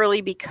pretty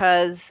early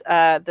because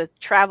the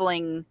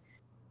traveling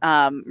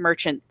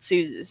merchant,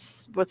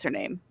 what's her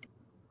name?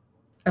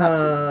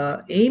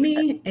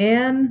 Amy,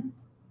 Anne.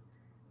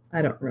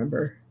 I don't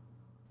remember.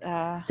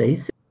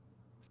 Daisy.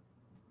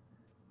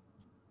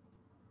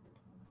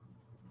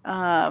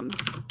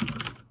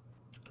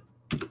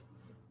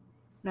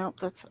 Nope,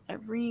 that's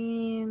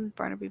Irene,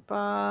 Barnaby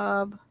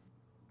Bob.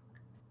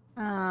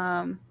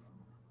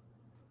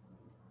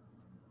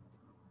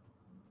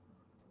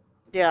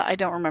 Yeah, I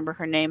don't remember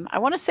her name. I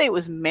want to say it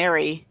was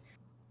Mary,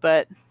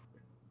 but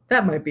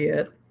that might be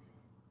it.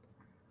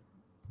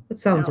 That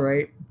sounds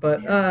right,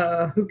 but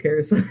who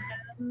cares?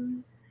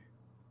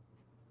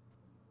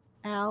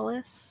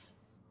 Alice?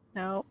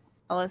 No,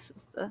 Alice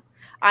is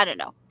I don't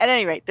know. At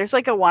any rate, there's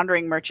like a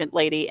wandering merchant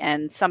lady,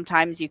 and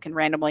sometimes you can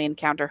randomly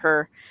encounter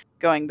her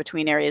going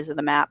between areas of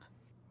the map.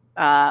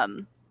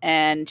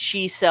 And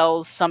she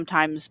sells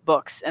sometimes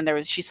books, and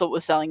she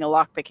was selling a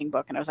lockpicking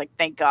book, and I was like,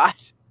 thank God.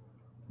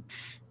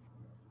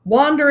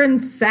 Wanderin'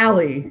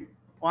 Sally.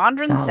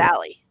 Wanderin'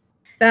 Sally.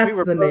 That's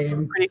the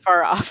name. Pretty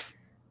far off.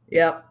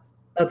 Yep,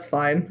 that's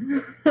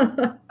fine.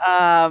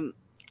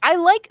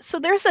 So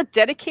there's a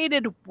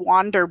dedicated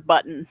wander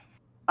button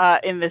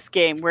in this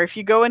game where if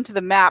you go into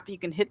the map, you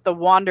can hit the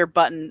wander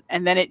button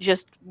and then it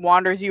just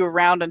wanders you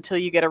around until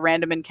you get a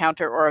random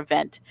encounter or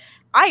event.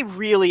 I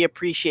really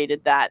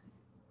appreciated that.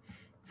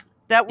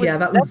 That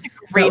was a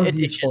great addition.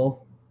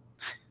 Useful.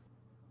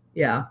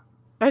 Yeah.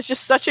 That's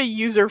just such a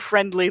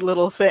user-friendly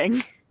little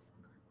thing.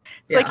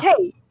 It's like,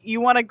 hey, you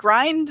want to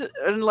grind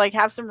and like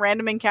have some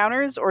random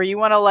encounters, or you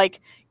want to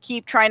like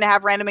keep trying to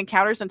have random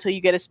encounters until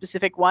you get a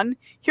specific one?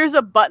 Here's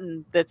a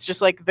button that's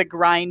just like the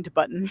grind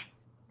button.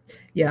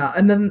 Yeah,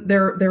 and then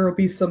there will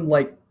be some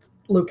like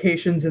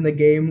locations in the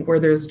game where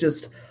there's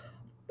just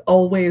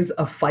always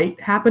a fight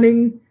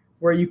happening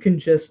where you can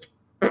just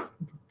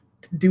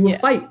do a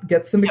fight,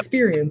 get some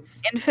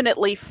experience.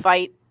 Infinitely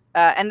fight,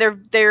 and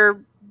they're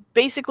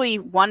basically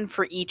one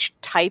for each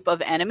type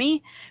of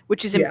enemy,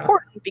 which is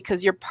important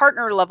because your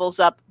partner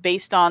levels up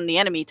based on the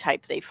enemy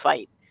type they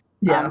fight.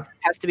 Yeah. It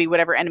has to be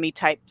whatever enemy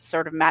type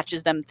sort of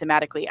matches them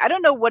thematically. I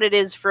don't know what it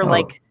is for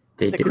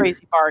the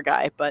crazy bar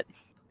guy, but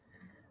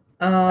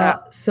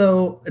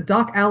so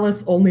Doc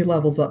Alice only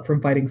levels up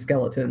from fighting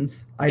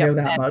skeletons. I know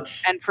that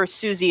much. And for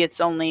Susie,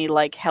 it's only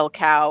like Hell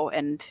Cow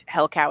and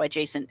Hell Cow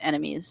adjacent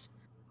enemies.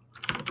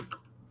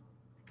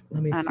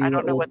 Let me see. I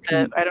don't know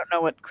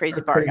what crazy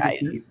bar guy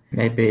is.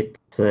 Maybe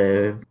it's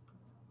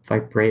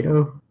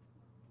Vibrato.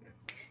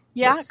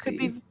 Yeah,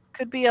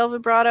 could be El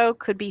Vibrato,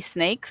 could be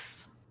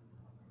Snakes.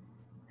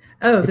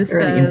 Oh, this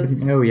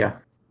says. Oh yeah.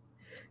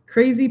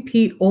 Crazy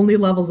Pete only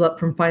levels up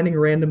from finding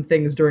random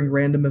things during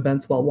random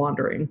events while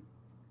wandering.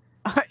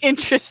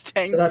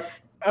 Interesting. So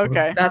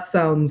okay. That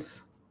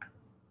sounds.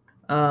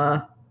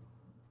 That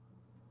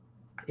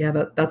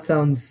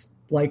sounds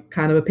like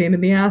kind of a pain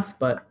in the ass,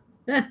 but.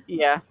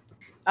 Yeah.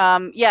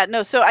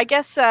 So I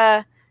guess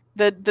the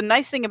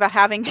nice thing about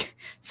having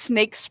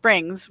Snake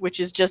Springs, which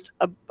is just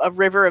a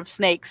river of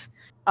snakes,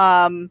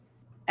 and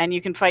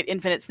you can fight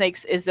infinite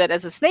snakes, is that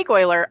as a snake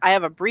oiler, I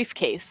have a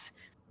briefcase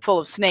full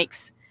of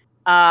snakes.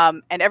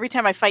 And every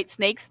time I fight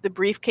snakes, the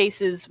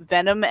briefcase's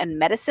venom and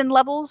medicine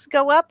levels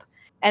go up.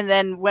 And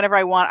then whenever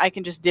I want, I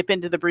can just dip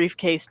into the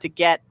briefcase to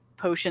get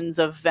potions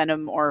of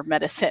venom or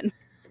medicine.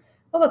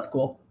 Oh, that's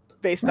cool.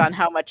 Based on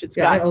how much it's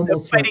got. So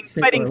fighting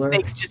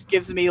snakes just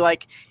gives me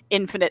like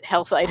infinite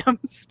health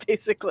items,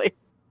 basically.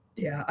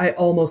 Yeah, I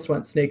almost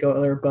went Snake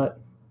Oiler, but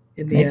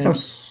in the end, are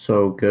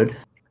so good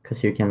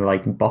because you can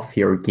like buff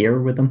your gear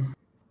with them.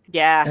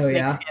 Yeah,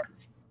 skins.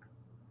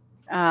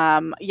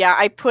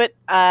 I put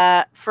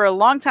for a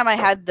long time I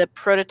had the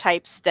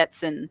prototype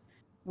Stetson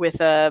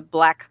with a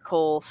black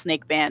coal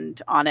snake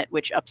band on it,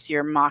 which ups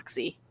your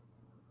moxie.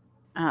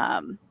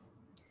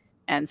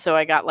 And so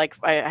I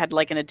had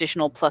like an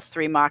additional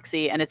 +3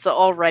 moxie, and it's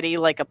already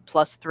like a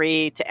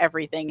 +3 to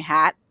everything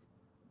hat.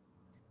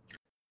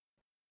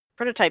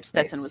 Prototype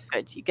Stetson was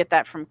good. You get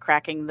that from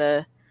cracking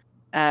the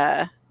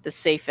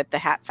safe at the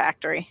hat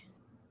factory.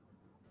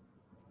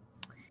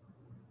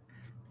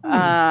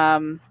 Yeah,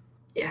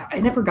 I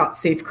never got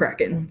Safe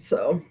Kraken,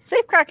 so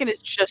Safe Kraken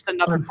is just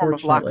another form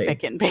of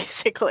lockpicking,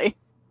 basically.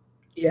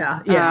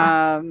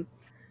 Yeah.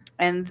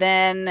 And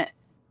then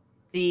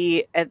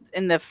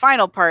in the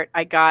final part,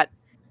 I got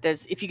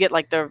if you get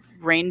like the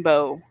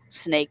rainbow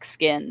snake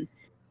skin,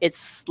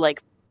 it's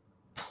like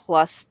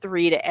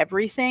 +3 to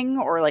everything,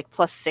 or like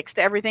 +6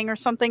 to everything, or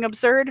something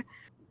absurd.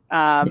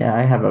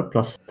 I have a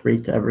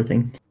 +3 to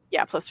everything.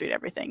 Yeah, +3 to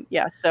everything.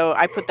 Yeah, so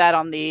I put that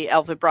on the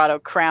El Vibrato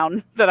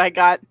crown that I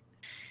got.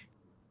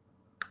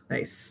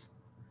 Nice.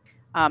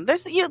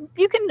 There's you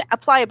can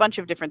apply a bunch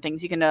of different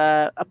things. You can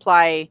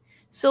apply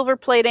silver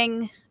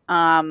plating.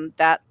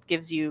 That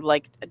gives you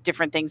like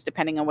different things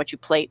depending on what you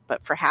plate.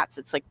 But for hats,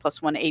 it's like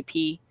 +1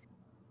 AP.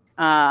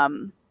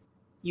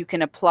 You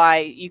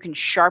can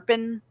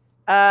sharpen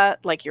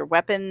like your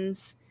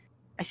weapons.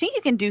 I think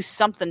you can do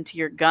something to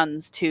your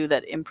guns too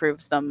that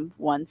improves them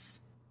once.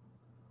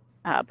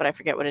 But I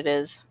forget what it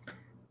is.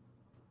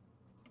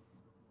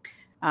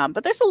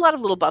 But there's a lot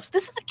of little buffs.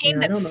 This is a game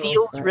that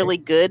feels really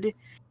good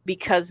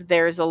because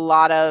there's a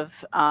lot of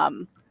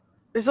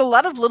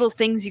little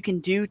things you can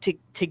do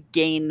to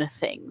gain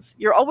things.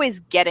 You're always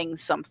getting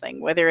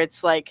something, whether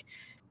it's like,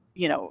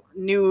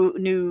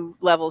 new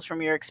levels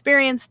from your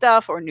experience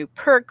stuff, or new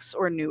perks,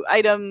 or new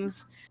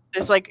items.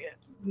 There's like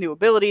new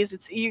abilities.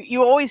 It's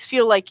you always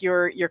feel like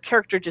your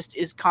character just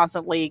is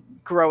constantly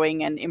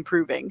growing and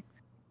improving.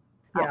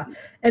 Yeah,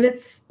 and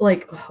it's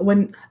like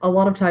when a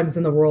lot of times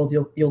in the world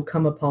you'll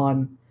come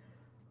upon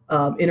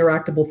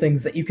interactable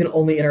things that you can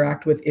only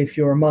interact with if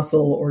your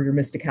muscle or your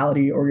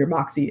mysticality or your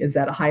moxie is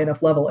at a high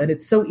enough level, and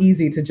it's so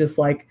easy to just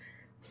like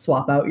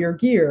swap out your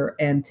gear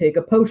and take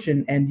a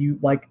potion, and you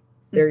like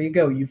there you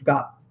go, you've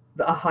got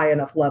a high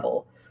enough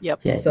level. Yep.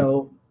 Yeah.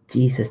 So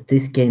Jesus,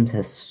 this game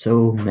has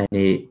so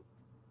many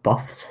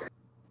buffs.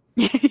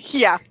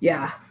 Yeah.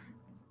 Yeah.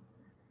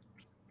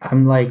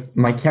 I'm like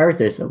my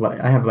characters.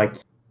 I have like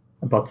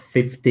about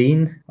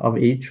 15 of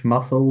each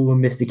muscle,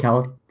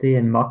 mysticality,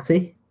 and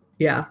moxie.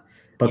 Yeah.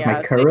 But Yeah,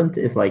 my current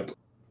is like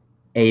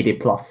 80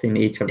 plus in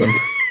each of them.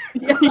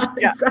 Yeah,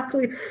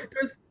 exactly.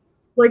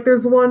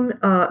 There's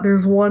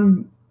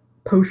one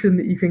potion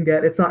that you can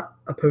get. It's not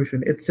a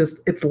potion.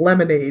 It's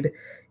lemonade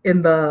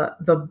in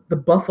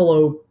the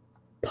buffalo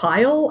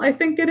pile, I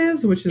think it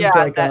is, which is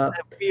like that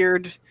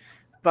weird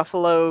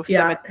buffalo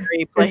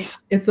cemetery place.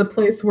 It's a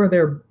place where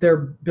they're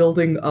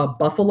building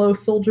buffalo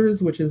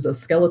soldiers, which is a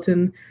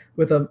skeleton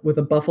with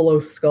a buffalo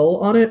skull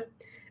on it.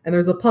 And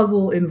there's a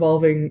puzzle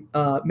involving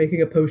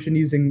making a potion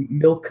using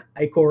milk,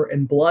 ichor,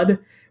 and blood.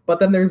 But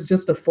then there's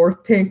just a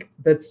fourth tank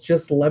that's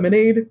just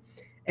lemonade.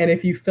 And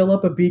if you fill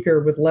up a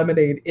beaker with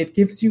lemonade, it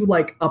gives you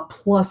like a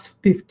plus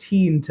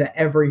 15 to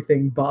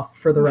everything buff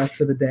for the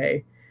rest of the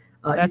day.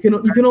 You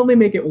can only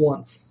make it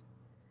once.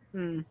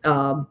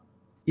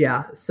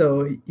 Yeah,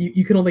 so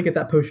you can only get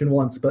that potion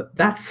once, but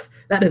that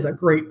is a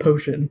great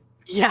potion.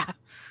 Yeah.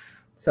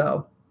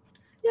 So,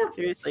 yeah.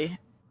 Seriously.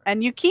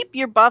 And you keep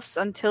your buffs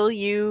until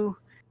you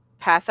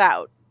pass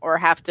out or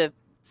have to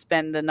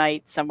spend the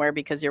night somewhere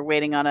because you're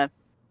waiting on a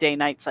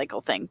day-night cycle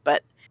thing,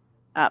 but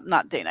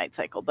not day-night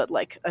cycle, but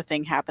like a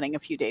thing happening a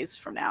few days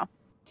from now.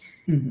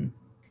 Mm-hmm.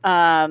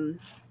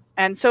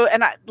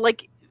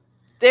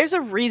 There's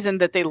a reason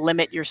that they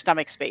limit your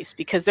stomach space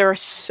because there are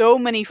so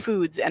many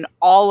foods and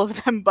all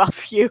of them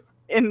buff you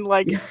in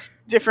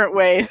different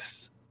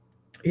ways.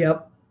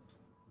 Yep.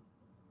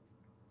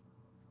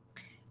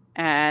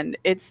 And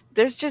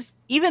there's just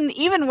even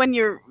when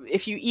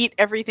if you eat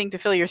everything to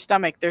fill your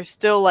stomach, there's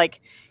still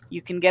like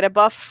you can get a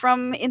buff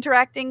from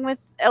interacting with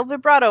El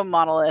Vibrato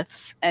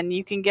monoliths, and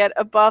you get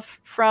a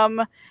buff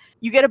from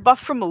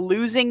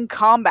losing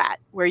combat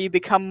where you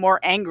become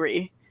more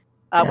angry,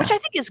 which I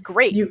think is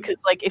great because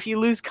like if you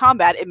lose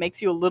combat, it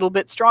makes you a little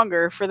bit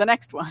stronger for the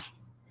next one.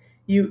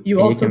 You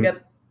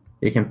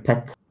can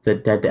pet the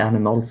dead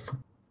animals.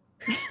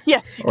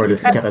 Yes, or the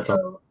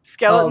skeleton.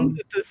 Skeletons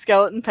at the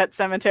skeleton pet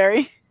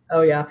cemetery.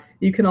 Oh yeah,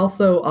 you can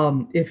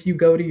also if you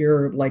go to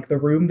your the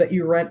room that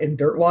you rent in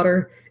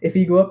Dirtwater, if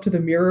you go up to the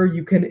mirror,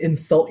 you can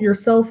insult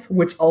yourself,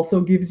 which also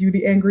gives you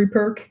the angry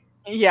perk.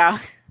 Yeah,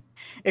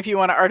 if you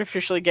want to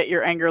artificially get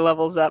your anger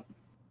levels up.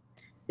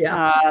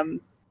 Yeah.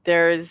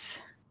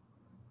 There's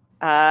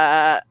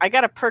I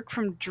got a perk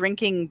from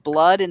drinking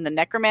blood in the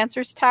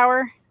Necromancer's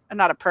Tower.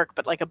 Not a perk,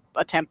 but like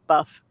a temp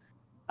buff.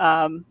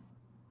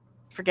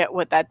 Forget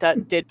what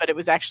that did, but it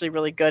was actually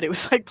really good. It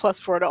was like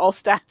 +4 to all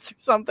stats or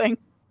something.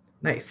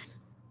 Nice.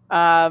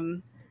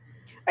 Oh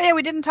yeah,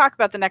 we didn't talk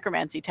about the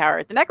Necromancy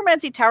Tower. The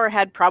Necromancy Tower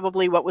had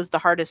probably what was the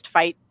hardest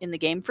fight in the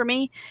game for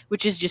me,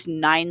 which is just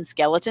 9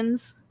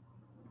 skeletons.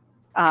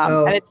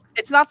 And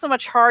it's not so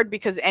much hard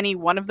because any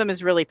one of them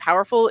is really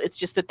powerful. It's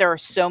just that there are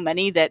so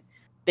many that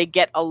they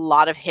get a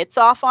lot of hits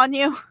off on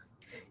you.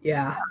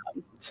 Yeah.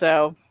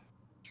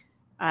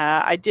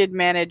 I did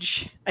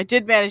manage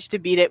to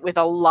beat it with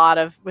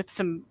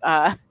some.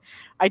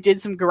 I did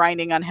some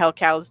grinding on Hell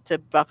Cows to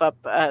buff up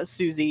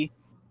Susie.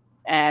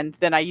 And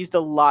then I used a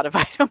lot of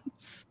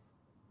items.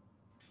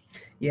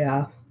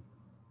 Yeah.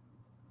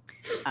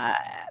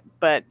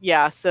 But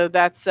yeah, so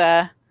that's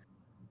an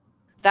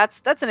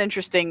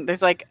interesting.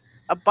 There's like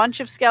a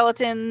bunch of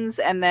skeletons,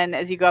 and then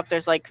as you go up,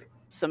 there's like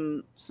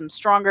some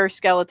stronger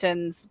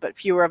skeletons, but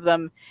fewer of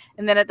them.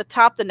 And then at the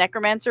top, the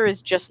Necromancer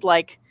is just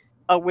like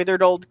a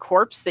withered old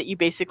corpse that you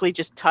basically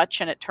just touch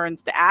and it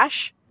turns to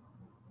ash.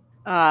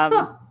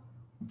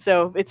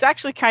 So it's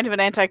actually kind of an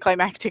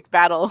anticlimactic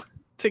battle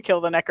to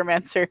kill the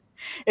Necromancer.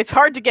 It's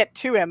hard to get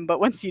to him, but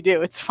once you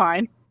do, it's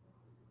fine.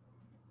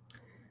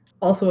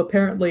 Also,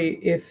 apparently,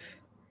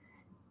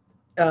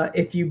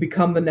 if you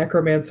become the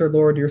Necromancer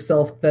Lord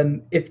yourself,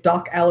 then if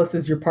Doc Alice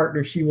is your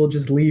partner, she will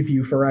just leave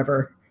you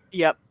forever.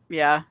 Yep,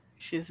 yeah.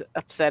 She's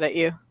upset at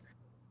you.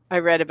 I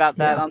read about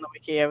that on the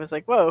wiki. I was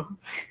like, whoa.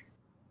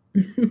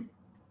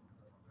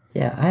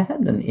 Yeah, I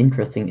had an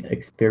interesting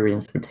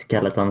experience with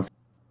skeletons.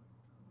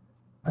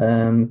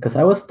 Because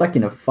I was stuck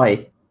in a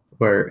fight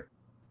where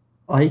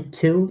I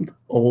killed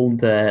all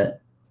the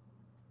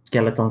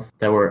skeletons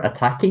that were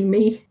attacking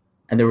me,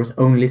 and there was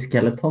only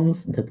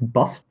skeletons that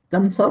buffed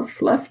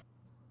themselves left.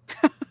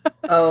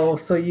 Oh,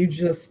 so you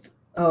just...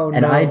 Oh,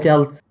 and no. I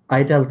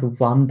dealt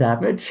 1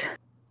 damage.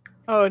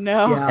 Oh,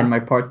 no. Yeah. And my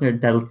partner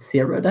dealt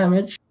 0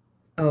 damage.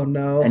 Oh,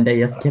 no. And they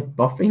just kept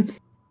buffing.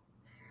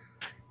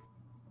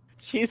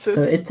 Jesus.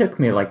 So it took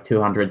me like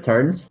 200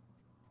 turns.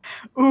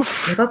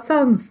 Oof. Yeah, that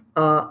sounds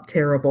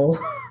terrible.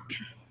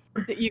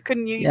 You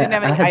didn't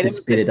have any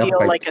items that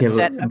deal like a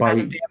set amount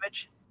of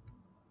damage?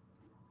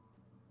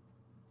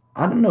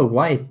 I don't know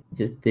why it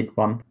just did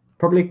one.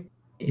 Probably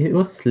it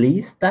was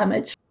Sleaze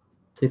damage.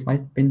 So it might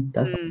have been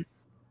that.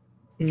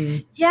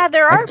 Yeah,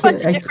 there are a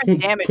bunch of different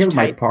damage types.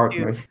 My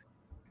partner. Too.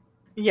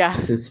 Yeah.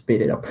 To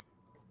speed it up.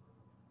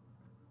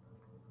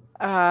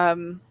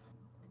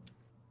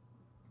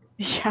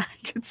 Yeah, I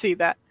can see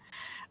that.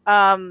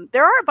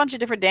 There are a bunch of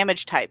different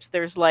damage types.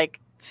 There's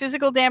like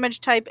physical damage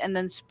type and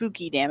then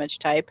spooky damage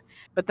type.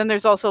 But then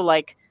there's also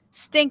like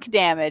stink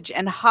damage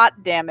and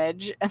hot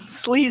damage and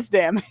sleaze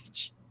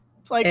damage.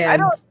 It's like I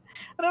don't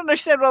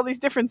understand what all these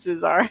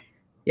differences are.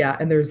 Yeah,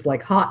 and there's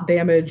like hot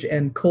damage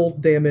and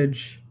cold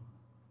damage.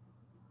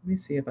 Let me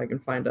see if I can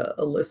find a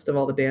list of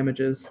all the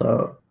damages.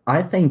 So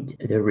I think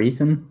the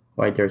reason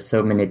why there's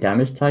so many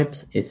damage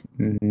types is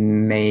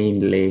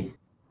mainly,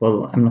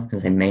 well, I'm not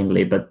going to say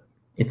mainly, but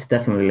it's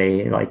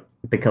definitely like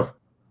because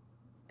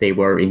they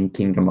were in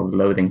Kingdom of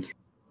Loathing.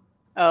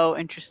 Oh,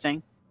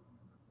 interesting.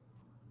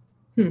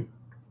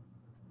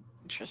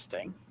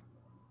 Interesting.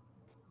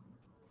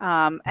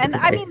 And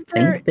because I mean,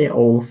 I think they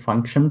all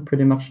function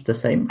pretty much the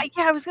same.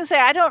 I was gonna say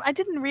I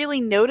didn't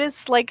really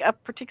notice like a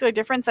particular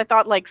difference. I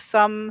thought like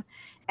some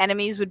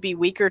enemies would be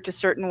weaker to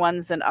certain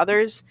ones than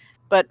others,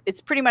 but it's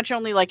pretty much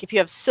only like if you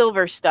have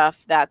silver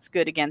stuff that's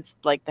good against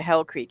like the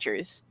hell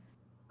creatures.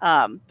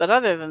 But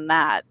other than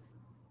that,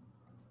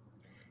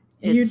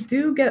 you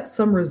do get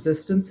some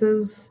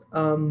resistances.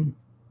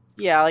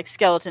 Yeah, like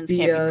skeletons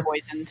can't be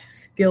poisoned.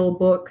 Skill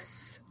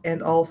books,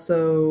 and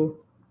also,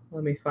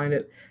 let me find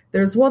it.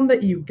 There's one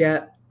that you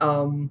get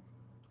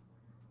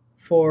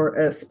for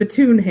a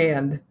Spittoon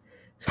Hand.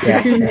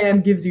 Spittoon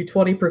Hand gives you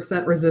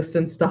 20%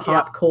 resistance to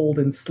hot, cold,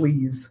 and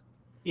sleaze.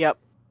 Yep.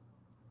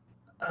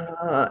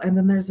 And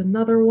then there's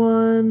another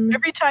one.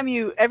 Every time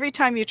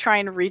you try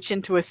and reach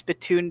into a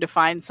spittoon to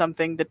find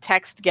something, the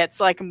text gets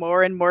like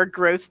more and more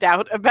grossed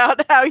out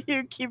about how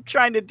you keep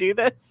trying to do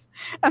this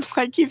and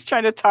like keeps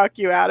trying to talk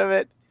you out of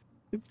it.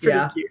 It's pretty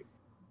cute.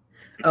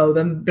 Oh,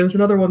 then there's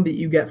another one that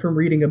you get from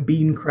reading a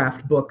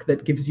Beancraft book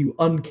that gives you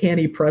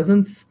Uncanny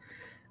Presence.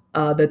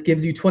 That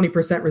gives you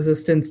 20%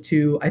 resistance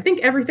to, I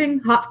think, everything: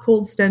 hot,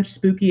 cold, stench,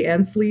 spooky,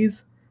 and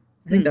sleaze.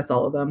 I think that's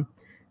all of them.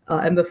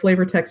 And the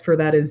flavor text for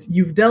that is,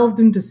 you've delved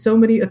into so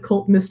many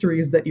occult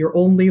mysteries that you're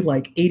only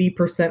like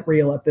 80%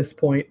 real at this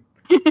point.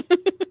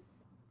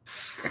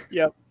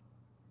 Yep.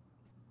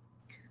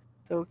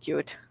 So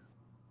cute.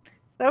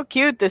 So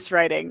cute, this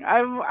writing.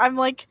 I'm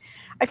like,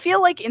 I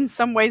feel like in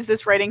some ways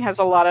this writing has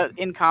a lot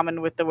in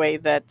common with the way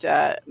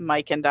that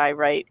Mike and I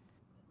write.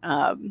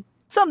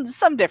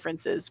 Some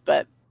differences,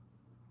 but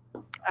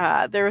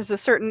there is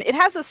it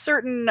has a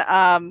certain,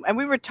 and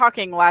we were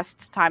talking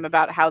last time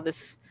about how the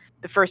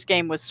first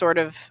game was sort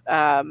of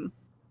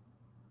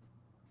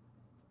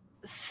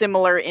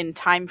similar in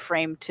time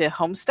frame to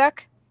Homestuck.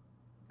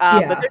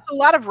 But there's a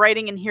lot of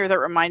writing in here that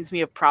reminds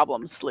me of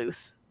Problem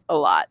Sleuth a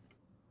lot.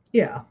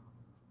 Yeah.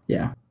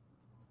 Yeah.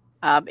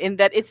 In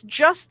that it's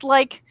just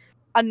like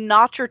a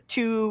notch or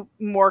two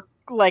more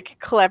like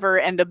clever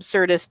and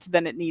absurdist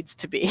than it needs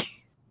to be.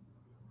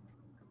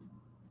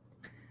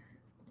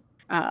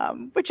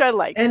 Which I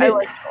like. I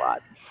like it a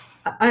lot.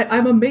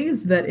 I'm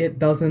amazed that it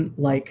doesn't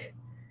like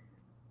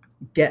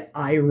get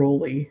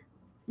eye-rolly.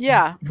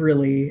 Yeah.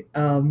 Really.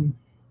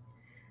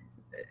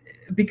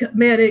 Because,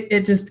 man,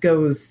 it just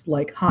goes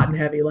like hot and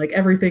heavy. Like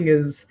everything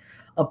is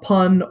a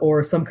pun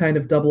or some kind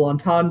of double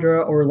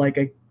entendre or like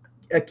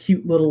a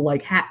cute little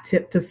like hat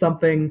tip to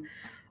something.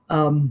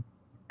 And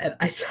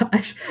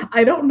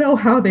I don't know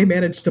how they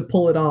managed to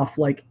pull it off,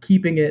 like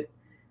keeping it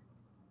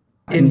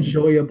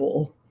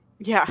enjoyable.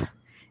 Yeah.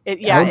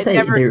 It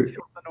never feels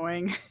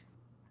annoying.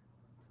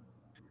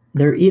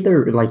 They're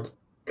either like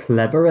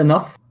clever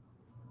enough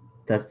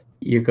that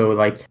you go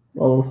like,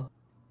 well,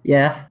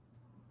 yeah,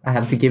 I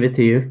have to give it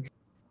to you.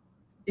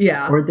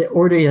 Yeah. Or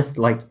they're just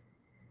like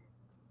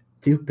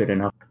stupid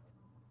enough.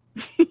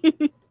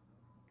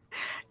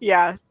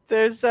 Yeah,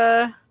 there's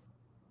I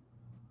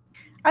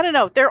don't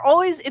know.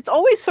 It's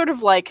always sort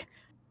of like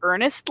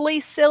earnestly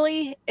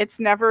silly. It's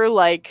never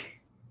like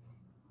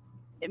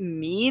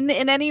mean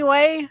in any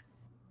way.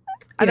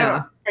 I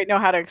don't quite know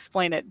how to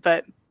explain it,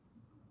 but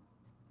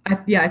I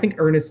think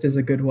earnest is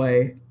a good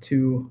way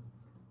to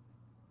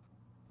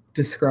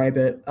describe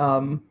it.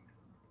 I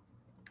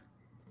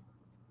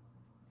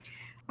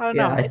don't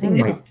know. I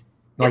think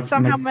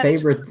my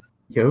favorite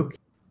joke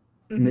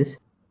in this,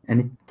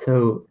 and it's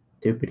so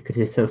stupid because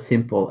it's so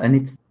simple, and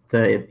it's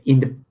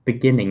in the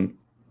beginning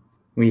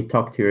when you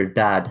talk to your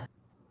dad,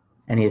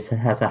 and he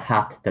has a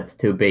hat that's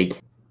too big.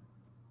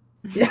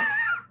 Yeah.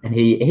 And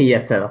he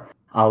has to,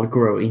 I'll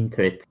grow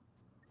into it.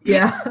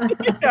 Yeah.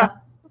 Yeah.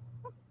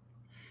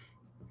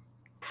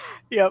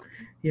 Yep.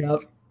 Yep.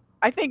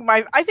 I think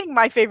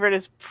my favorite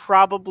is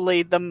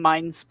probably the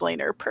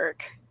Mindsplainer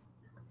perk.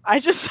 I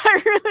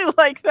really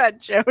like that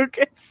joke.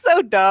 It's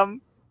so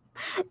dumb,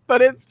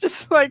 but it's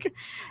just like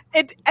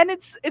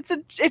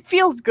it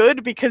feels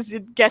good because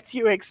it gets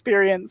you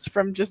experience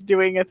from just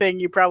doing a thing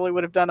you probably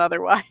would have done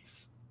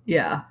otherwise.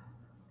 Yeah.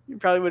 You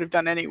probably would have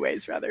done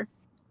anyways, rather.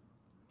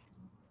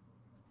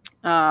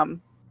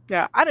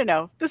 Yeah, I don't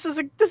know. This is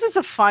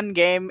a fun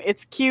game.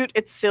 It's cute.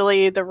 It's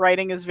silly. The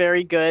writing is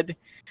very good.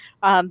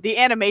 The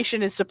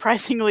animation is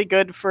surprisingly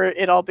good for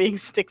it all being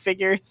stick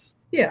figures.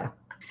 Yeah.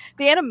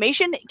 The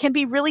animation can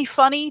be really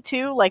funny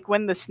too. Like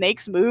when the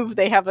snakes move,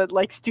 they have a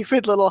like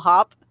stupid little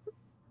hop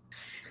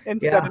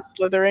instead of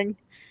slithering.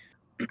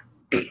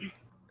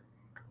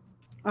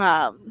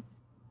 I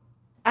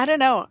don't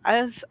know.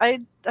 I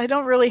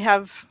don't really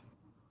have.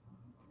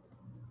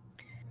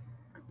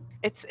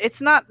 It's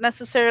not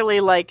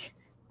necessarily like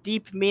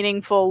deep,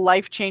 meaningful,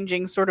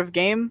 life-changing sort of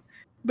game,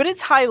 but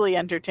it's highly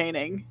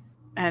entertaining,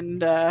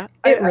 and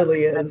it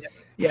really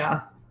is.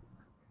 Yeah,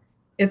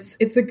 it's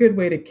a good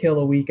way to kill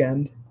a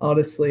weekend,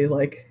 honestly.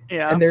 Like,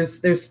 and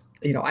there's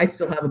I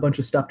still have a bunch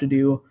of stuff to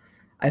do.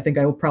 I think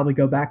I will probably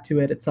go back to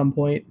it at some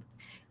point.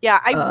 Yeah,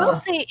 I will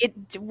say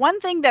it. One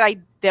thing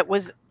that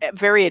was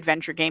very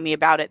adventure gamey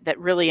about it that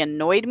really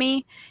annoyed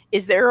me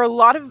is there are a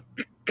lot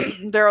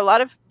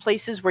of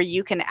places where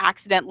you can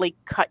accidentally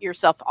cut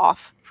yourself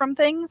off from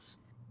things.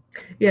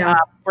 Yeah,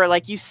 where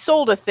like you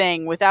sold a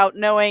thing without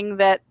knowing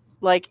that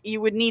like you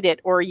would need it,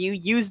 or you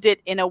used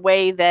it in a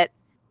way that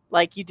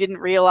like you didn't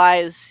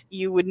realize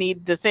you would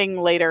need the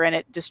thing later, and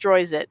it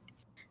destroys it.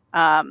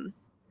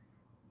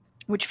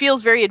 Which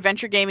feels very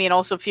adventure gamey, and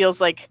also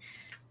feels like,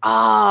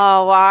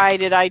 oh, why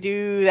did I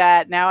do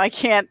that? Now I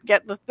can't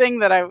get the thing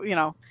that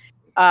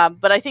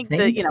but I think that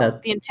the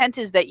intent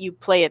is that you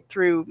play it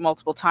through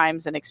multiple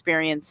times and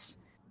experience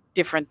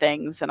different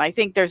things. And I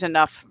think there's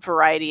enough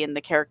variety in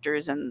the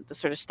characters and the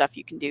sort of stuff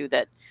you can do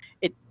that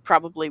it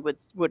probably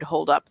would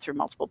hold up through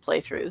multiple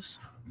playthroughs.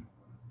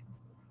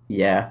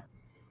 Yeah.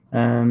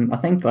 I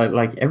think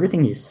like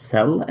everything you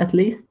sell, at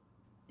least,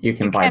 you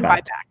can buy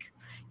back.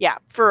 Yeah,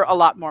 for a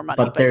lot more money.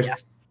 But there's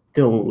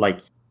still like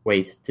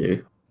ways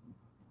to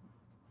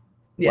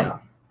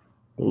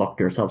lock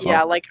yourself up.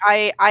 Yeah, like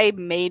I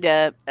made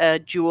a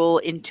jewel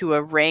into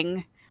a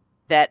ring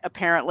that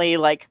apparently,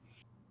 like,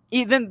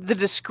 even the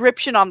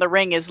description on the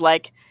ring is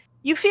like,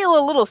 you feel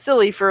a little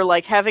silly for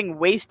like having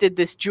wasted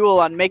this jewel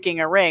on making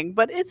a ring,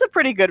 but it's a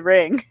pretty good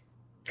ring.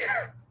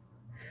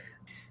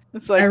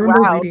 It's like, I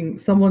remember reading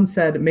someone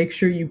said, make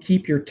sure you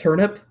keep your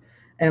turnip,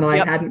 and I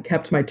hadn't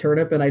kept my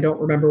turnip, and I don't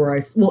remember where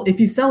well, if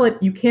you sell it,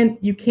 you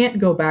can't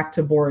go back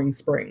to Boring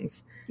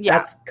Springs. Yeah,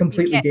 that's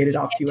completely gated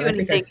off to you. I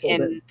think I sold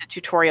it in the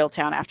tutorial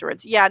town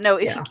afterwards. Yeah, no,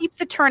 if you keep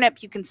the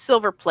turnip, you can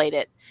silver plate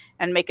it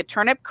and make a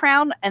turnip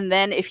crown, and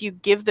then if you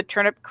give the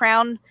turnip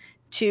crown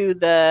to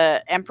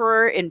the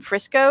Emperor in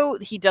Frisco,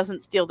 he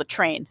doesn't steal the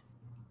train.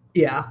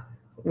 Yeah,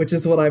 which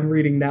is what I'm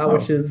reading now,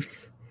 which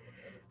is...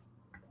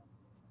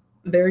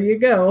 There you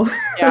go.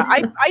 Yeah,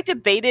 I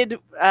debated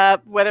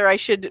whether I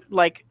should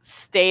like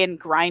stay and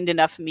grind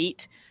enough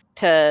meat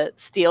to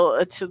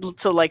steal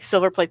to like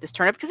silver plate this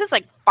turnip, because it's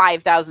like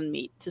 5,000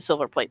 meat to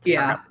silver plate the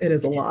turnip. Yeah, it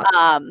is a lot.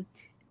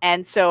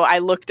 And so I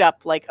looked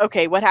up like,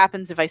 okay, what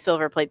happens if I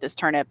silver plate this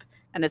turnip?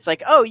 And it's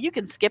like, oh, you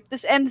can skip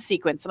this end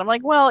sequence. And I'm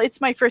like, well,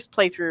 it's my first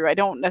playthrough. I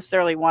don't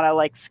necessarily want to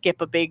like skip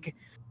a big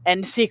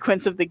end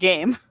sequence of the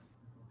game.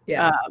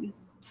 Yeah.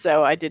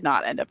 So I did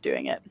not end up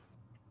doing it.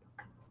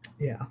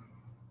 Yeah.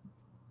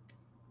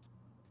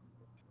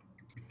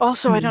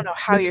 Also, I don't know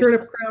how you're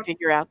going to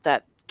figure out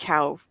that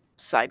cow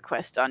side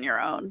quest on your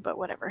own, but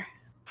whatever.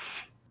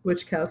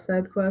 Which cow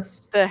side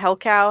quest? The Hell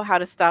Cow, how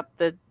to stop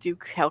the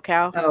Duke Hell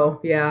Cow. Oh,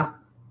 yeah.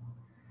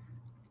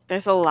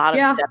 There's a lot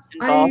of steps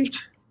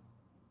involved.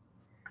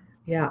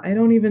 I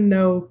don't even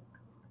know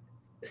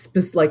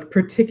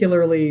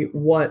particularly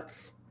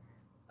what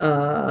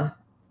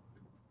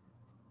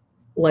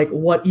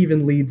what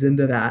even leads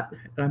into that.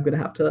 I'm going to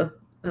have to...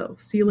 Oh,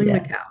 sealing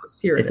the cows.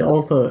 Here it is. It's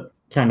also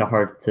kind of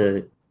hard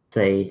to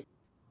say.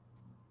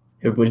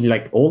 It would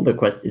like all the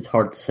quests, it's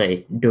hard to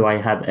say, do I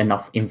have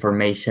enough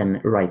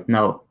information right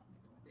now?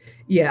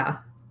 Yeah.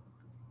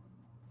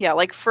 Yeah,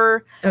 like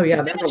to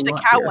finish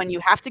the cow one, you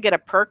have to get a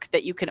perk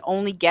that you can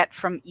only get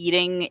from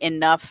eating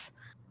enough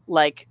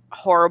like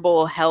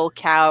horrible hell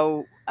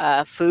cow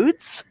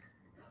foods.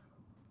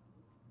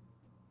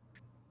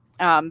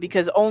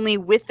 Because only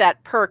with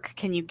that perk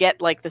can you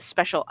get like the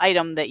special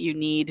item that you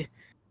need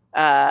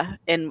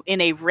in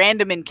a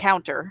random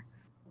encounter.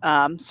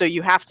 So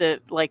you have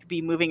to like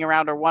be moving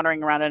around or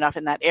wandering around enough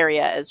in that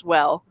area as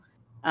well.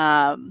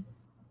 And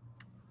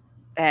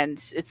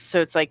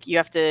it's like you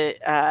have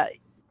to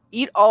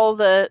eat all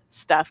the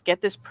stuff,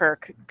 get this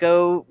perk,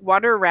 go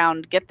wander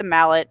around, get the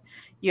mallet.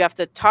 You have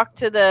to talk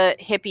to the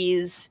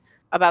hippies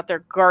about their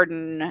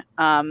garden,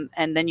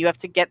 and then you have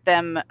to get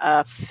them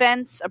a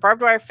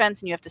barbed wire fence,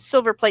 and you have to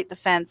silver plate the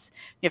fence.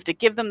 You have to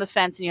give them the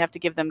fence, and you have to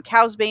give them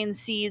cow's bane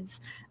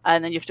seeds,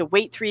 and then you have to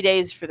wait 3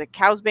 days for the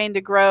cow's bane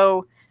to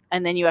grow.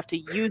 And then you have to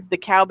use the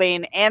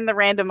cowbane and the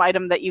random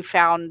item that you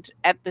found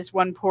at this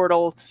one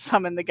portal to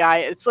summon the guy.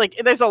 It's like,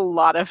 there's a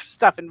lot of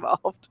stuff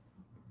involved.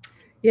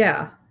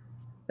 Yeah,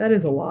 that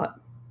is a lot.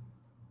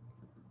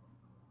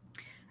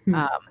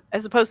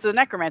 as opposed to the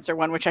Necromancer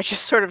one, which I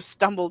just sort of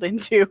stumbled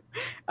into,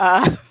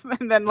 and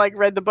then like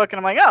read the book, and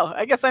I'm like, oh,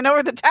 I guess I know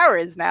where the tower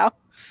is now.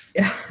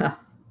 Yeah.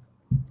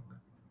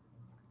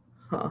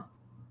 Huh.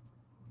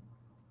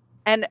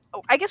 And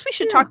I guess we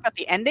should talk about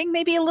the ending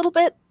maybe a little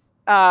bit,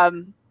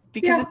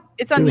 because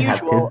it's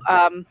unusual.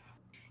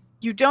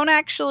 You don't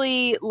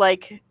actually,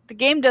 like, the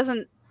game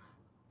doesn't,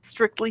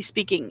 strictly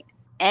speaking,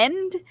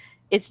 end.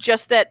 It's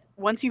just that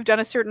once you've done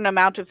a certain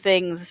amount of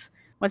things,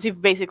 once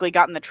you've basically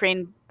gotten the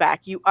train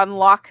back, you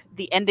unlock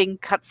the ending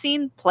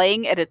cutscene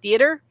playing at a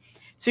theater,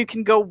 so you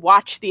can go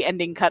watch the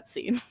ending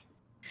cutscene,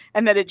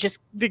 and then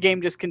the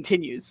game just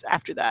continues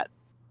after that.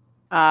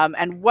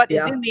 And what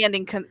is in the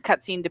ending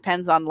cutscene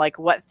depends on like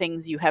what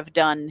things you have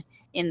done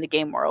in the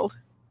game world,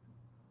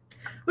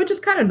 which is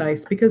kind of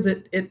nice because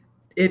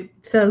it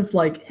says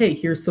like, hey,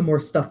 here's some more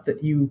stuff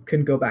that you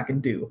can go back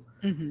and do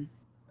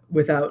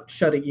without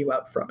shutting you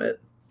out from it.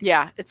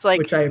 Yeah, it's like,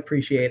 which I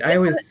appreciate.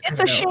 It's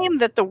a shame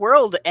that the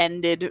world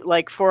ended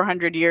like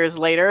 400 years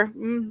later.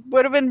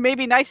 Would have been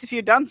maybe nice if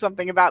you'd done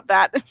something about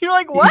that. You're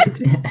like,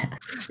 what?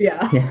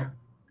 Yeah.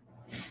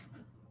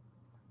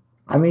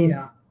 I mean,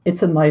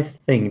 it's a nice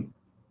thing,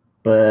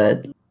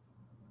 but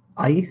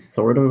I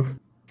sort of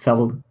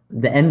felt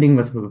the ending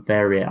was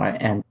very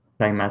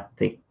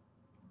anticlimactic.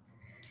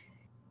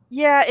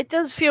 Yeah, it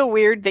does feel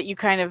weird that you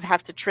kind of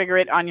have to trigger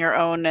it on your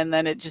own, and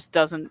then it just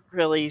doesn't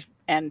really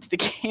end the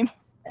game.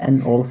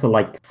 And also,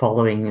 like,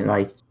 following,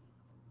 like,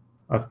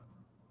 a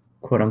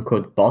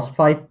quote-unquote boss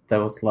fight that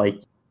was like,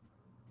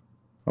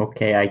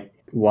 okay, I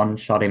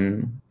one-shot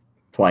him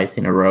twice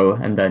in a row,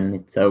 and then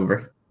it's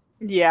over.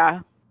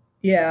 Yeah.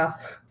 Yeah.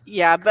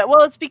 Yeah, but,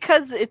 well, it's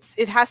because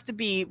it has to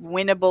be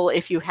winnable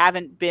if you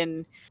haven't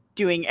been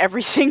doing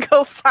every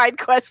single side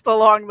quest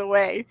along the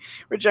way,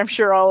 which I'm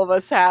sure all of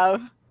us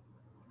have.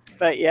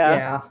 But,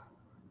 yeah.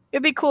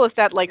 It'd be cool if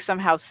that, like,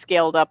 somehow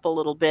scaled up a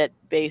little bit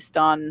based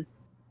on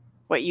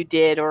what you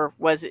did, or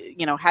was,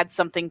 had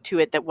something to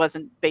it that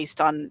wasn't based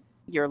on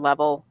your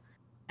level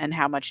and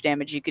how much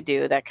damage you could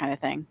do, that kind of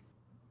thing.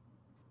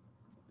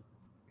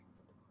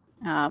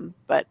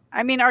 But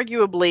I mean,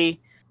 arguably,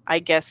 I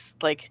guess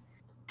like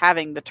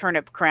having the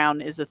turnip crown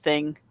is a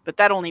thing, but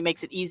that only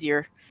makes it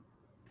easier.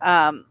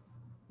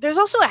 There's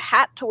also a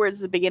hat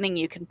towards the beginning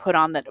you can put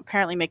on that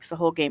apparently makes the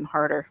whole game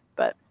harder,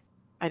 but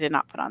I did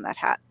not put on that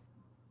hat.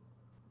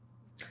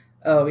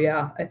 Oh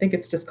yeah, I think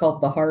it's just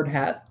called the hard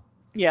hat.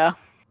 Yeah.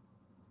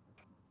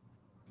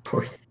 Of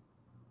course.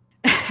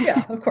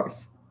 Yeah, of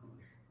course.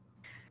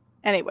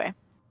 Anyway,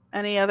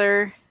 any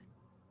other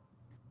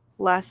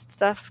last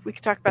stuff? We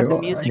could talk about the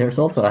music. There's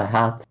also a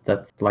hat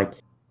that's like,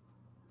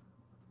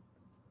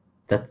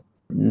 that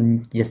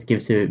just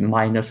gives you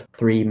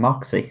 -3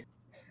 moxie.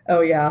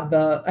 Oh yeah,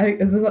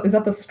 is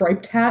that the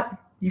striped hat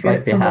you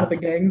get from one of the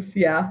gangs?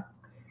 Yeah.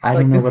 I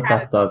don't know what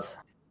that does.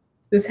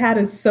 This hat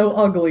is so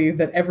ugly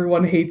that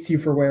everyone hates you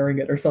for wearing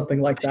it, or something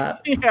like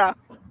that. Yeah.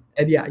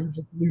 And yeah, you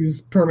just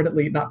lose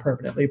permanently, not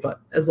permanently, but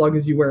as long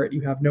as you wear it,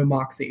 you have no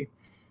moxie.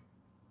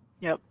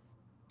 Yep.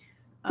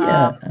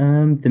 Yeah,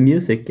 the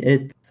music,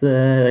 it's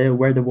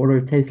Where the Water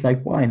Tastes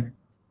Like Wine.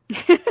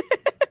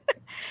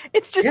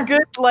 It's just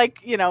good, like,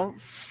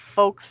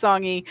 folk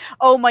songy.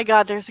 Oh my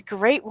god, there's a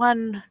great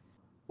one.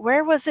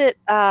 Where was it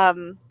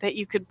that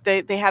you could,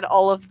 they had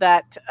all of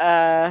that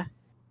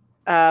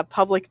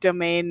public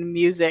domain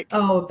music.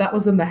 Oh, that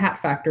was in the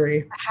Hat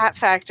Factory. Hat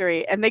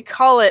Factory, and they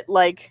call it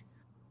like,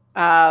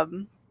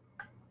 they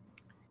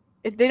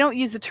don't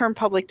use the term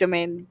public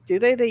domain, do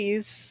they? They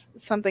use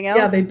something else?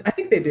 Yeah, I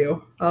think they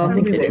do. I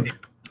think they do.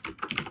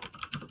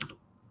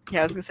 Yeah,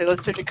 I was gonna say,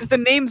 let's search it, because the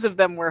names of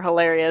them were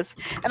hilarious,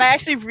 and I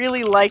actually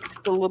really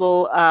liked the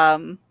little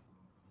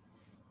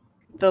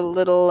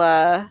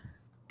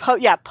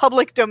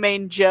Public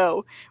Domain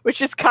Joe,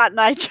 which is Cotton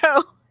Eye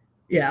Joe.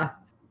 Yeah.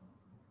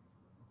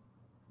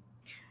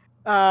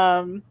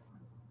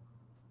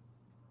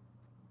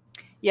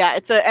 Yeah,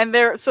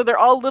 they're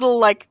all little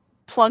like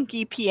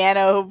plunky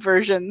piano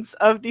versions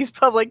of these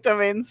public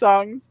domain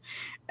songs,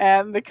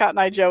 and the Cotton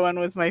Eye Joe one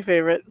was my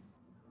favorite.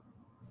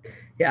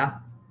 Yeah,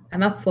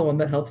 and that's the one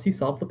that helps you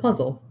solve the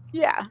puzzle.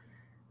 Yeah.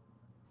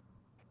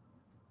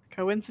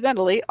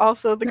 Coincidentally,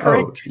 also the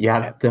correct. You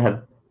have to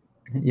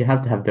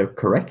have the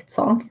correct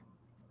song.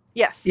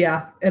 Yes.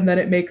 Yeah, and then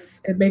it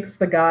makes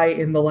the guy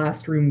in the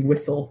last room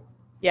whistle.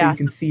 So you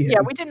can see him. Yeah,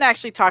 we didn't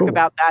actually talk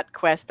about that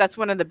quest. That's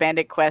one of the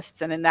bandit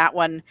quests, and in that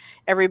one,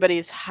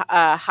 everybody's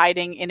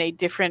hiding in a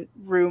different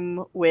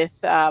room with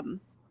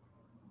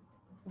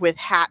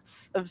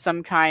hats of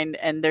some kind,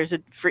 and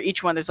for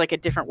each one, there's like a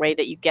different way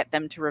that you get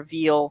them to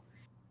reveal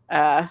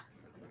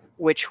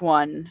which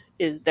one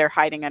is they're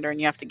hiding under, and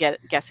you have to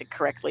guess it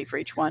correctly for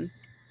each one.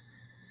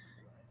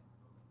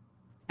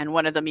 And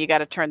one of them, you got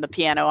to turn the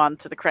piano on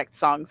to the correct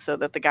song so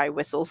that the guy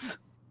whistles.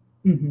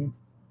 Mm-hmm.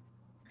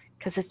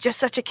 Because it's just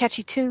such a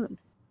catchy tune.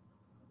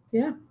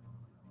 Yeah.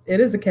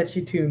 It is a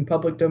catchy tune,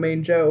 Public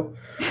Domain Joe.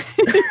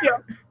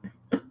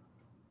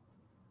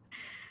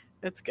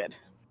 That's good.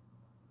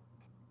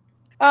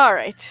 All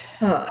right.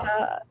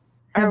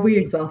 Have we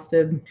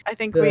exhausted? I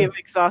think we have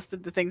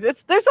exhausted the things.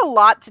 There's a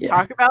lot to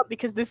talk about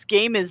because this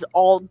game is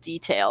all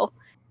detail.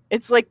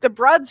 It's like the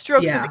broad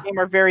strokes of the game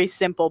are very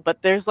simple,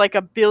 but there's like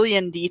a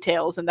billion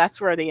details, and that's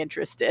where the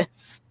interest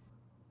is.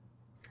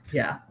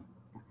 Yeah.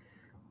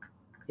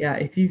 Yeah,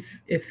 if you've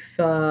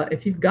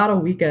got a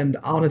weekend,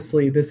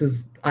 honestly,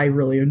 I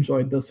really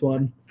enjoyed this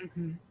one.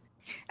 Mm-hmm.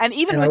 And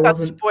even without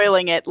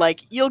spoiling it,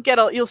 like you'll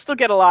still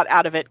get a lot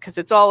out of it because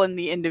it's all in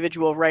the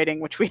individual writing,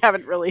 which we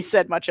haven't really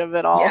said much of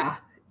at all. Yeah,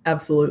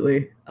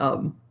 absolutely.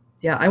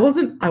 I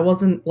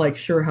wasn't like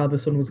sure how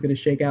this one was going to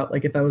shake out,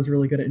 like if I was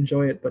really going to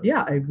enjoy it, but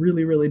yeah, I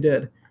really, really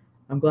did.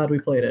 I'm glad we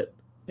played it.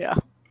 Yeah.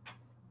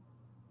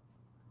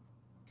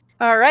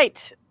 All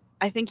right.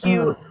 I think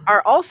you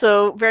are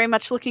also very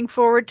much looking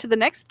forward to the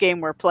next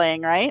game we're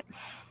playing, right?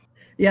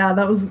 Yeah,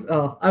 that was.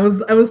 I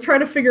was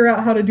trying to figure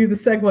out how to do the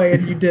segue,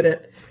 and you did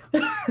it.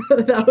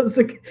 that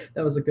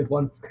was a good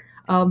one.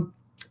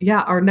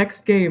 Our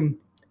next game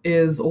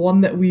is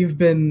one that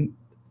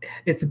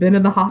it's been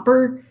in the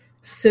hopper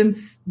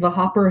since the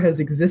hopper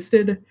has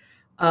existed,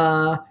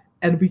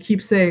 and we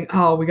keep saying,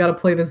 "Oh, we got to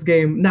play this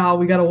game." No,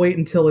 we got to wait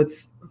until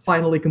it's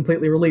finally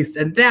completely released,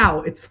 and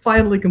now it's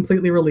finally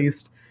completely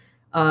released.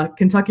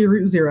 Kentucky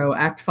Route Zero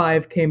Act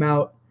 5 came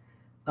out.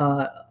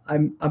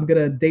 I'm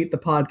gonna date the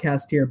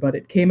podcast here, but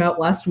it came out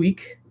last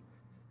week,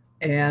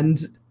 and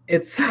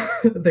it's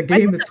the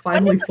game is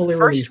finally fully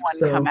released. When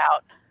did the first one come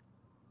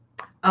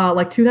out?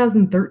 Like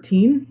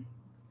 2013.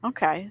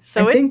 Okay,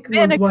 so it's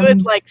been a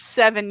good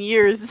 7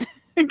 years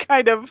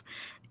kind of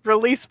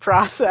release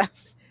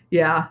process.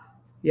 Yeah.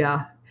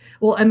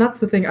 Well, and that's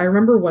the thing. I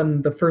remember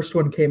when the first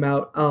one came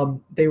out,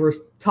 they were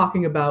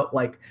talking about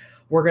like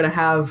we're gonna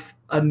have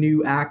a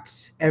new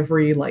act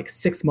every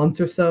 6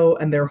 months or so,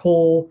 and their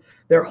whole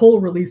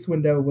release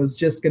window was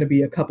just gonna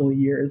be a couple of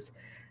years,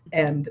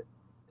 and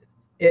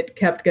it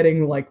kept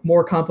getting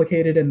more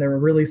complicated, and they're a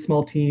really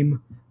small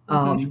team,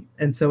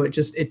 and so it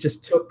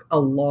just took a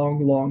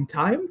long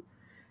time.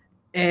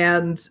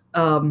 And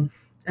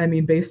I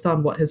mean, based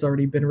on what has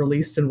already been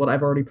released and what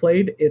I've already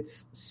played,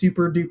 it's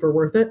super duper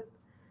worth it.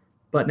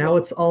 But now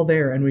it's all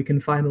there, and we can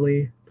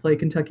finally play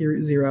Kentucky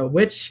Route Zero,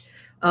 which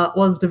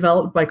was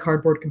developed by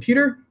Cardboard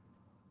Computer,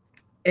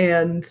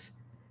 and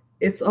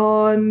it's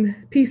on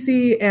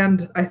PC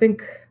and I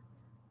think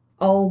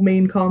all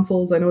main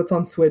consoles. I know it's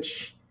on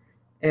Switch,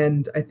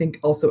 and I think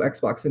also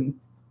Xbox and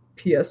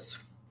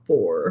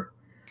PS4.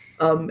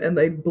 And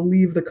I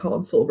believe the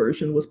console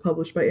version was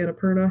published by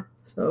Annapurna.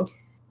 So,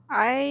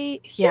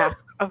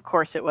 of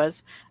course it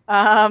was.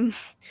 I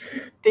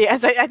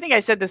think I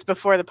said this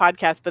before the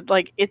podcast, but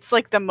it's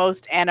the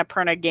most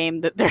Annapurna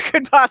game that there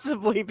could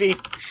possibly be.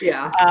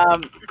 Yeah.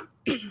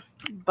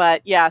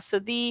 But yeah, so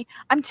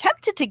I'm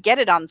tempted to get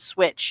it on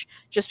Switch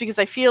just because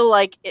I feel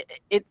like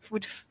it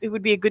would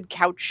be a good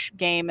couch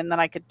game, and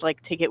then I could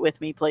take it with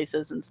me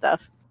places and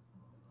stuff.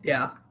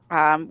 Yeah.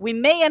 We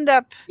may end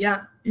up.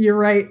 Yeah, you're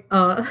right.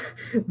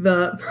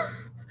 The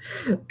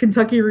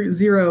Kentucky Route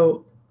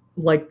Zero,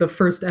 the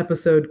first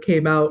episode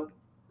came out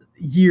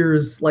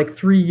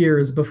 3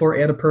 years before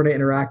Annapurna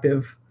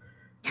Interactive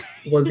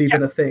was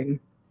even a thing.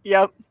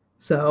 Yep.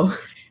 So.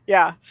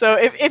 Yeah, so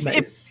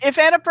if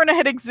Annapurna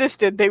had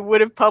existed, they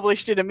would have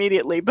published it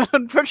immediately. But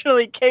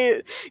unfortunately,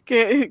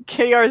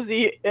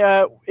 KRZ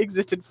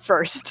existed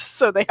first,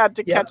 so they had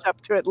to catch up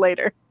to it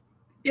later.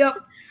 Yep.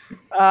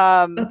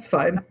 That's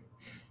fine.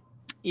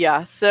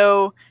 Yeah,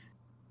 so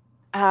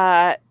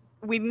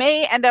we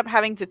may end up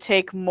having to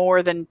take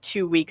more than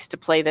 2 weeks to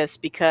play this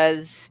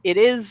because it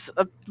is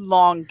a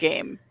long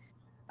game.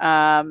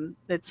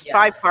 It's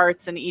 5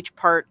 parts, and each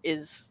part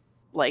is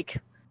I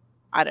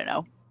don't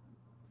know,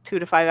 2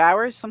 to 5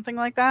 hours, something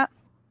like that.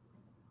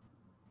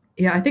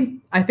 Yeah, I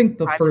think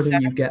the further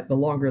you get, the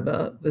longer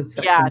the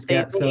sections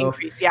get. They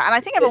increase. Yeah, and I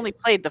think I've only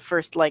played the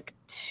first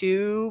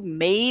 2,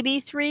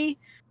 maybe 3.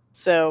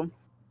 So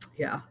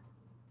yeah.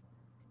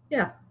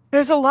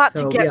 There's a lot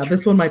to get. Yeah,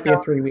 this one might be a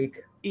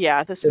 3-week.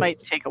 Yeah, this might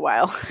take a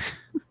while.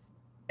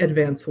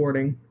 Advance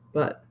sorting,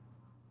 but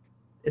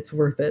it's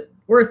worth it.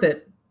 Worth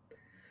it.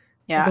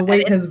 Yeah, the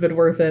wait has been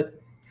worth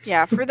it.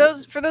 Yeah, for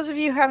those of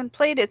you who haven't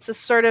played, it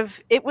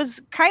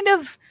was kind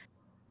of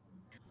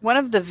one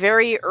of the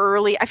very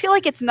early. I feel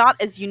like it's not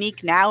as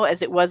unique now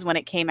as it was when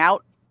it came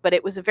out, but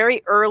it was a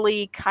very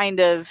early kind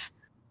of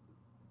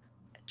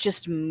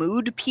just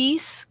mood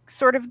piece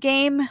sort of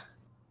game.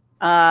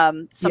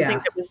 Something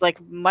that was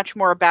much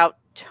more about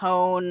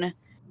tone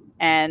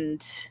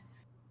and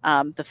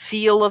the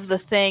feel of the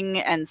thing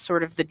and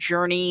sort of the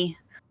journey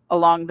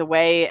along the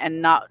way,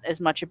 and not as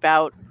much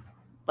about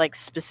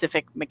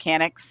specific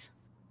mechanics.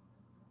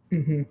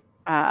 Mm-hmm.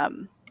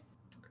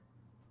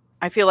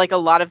 I feel like a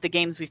lot of the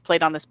games we've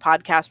played on this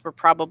podcast were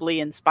probably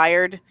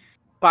inspired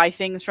by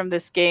things from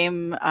this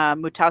game.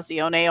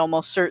 Mutazione,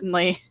 almost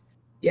certainly.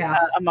 Yeah.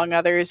 Among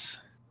others.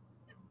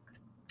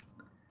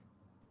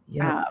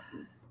 Yeah.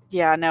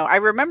 I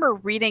remember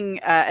reading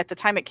at the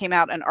time it came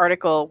out an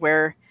article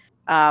where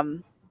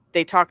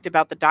they talked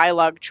about the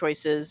dialogue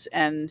choices,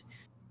 and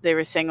they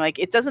were saying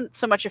it doesn't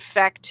so much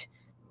affect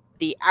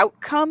the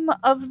outcome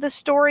of the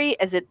story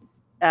as it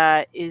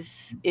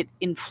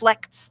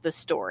inflects the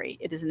story.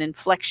 It is an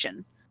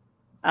inflection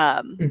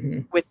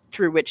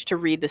through which to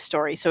read the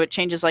story. So it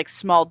changes like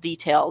small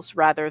details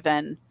rather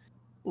than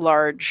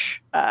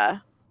large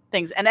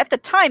things. And at the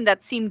time,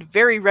 that seemed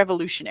very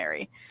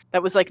revolutionary.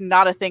 That was like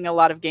not a thing a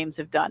lot of games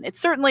have done.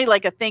 It's certainly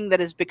like a thing that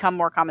has become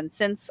more common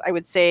since. I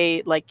would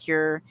say like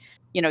your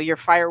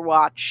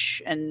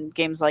Firewatch and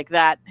games like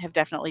that have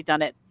definitely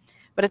done it.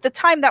 But at the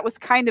time, that was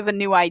kind of a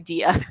new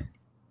idea.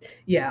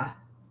 Yeah.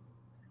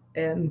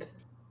 And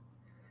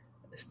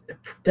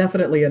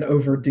definitely an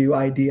overdue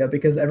idea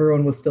because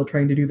everyone was still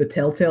trying to do the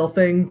Telltale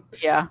thing.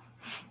 Yeah.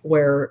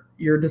 Where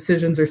your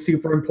decisions are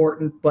super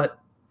important, but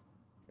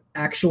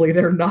actually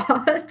they're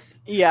not.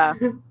 Yeah.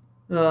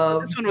 So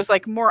this one was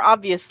like more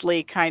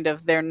obviously kind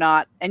of they're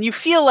not. And you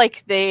feel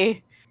like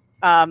they,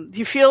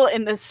 you feel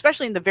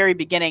especially in the very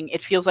beginning,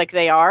 it feels like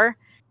they are.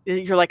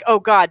 You're like, oh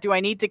God, do I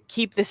need to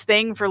keep this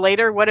thing for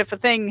later? What if a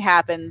thing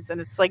happens? And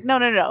it's like,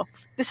 no.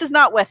 This is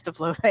not West of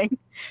Loathing.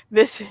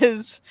 This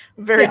is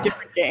a very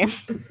different game.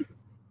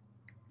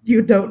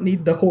 You don't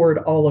need to hoard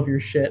all of your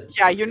shit.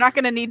 Yeah, you're not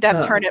going to need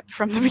that turnip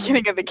from the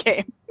beginning of the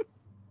game.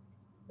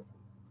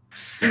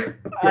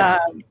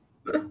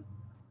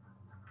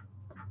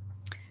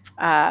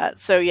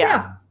 So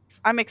yeah,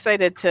 I'm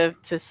excited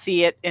to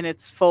see it in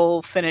its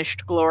full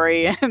finished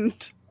glory and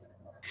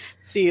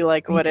see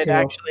like how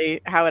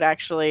it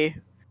actually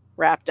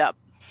wrapped up.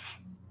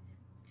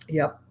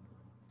 Yep.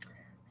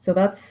 So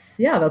that's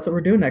what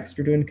we're doing next.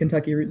 We're doing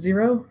Kentucky Route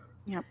Zero.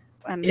 Yep.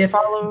 And if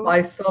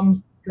by some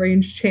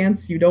strange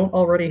chance you don't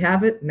already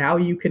have it, now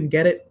you can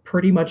get it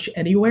pretty much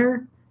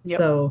anywhere. Yep.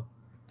 So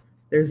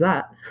there's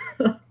that.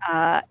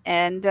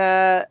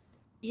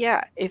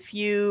 If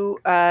you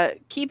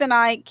keep an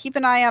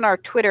eye on our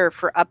Twitter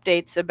for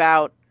updates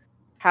about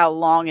how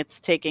long it's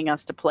taking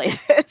us to play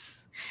this.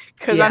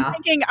 Because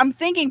I'm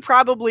thinking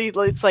probably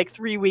it's like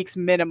 3 weeks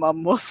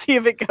minimum. We'll see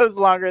if it goes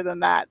longer than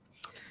that.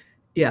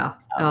 Yeah.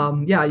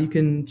 You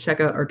can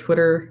check out our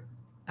Twitter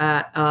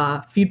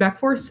at Feedback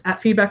Force,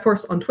 at Feedback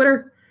Force on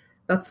Twitter.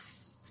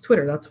 That's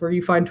Twitter. That's where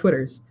you find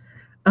Twitters.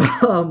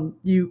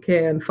 You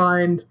can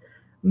find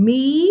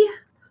me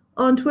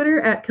on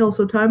Twitter at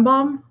Kelso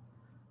Timebomb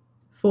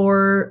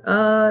for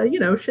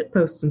shit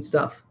posts and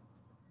stuff.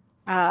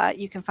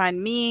 You can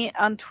find me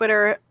on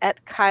Twitter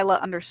at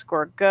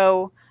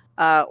Kyla_go.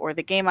 Or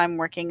the game I'm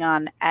working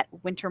on at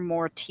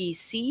Wintermore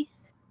TC,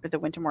 or the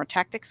Wintermore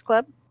Tactics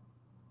Club.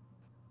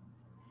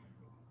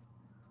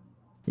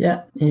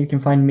 Yeah, and you can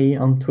find me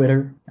on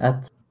Twitter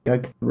at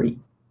Gug3.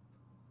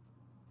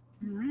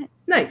 All right.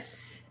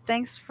 Nice.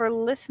 Thanks for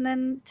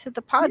listening to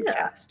the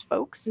podcast,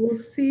 folks. We'll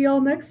see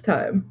y'all next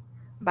time.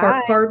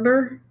 Bye.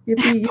 Partner.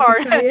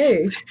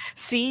 Yippee.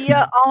 See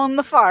ya on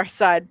the far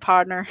side,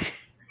 partner.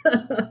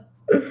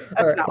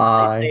 That's not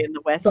what they say in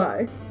the West.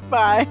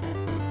 Bye.